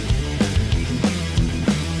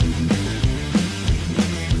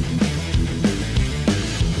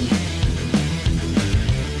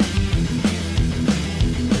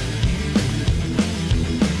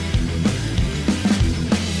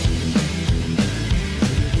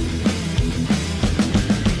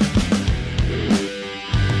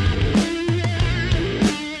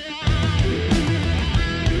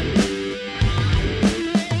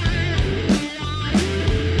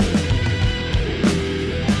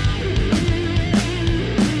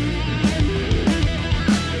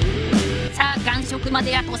ま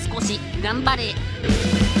であと少し、頑張れ。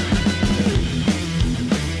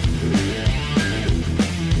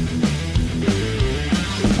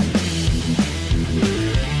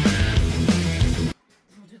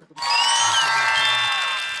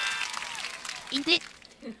いて、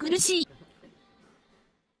苦しい。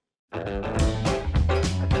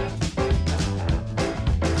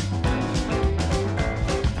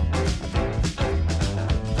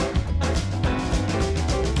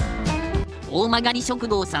大曲食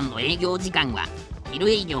堂さんの営業時間は、昼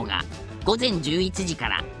営業が午前11時か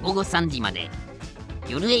ら午後3時まで、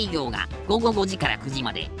夜営業が午後5時から9時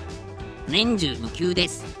まで、年中無休で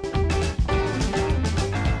す。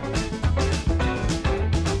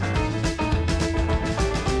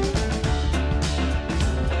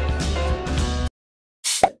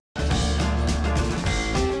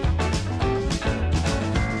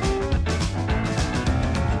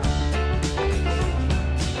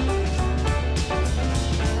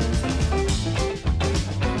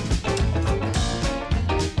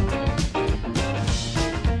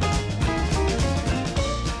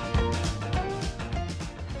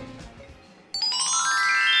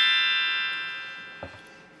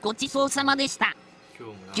ごちそうさまでした。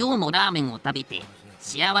今日もラーメンを食べて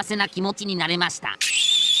幸せな気持ちになれました。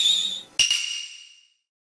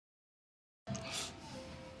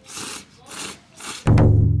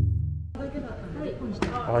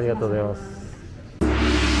ありがとうございます。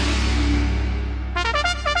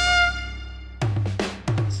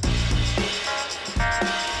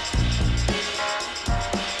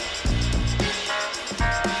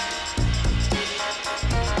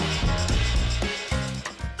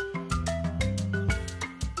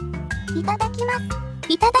いただきます。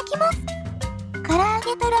いただきます。唐揚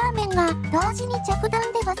げとラーメンが同時に着弾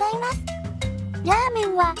でございます。ラーメ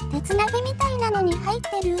ンは鉄鍋みたいなのに入っ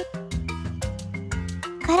てる。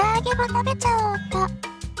唐揚げも食べちゃおうっと。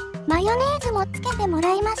マヨネーズもつけても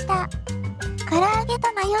らいました。唐揚げ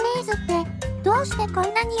とマヨネーズってどうしてこ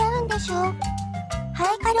んなに合うんでしょう。ハ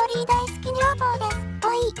イカロリー大好き女房です。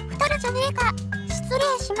おい、太るじゃねえか。失礼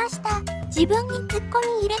しました。自分にツッコ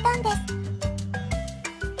ミ入れたんです。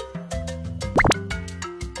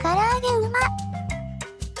唐揚げうま。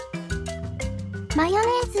マヨネ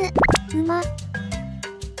ーズうま。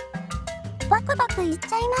バクバクいっ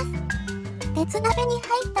ちゃいます。鉄鍋に入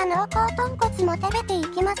った濃厚豚骨も食べてい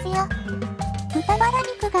きますよ。豚バラ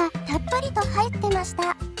肉がたっぷりと入ってまし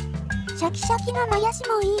た。シャキシャキのもやし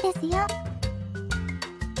もいいですよ。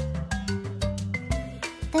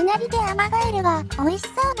隣でアマガエルは美味しそ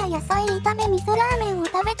うな野菜炒め味噌ラーメンを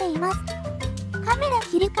食べています。カメラ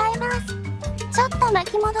切り替えます。ちょっと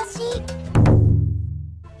巻き戻し。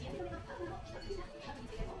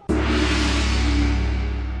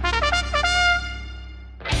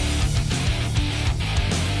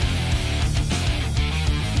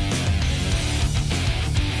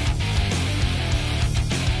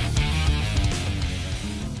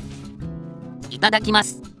いただきま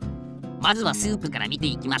す。まずはスープから見て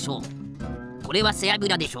いきましょう。これは背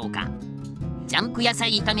脂でしょうか。ジャンク野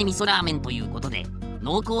菜炒め味噌ラーメンということで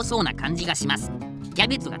濃厚そうな感じがします。キャ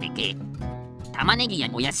ベツがでけえ。玉ねぎや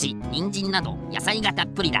もやし、人参など野菜がたっ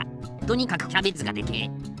ぷりだ。とにかくキャベツがでけえ。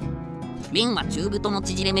麺は中太の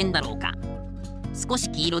縮れ麺だろうか。少し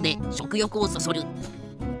黄色で食欲をそそる。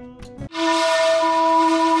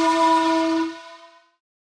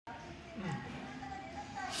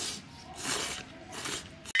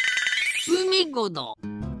海ごど。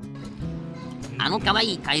あの可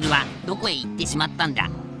愛いカエルはどこへ行ってしまったんだ。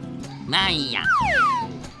まあいいや。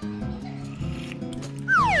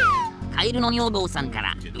カエルの女房さんか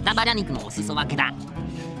ら豚バラ肉のお裾分けだ。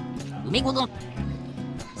梅ごど。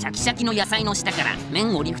シャキシャキの野菜の下から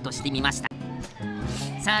麺をリフトしてみました。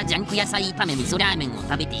さあジャンク野菜炒め味噌ラーメンを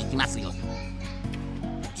食べていきますよ。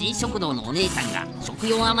 G 食堂のお姉さんが食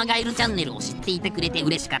用アマガエルチャンネルを知っていてくれて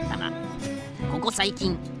嬉しかったな。ここ最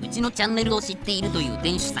近うちのチャンネルを知っているという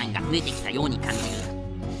店主さんが増えてきたように感じる。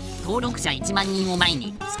登録者1万人を前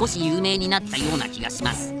に少し有名になったような気がし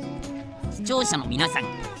ます。視聴者の皆さん、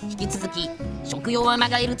引き続き食用アマ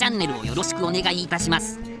ガエルチャンネルをよろしくお願いいたしま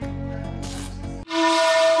す。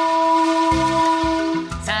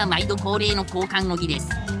さあ毎度恒例の交換の儀です。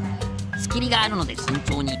仕切りがあるので慎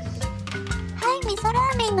重に。はい、味噌ラ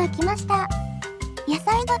ーメンが来ました。野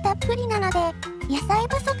菜がたっぷりなので野菜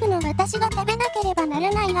不足の私が食べなければな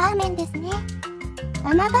らないラーメンですね。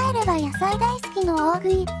アマガエルが野菜大好きの大食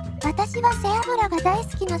い、私は背脂が大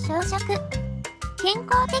好きの小食。健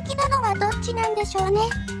康的なのはどっちなんでしょうね。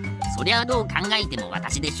そりゃあどう考えても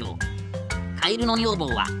私でしょう。カエルの女房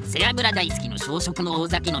は背脂大好きの小食の大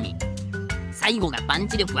酒飲み。最後がパン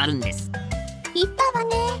チ力あるんです。言ったわ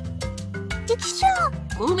ね。直称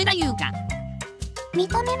小梅田優香。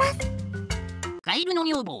認めます。カエルの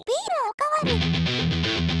女房。ビールおかわり。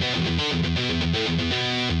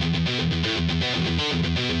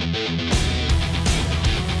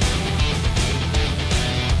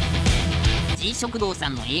G 食堂さ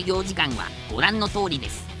んの営業時間はご覧の通りで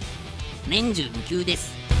す。年中無休で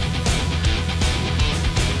す。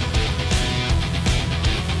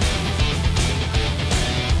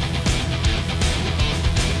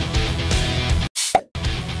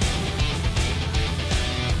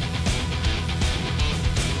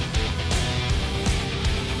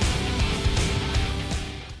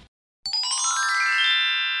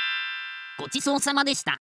ごちそうさまでし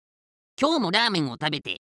た。今日もラーメンを食べ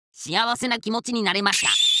て幸せな気持ちになれました。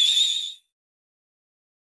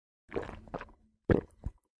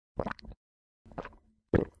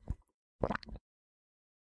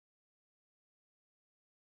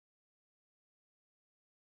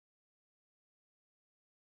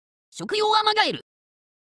食用アマガエル。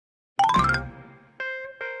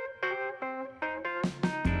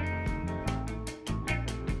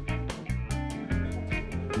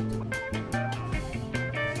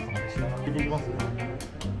聞いていきます。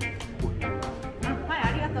はい、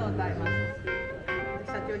ありがとうございます。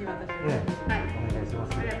社長に渡して、はい、お願いしま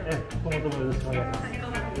す。今後ともよろしくお願いし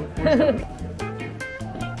ます。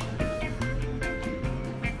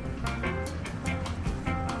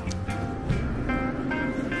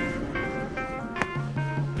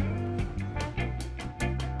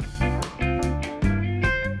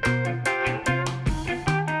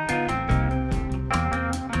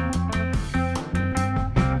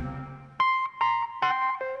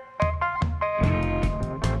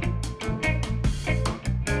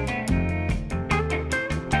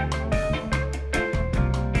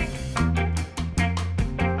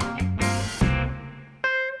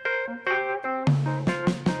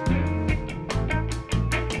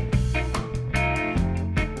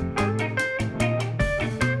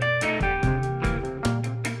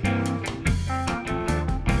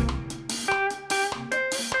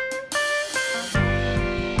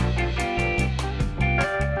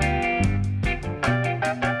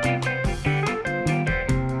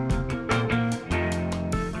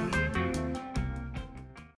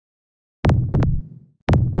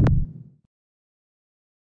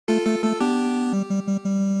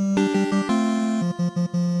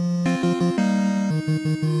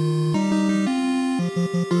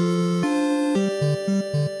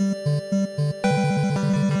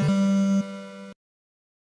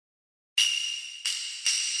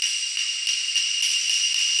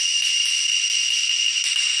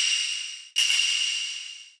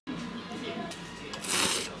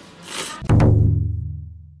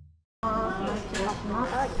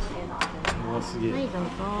次。はい、どうぞ。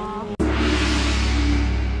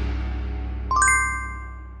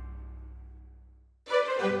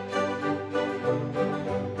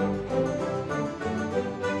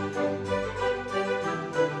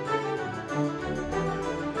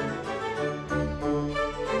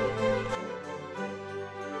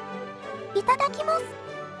いただきます。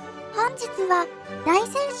本日は大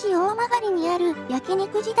仙市大曲にある焼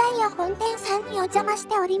肉時代屋本店さんにお邪魔し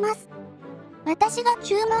ております。私が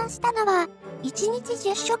注文したのは1日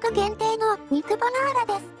10食限定の肉ボナー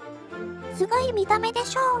ラです。すごい見た目で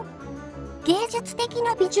しょう。芸術的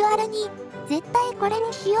なビジュアルに絶対これ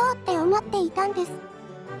にしようって思っていたんです。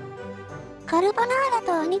カルボナー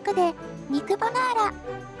ラとお肉で肉ボナー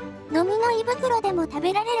ラ。飲みの胃袋でも食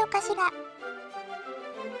べられるかしら。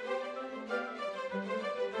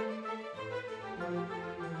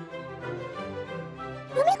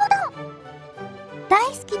海ごど大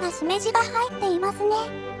好きなしめじが入っていますね。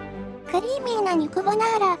クリーミーな肉ボナ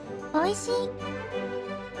ーラ、美味しい。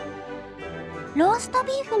ロースト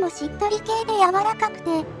ビーフもしっとり系で柔らかく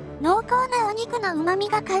て濃厚なお肉の旨味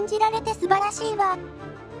が感じられて素晴らしいわ。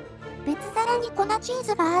別皿に粉チー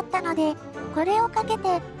ズがあったのでこれをかけ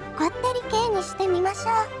てこってり系にしてみましょ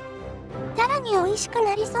う。さらに美味しく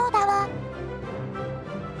なりそうだわ。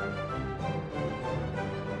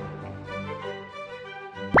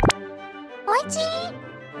おいしい。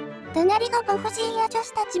隣のご婦人や女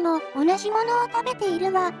子たちも同じものを食べてい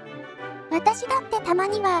るわ。私だってたま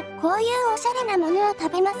にはこういうおしゃれなものを食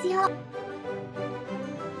べますよ。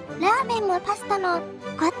ラーメンもパスタも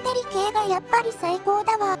こってり系がやっぱり最高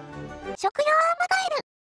だわ。食用アマガエル。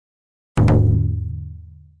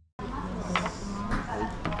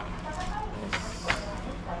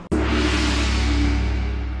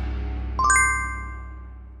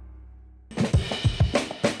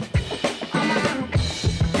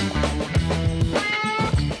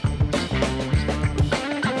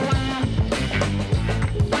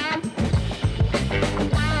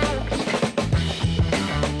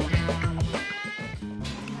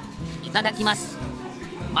いただきます。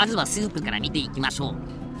まずはスープから見ていきましょう。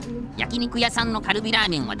焼肉屋さんのカルビラー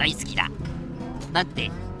メンは大好きだ。だっ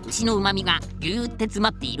て牛の旨味がギューって詰ま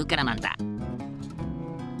っているからなんだ。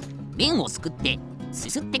麺をすくって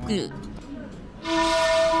すすって食う。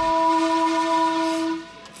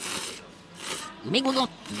梅ごぞ。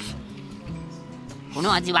こ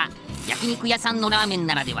の味は焼肉屋さんのラーメン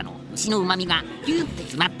ならではの牛の旨味がギューって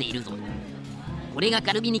詰まっているぞ。これが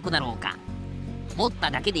カルビ肉だろうか。持っ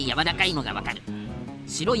ただけで柔らかいのがわかる。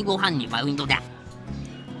白いご飯にバウンドだ。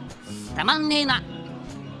たまんねえな。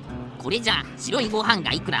これじゃ白いご飯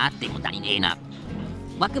がいくらあっても足りねえな。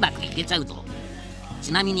バクバクいけちゃうぞ。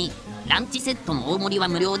ちなみにランチセットの大盛りは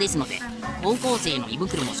無料ですので、高校生の胃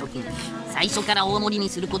袋の諸君、最初から大盛りに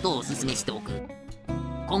することをおすすめしておく。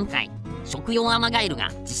今回食用アマガエルが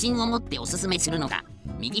自信を持っておすすめするのが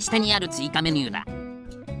右下にある追加メニューだ。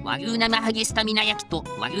和牛生ハゲスタミナ焼きと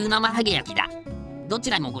和牛生ハゲ焼きだ。どち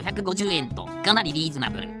らも550円とかなりリーズナ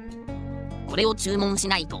ブル。これを注文し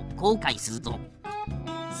ないと後悔するぞ。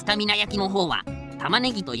スタミナ焼きの方は玉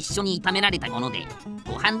ねぎと一緒に炒められたもので、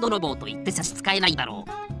ご飯泥棒と言って差し支えないだろ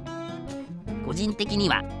う。個人的に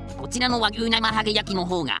はこちらの和牛生ハゲ焼きの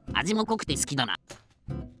方が味も濃くて好きだな。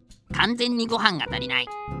完全にご飯が足りない。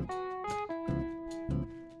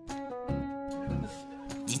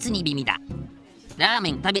実に美味だ。ラー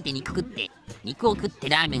メン食べて肉食って肉を食って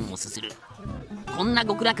ラーメンをすする。こんな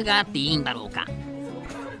極楽があっていいんだろうか。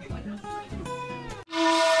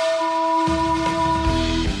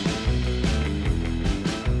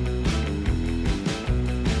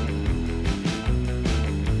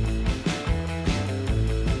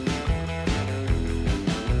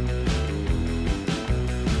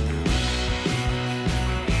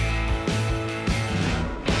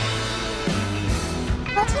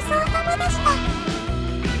ごちそうさまでした。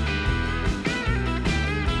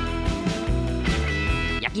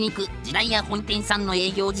焼肉時代屋本店さんの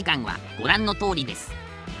営業時間はご覧の通りです。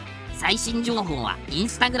最新情報はイン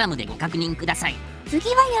スタグラムでご確認ください。次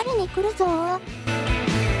は夜に来るぞ。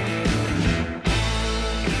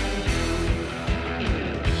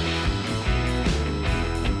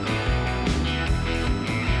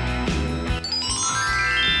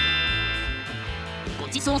ご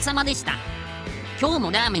ちそうさまでした。今日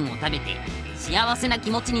もラーメンを食べて幸せな気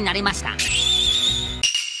持ちになれました。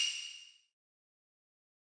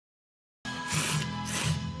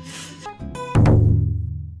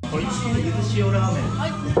おいしいゆず塩ラーメン。は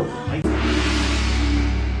い。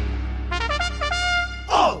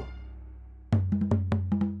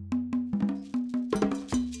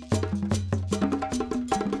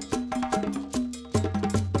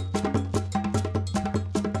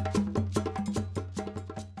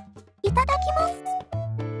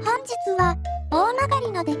日は大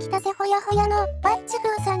曲の出来たてほやほやのバッチグ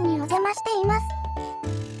ーさんにお邪魔しています。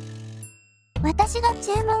私が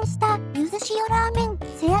注文したゆず塩ラーメン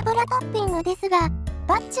背脂トッピングですが、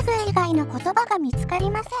バッチグー以外の言葉が見つかり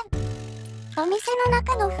ません。お店の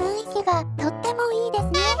中の雰囲気がとってもいいです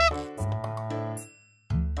ね。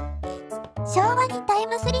昭和にタイ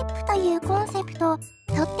ムスリップというコンセプト、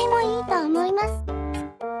とってもいいと思います。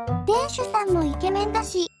店主さんもイケメンだ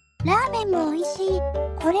し、ラーメンも美味しい。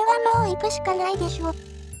これはもう行くしかないでしょ。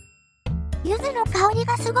柚子の香り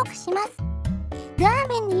がすごくします。ラー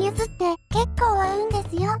メンに柚子って結構合うんで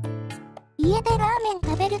すよ。家でラーメン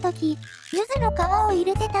食べるとき、柚子の皮を入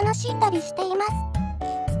れて楽しんだりしています。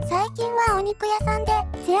最近はお肉屋さんで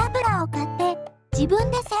背脂を買って自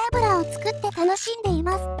分で背脂を作って楽しんでい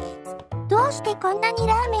ます。どうしてこんなに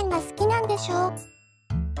ラーメンが好きなんでしょう。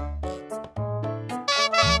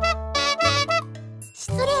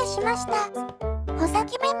失礼しました。穂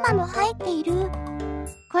先メンマも入っている。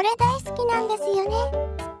これ大好きなんですよね。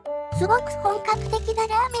すごく本格的な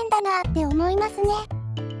ラーメンだなって思いますね。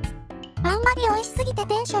あんまり美味しすぎて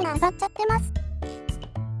テンション上がっちゃってます。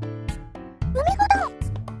海ごと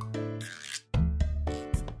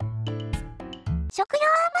食用ア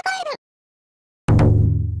マガエル。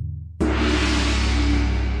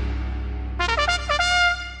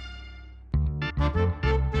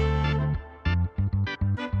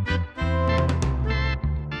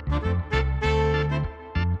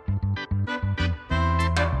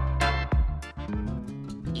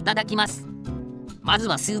いただきます。まず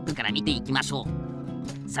はスープから見ていきましょ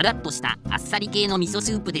う。さらっとしたあっさり系の味噌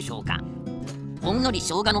スープでしょうか。ほんのり生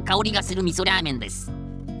姜の香りがする味噌ラーメンです。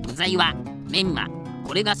具材はメンマ、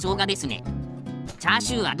これが生姜ですね。チャー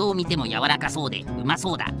シューはどう見ても柔らかそうでうま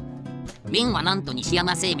そうだ。麺はなんと西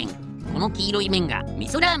山製麺。この黄色い麺が味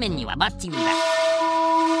噌ラーメンにはバッチグーだ。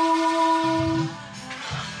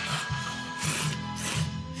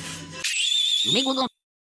梅ごど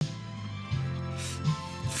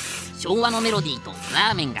昭和のメロディーと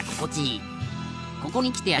ラーメンが心地いい。ここ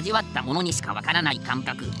に来て味わったものにしかわからない感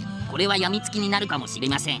覚。これはやみつきになるかもしれ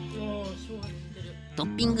ません。ト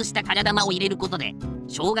ッピングした辛玉を入れることで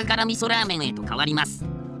生姜から味噌ラーメンへと変わります。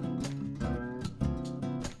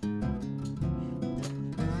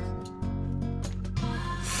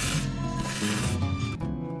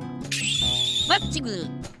バッチグ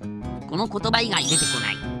ー、この言葉以外出てこ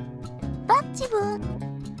ない。バッチグー。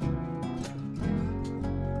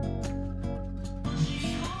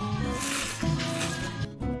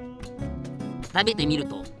食べてみる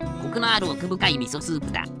とコクのある奥深い味噌スープ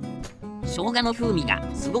だ。生姜の風味が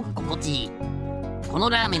すごく心地いい。この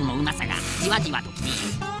ラーメンのうまさがじわじわときてい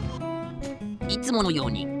る。いつものよ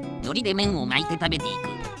うに海苔で麺を巻いて食べていく。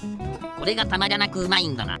これがたまらなくうまい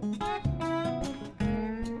んだな。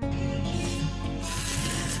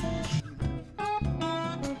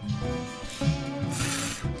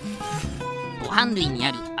ご飯類に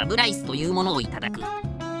ある油ライスというものをいただく。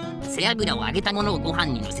背脂を揚げたものをご飯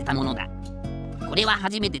にのせたものだ。これは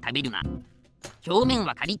初めて食べるな。表面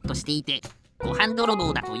はカリッとしていてご飯泥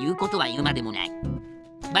棒だということは言うまでもない。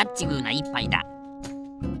バッチグーな一杯だ。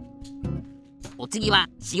お次は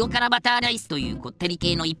塩辛バターライスというこってり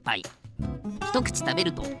系の一杯。一口食べ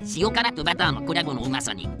ると塩辛とバターのコラボのうま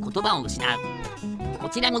さに言葉を失う。こ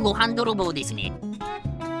ちらもご飯泥棒ですね。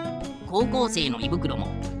高校生の胃袋も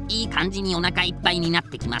いい感じにお腹いっぱいになっ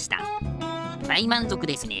てきました。大満足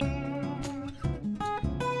ですね。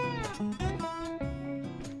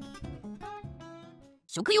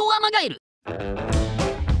食用アマガエル。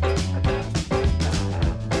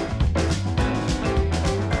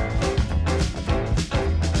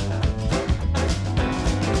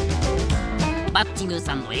バッチグー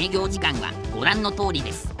さんの営業時間はご覧の通り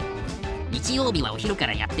です。日曜日はお昼か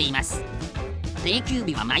らやっています。定休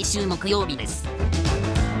日は毎週木曜日です。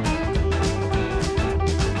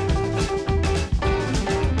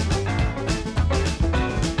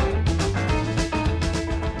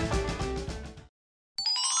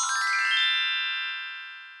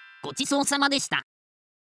ごちそうさまでした。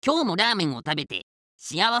今日もラーメンを食べて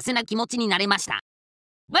幸せな気持ちになれました。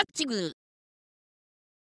バッチグー。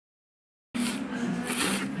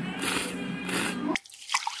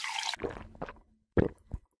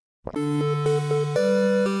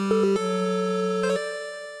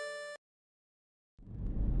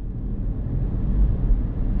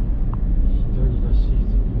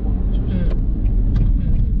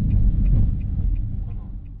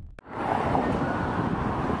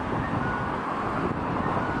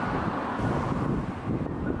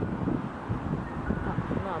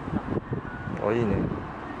あ、いいね。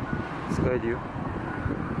使えるよ。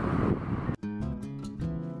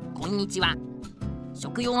こんにちは。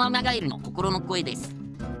食用アマガエルの心の声です。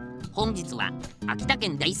本日は秋田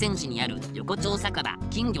県大仙市にある横丁酒場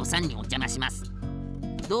金魚さんにお邪魔します。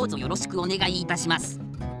どうぞよろしくお願いいたします。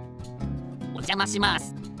お邪魔しま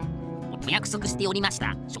す。お約束しておりまし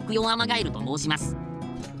た食用アマガエルと申します。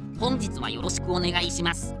本日はよろしくお願いし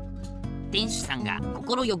ます。店主さんが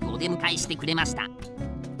快くお出迎えしてくれました。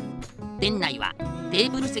店内はテー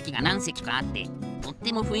ブル席が何席かあって、とっ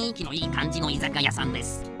ても雰囲気のいい感じの居酒屋さんで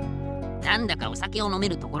す。なんだかお酒を飲め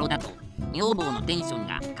るところだと女房のテンション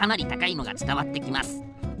がかなり高いのが伝わってきます。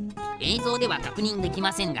映像では確認でき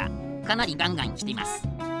ませんが、かなりガンガン来てます。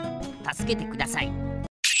助けてください。飲みて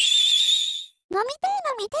ー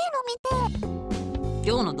飲みてー飲みてー。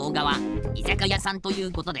今日の動画は居酒屋さんとい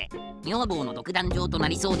うことで女房の独壇場とな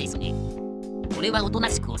りそうですね。これはおと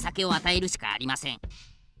なしくお酒を与えるしかありません。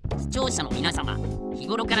視聴者の皆様、日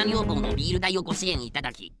頃から女房のビール代をご支援いた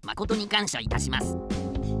だき誠に感謝いたします。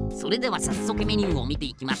それでは早速メニューを見て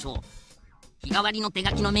いきましょう。日替わりの手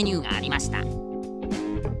書きのメニューがありました。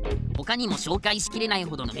他にも紹介しきれない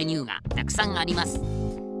ほどのメニューがたくさんあります。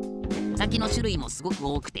お酒の種類もすごく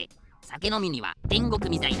多くて、酒飲みには天国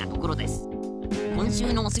みたいなところです。今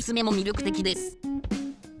週のおすすめも魅力的です。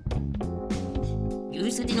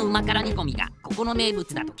牛すじの旨辛煮込みがここの名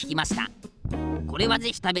物だと聞きました。これはぜ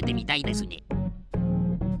ひ食べてみたいですね。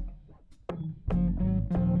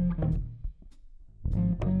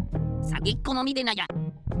酒っこ飲みでなや。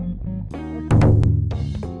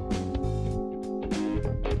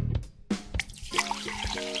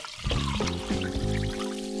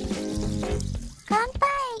乾杯。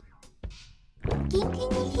キンキン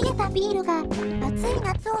に冷えたビールが暑い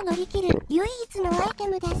夏を乗り切る唯一のアイテ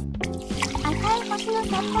ムです。赤い星の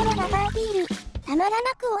札幌ラバービール、たまらな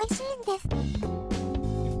く美味しいんです。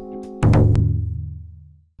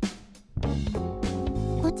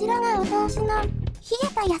こちらがお通しの冷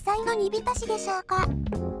えた野菜の煮浸しでしょうか。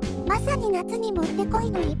まさに夏にもってこい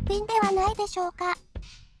の一品ではないでしょうか。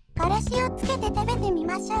からしをつけて食べてみ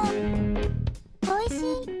ましょう。美味し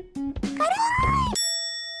い。辛い。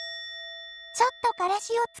ちょっとから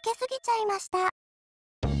しをつけすぎちゃいました。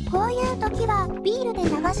こういう時はビールで流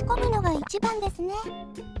し込むのが一番ですね。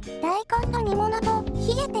大根の煮物と冷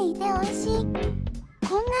えていて美味しい。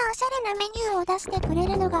こんなおしゃれなメニューを出してくれ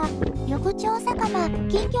るのが横丁酒場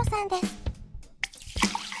金魚さんです。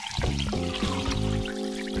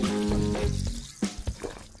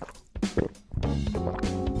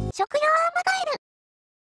食用アマガエ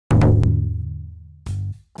ル。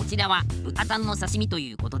こちらは豚タンの刺身と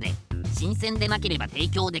いうことで、新鮮でなければ提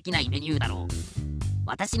供できないメニューだろう。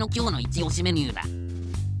私の今日の一押しメニューだ。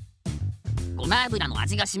ごま油の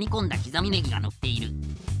味が染み込んだ刻みネギが乗っている。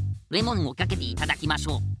レモンをかけていただきまし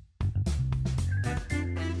ょう。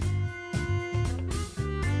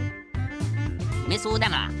うめそうだ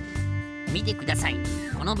な。見てください、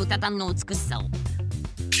この豚タンの美しさを。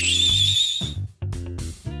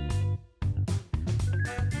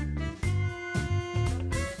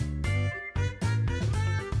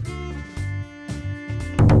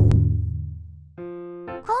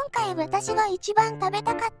今回私が一番食べ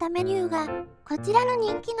たかったメニューがこちらの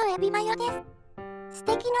人気のエビマヨです。素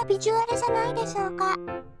敵なビジュアルじゃないでしょうか。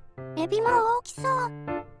エビも大きそう。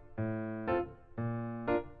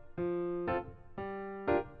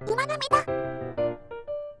馬並みだ。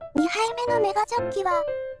2杯目のメガジョッキは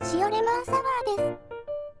塩レモンサワーです。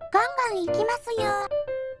ガンガンいきますよ。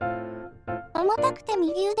重たくて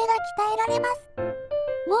右腕が鍛えられます。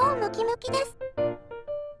もうムキムキです。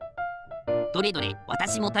どれどれ、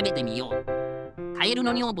私も食べてみよう。カエル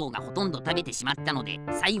の女房がほとんど食べてしまったので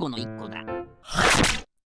最後の1個だ。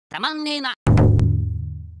たまんねえな。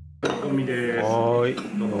海です。はーい。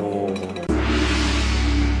どうも。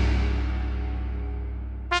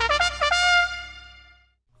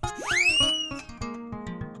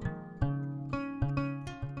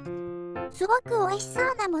すごく美味しそ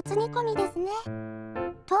うなもつ煮込みですね。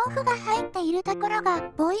豆腐が入っているところが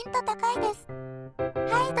ポイント高いです。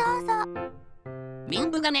はいどうぞ。ミ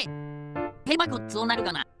ンブがね、手箱っつおなる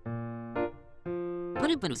がな。プ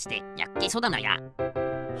ルプルしてやっけそだなや。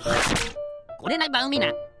これなばうみな。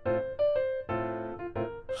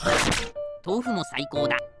豆腐も最高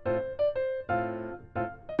だ。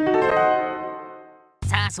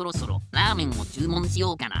さあそろそろラーメンを注文し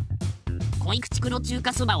ようかな。濃い口黒中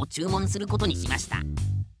華そばを注文することにしました。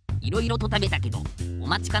いろいろと食べたけどお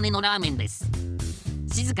待ちかねのラーメンです。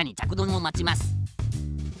静かに着丼を待ちます。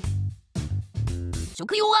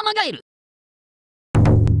食用アマガエル。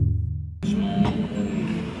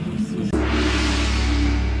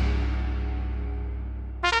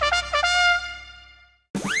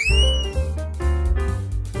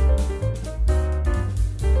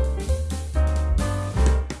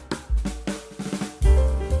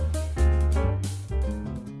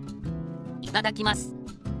ただきます。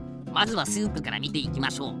まずはスープから見ていき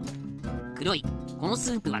ましょう。黒い、この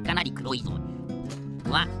スープはかなり黒いぞ。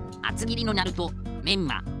厚切りのナルト、メン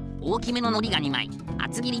マ、大きめの海苔が2枚、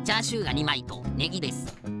厚切りチャーシューが2枚とネギで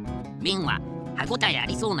す。麺は歯ごたえあ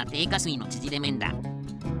りそうな低加水の縮れ麺だ。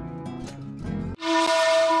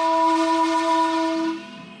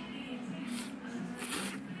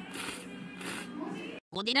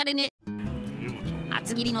こでられね。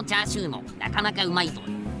厚切りのチャーシューもなかなかうまいぞ。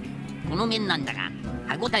この麺なんだが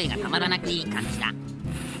歯ごたえがたまらなくいい感じだ。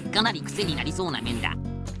かなり癖になりそうな麺だ。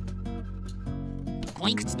濃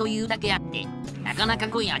い口というだけあってなかなか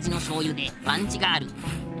濃い味の醤油でパンチがある。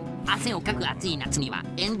汗をかく暑い夏には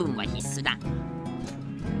塩分は必須だ。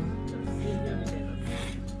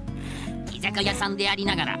居酒屋さんであり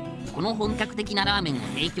ながらこの本格的なラーメンを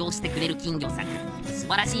提供してくれる金魚さん、素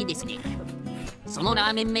晴らしいですね。そのラ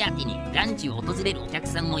ーメン目当てにランチを訪れるお客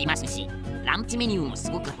さんもいますし、ランチメニューも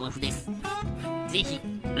すごく豊富です。ぜひ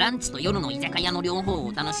ランチと夜の居酒屋の両方を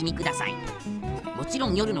お楽しみください。もちろ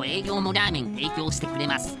ん夜の営業もラーメン提供してくれ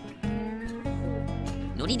ます。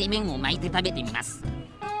海苔で麺を巻いて食べてみます。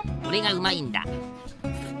これがうまいんだ。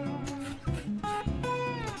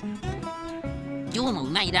今日もう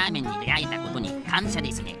まいラーメンに出会えたことに感謝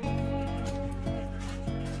ですね。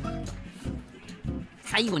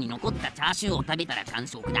最後に残ったチャーシューを食べたら完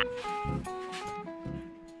食だ。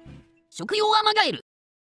食用アマガエル。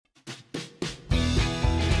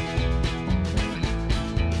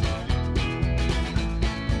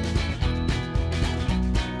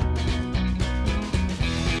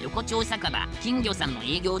横丁酒場金魚さんの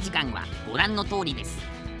営業時間はご覧の通りです。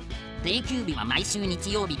定休日は毎週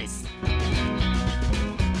日曜日です。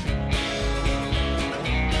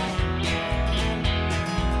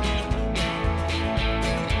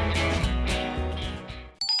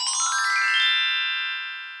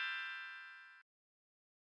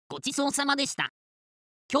ごちそうさまでした。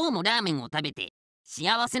今日もラーメンを食べて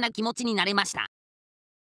幸せな気持ちになれました。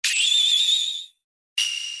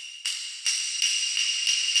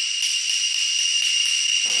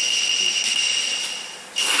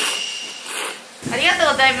ありがと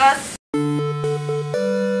うございます。今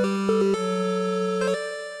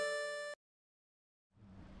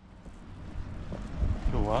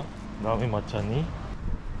日はラーメン抹茶に、はい、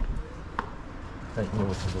どう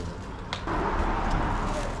ぞどうぞ。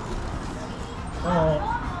ど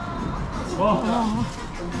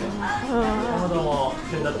うも、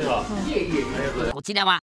先立ては。こちら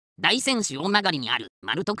は大仙市大曲にある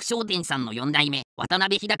丸徳商店さんの4代目渡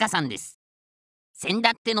辺日高さんです。先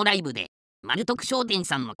立てのライブで丸徳商店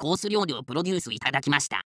さんのコース料理をプロデュースいただきまし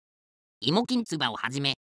た。芋きんつばをはじ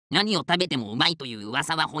め何を食べてもうまいという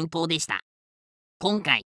噂は本当でした。今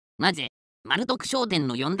回なぜ丸徳商店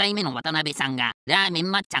の4代目の渡辺さんがラーメン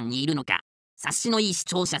まっちゃんにいるのか、察しのいい視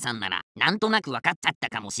聴者さんならなんとなく分かっちゃった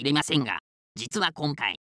かもしれませんが、実は今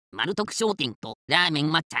回丸徳商店とラーメ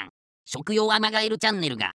ンまっちゃん食用アマガエルチャンネ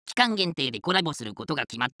ルが期間限定でコラボすることが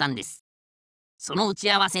決まったんです。その打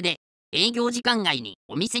ち合わせで営業時間外に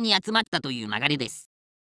お店に集まったという流れです。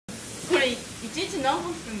これ1日何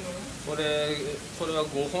本作るの？これは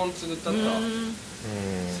5本作ったった。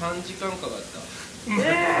3時間かかった。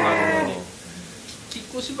キ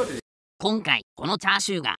ッコ縛りで。今回このチャー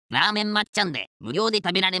シューがラーメンまっちゃんで無料で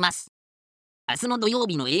食べられます。明日の土曜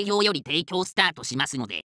日の営業より提供スタートしますの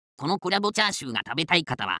で、このコラボチャーシューが食べたい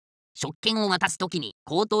方は食券を渡すときに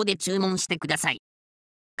口頭で注文してください。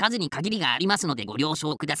数に限りがありますのでご了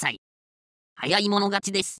承ください。早い者勝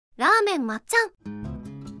ちです。ラーメンまっちゃん。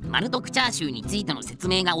丸徳チャーシューについての説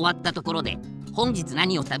明が終わったところで、本日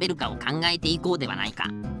何を食べるかを考えていこうではないか。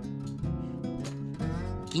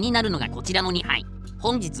気になるのがこちらの2杯、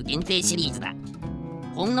本日限定シリーズだ。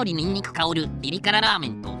ほんのりニンニク香るピリ辛ラーメ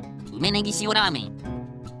ンと梅ネギ塩ラーメン、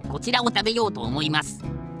こちらを食べようと思います。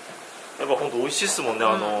やっぱ本当美味しいっすもんね、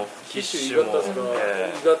キッシュも。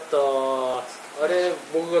あれ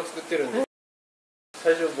僕が作ってるんで、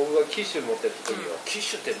最初僕がキッシュ持ってった時は、キッ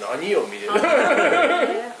シュって何よみたいな。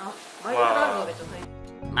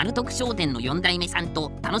丸徳商店の4代目さん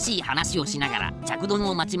と楽しい話をしながら着丼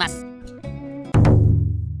を待ちます。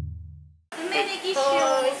梅ネギ塩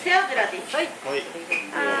背脂です。はい。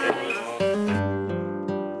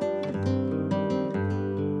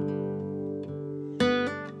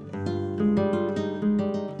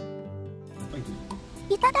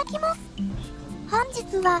いただきます。本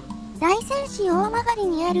日は大仙市大曲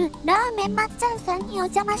にあるラーメンまっちゃんさんにお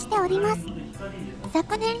邪魔しております。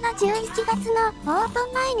昨年の11月のオープ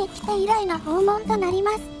ン前に来て以来の訪問となり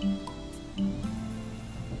ます。海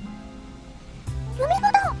ぶど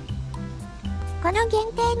う、この限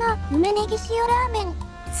定の梅ネギ塩ラーメン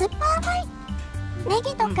スーパーファイ。ネ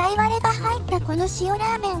ギと貝割れが入ったこの塩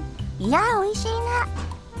ラーメン、いやー美味しいな。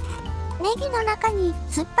ネギの中に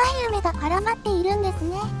酸っぱい梅が絡まっているんです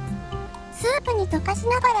ね。スープに溶かし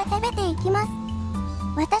ながら食べていきます。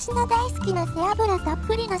私の大好きな背脂たっ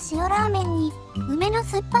ぷりの塩ラーメンに梅の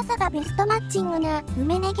酸っぱさがベストマッチングな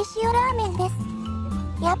梅ネギ塩ラーメンです。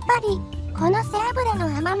やっぱりこの背脂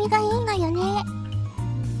の甘みがいいんだよね。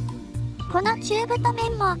この中太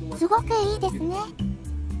麺もすごくいいですね。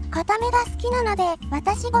固めが好きなので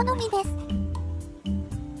私好みです。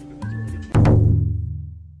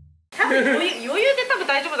多分余裕で多分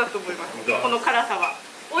大丈夫だと思います。この辛さは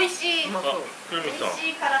美味しい、美味し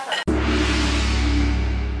い辛さ。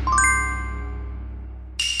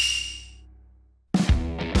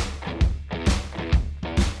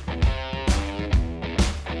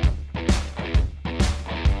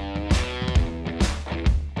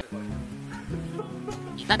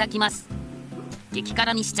いただきます。激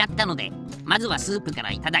辛にしちゃったので、まずはスープか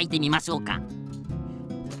らいただいてみましょうか。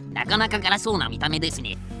なかなか辛そうな見た目です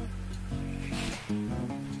ね。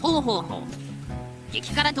ほうほうほう。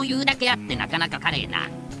激辛というだけあってなかなか辛いな。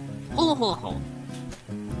ほうほうほう。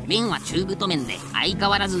麺は中太麺で相変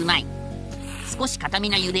わらずうまい。少し固め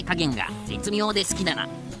な茹で加減が絶妙で好きだな。こ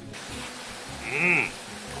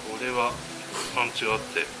れはパンチがあっ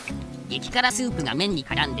て。激辛スープが麺に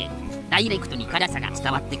絡んでダイレクトに辛さが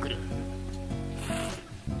伝わってくる。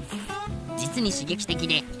実に刺激的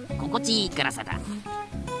で心地いい辛さだ。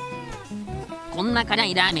こんな辛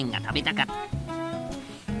いラーメンが食べたかった。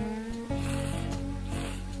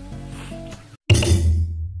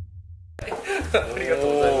ありがと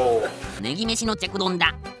うございます。ネギ飯の着丼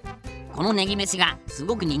だ。このネギ飯がす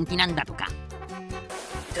ごく人気なんだとか。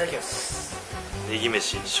いただきます。ネギ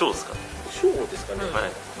飯小ですかね。小ですかね。は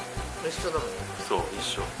い。一緒だもん。そう一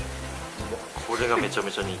緒。これがめちゃ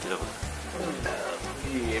めちゃ人気だから。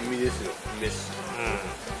いい塩味ですよ。飯。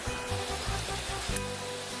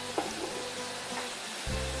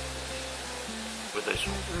これ大丈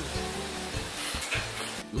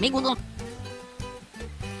夫。梅ごと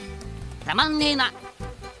たまんねえな。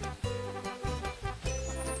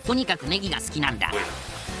とにかくネギが好きなんだ。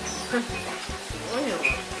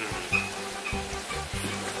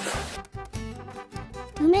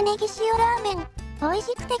梅ネギ塩ラーメン、美味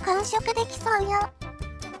しくて完食できそうよ。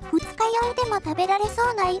二日酔いでも食べられ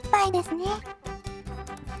そうな一杯ですね。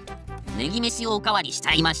ネギ飯をおかわりしち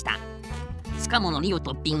ゃいました。しかも海苔を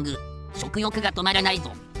トッピング。食欲が止まらない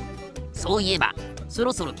ぞ。そういえばそ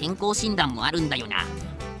ろそろ健康診断もあるんだよな。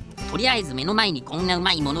とりあえず目の前にこんなう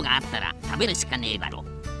まいものがあったら食べるしかねえだろ。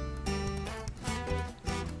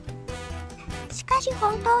しかし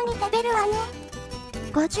本当に食べるわね。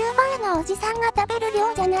50万のおじさんが食べる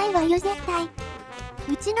量じゃないわよ絶対。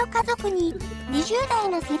うちの家族に20代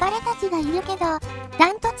のせがれたちがいるけど、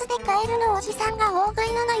ダントツでカエルのおじさんが大食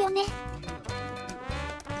いなのよね。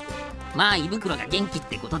まあ胃袋が元気っ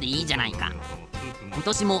てことでいいじゃないか。今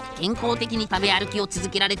年も健康的に食べ歩きを続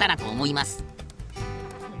けられたらと思います。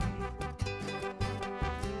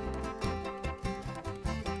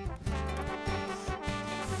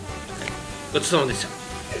ごちそうさまでした。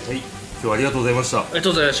はい、今日はありがとうございました。ありがと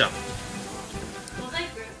うございました。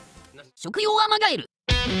食用アマガエル。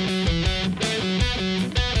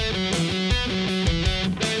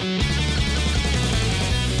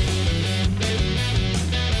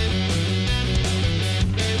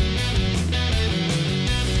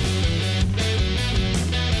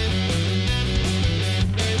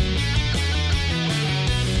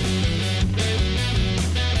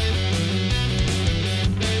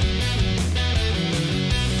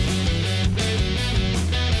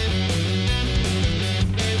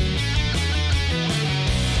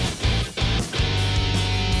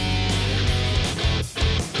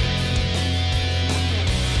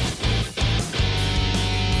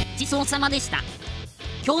ごちそうさまでした。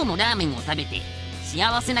今日もラーメンを食べて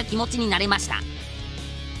幸せな気持ちになれました。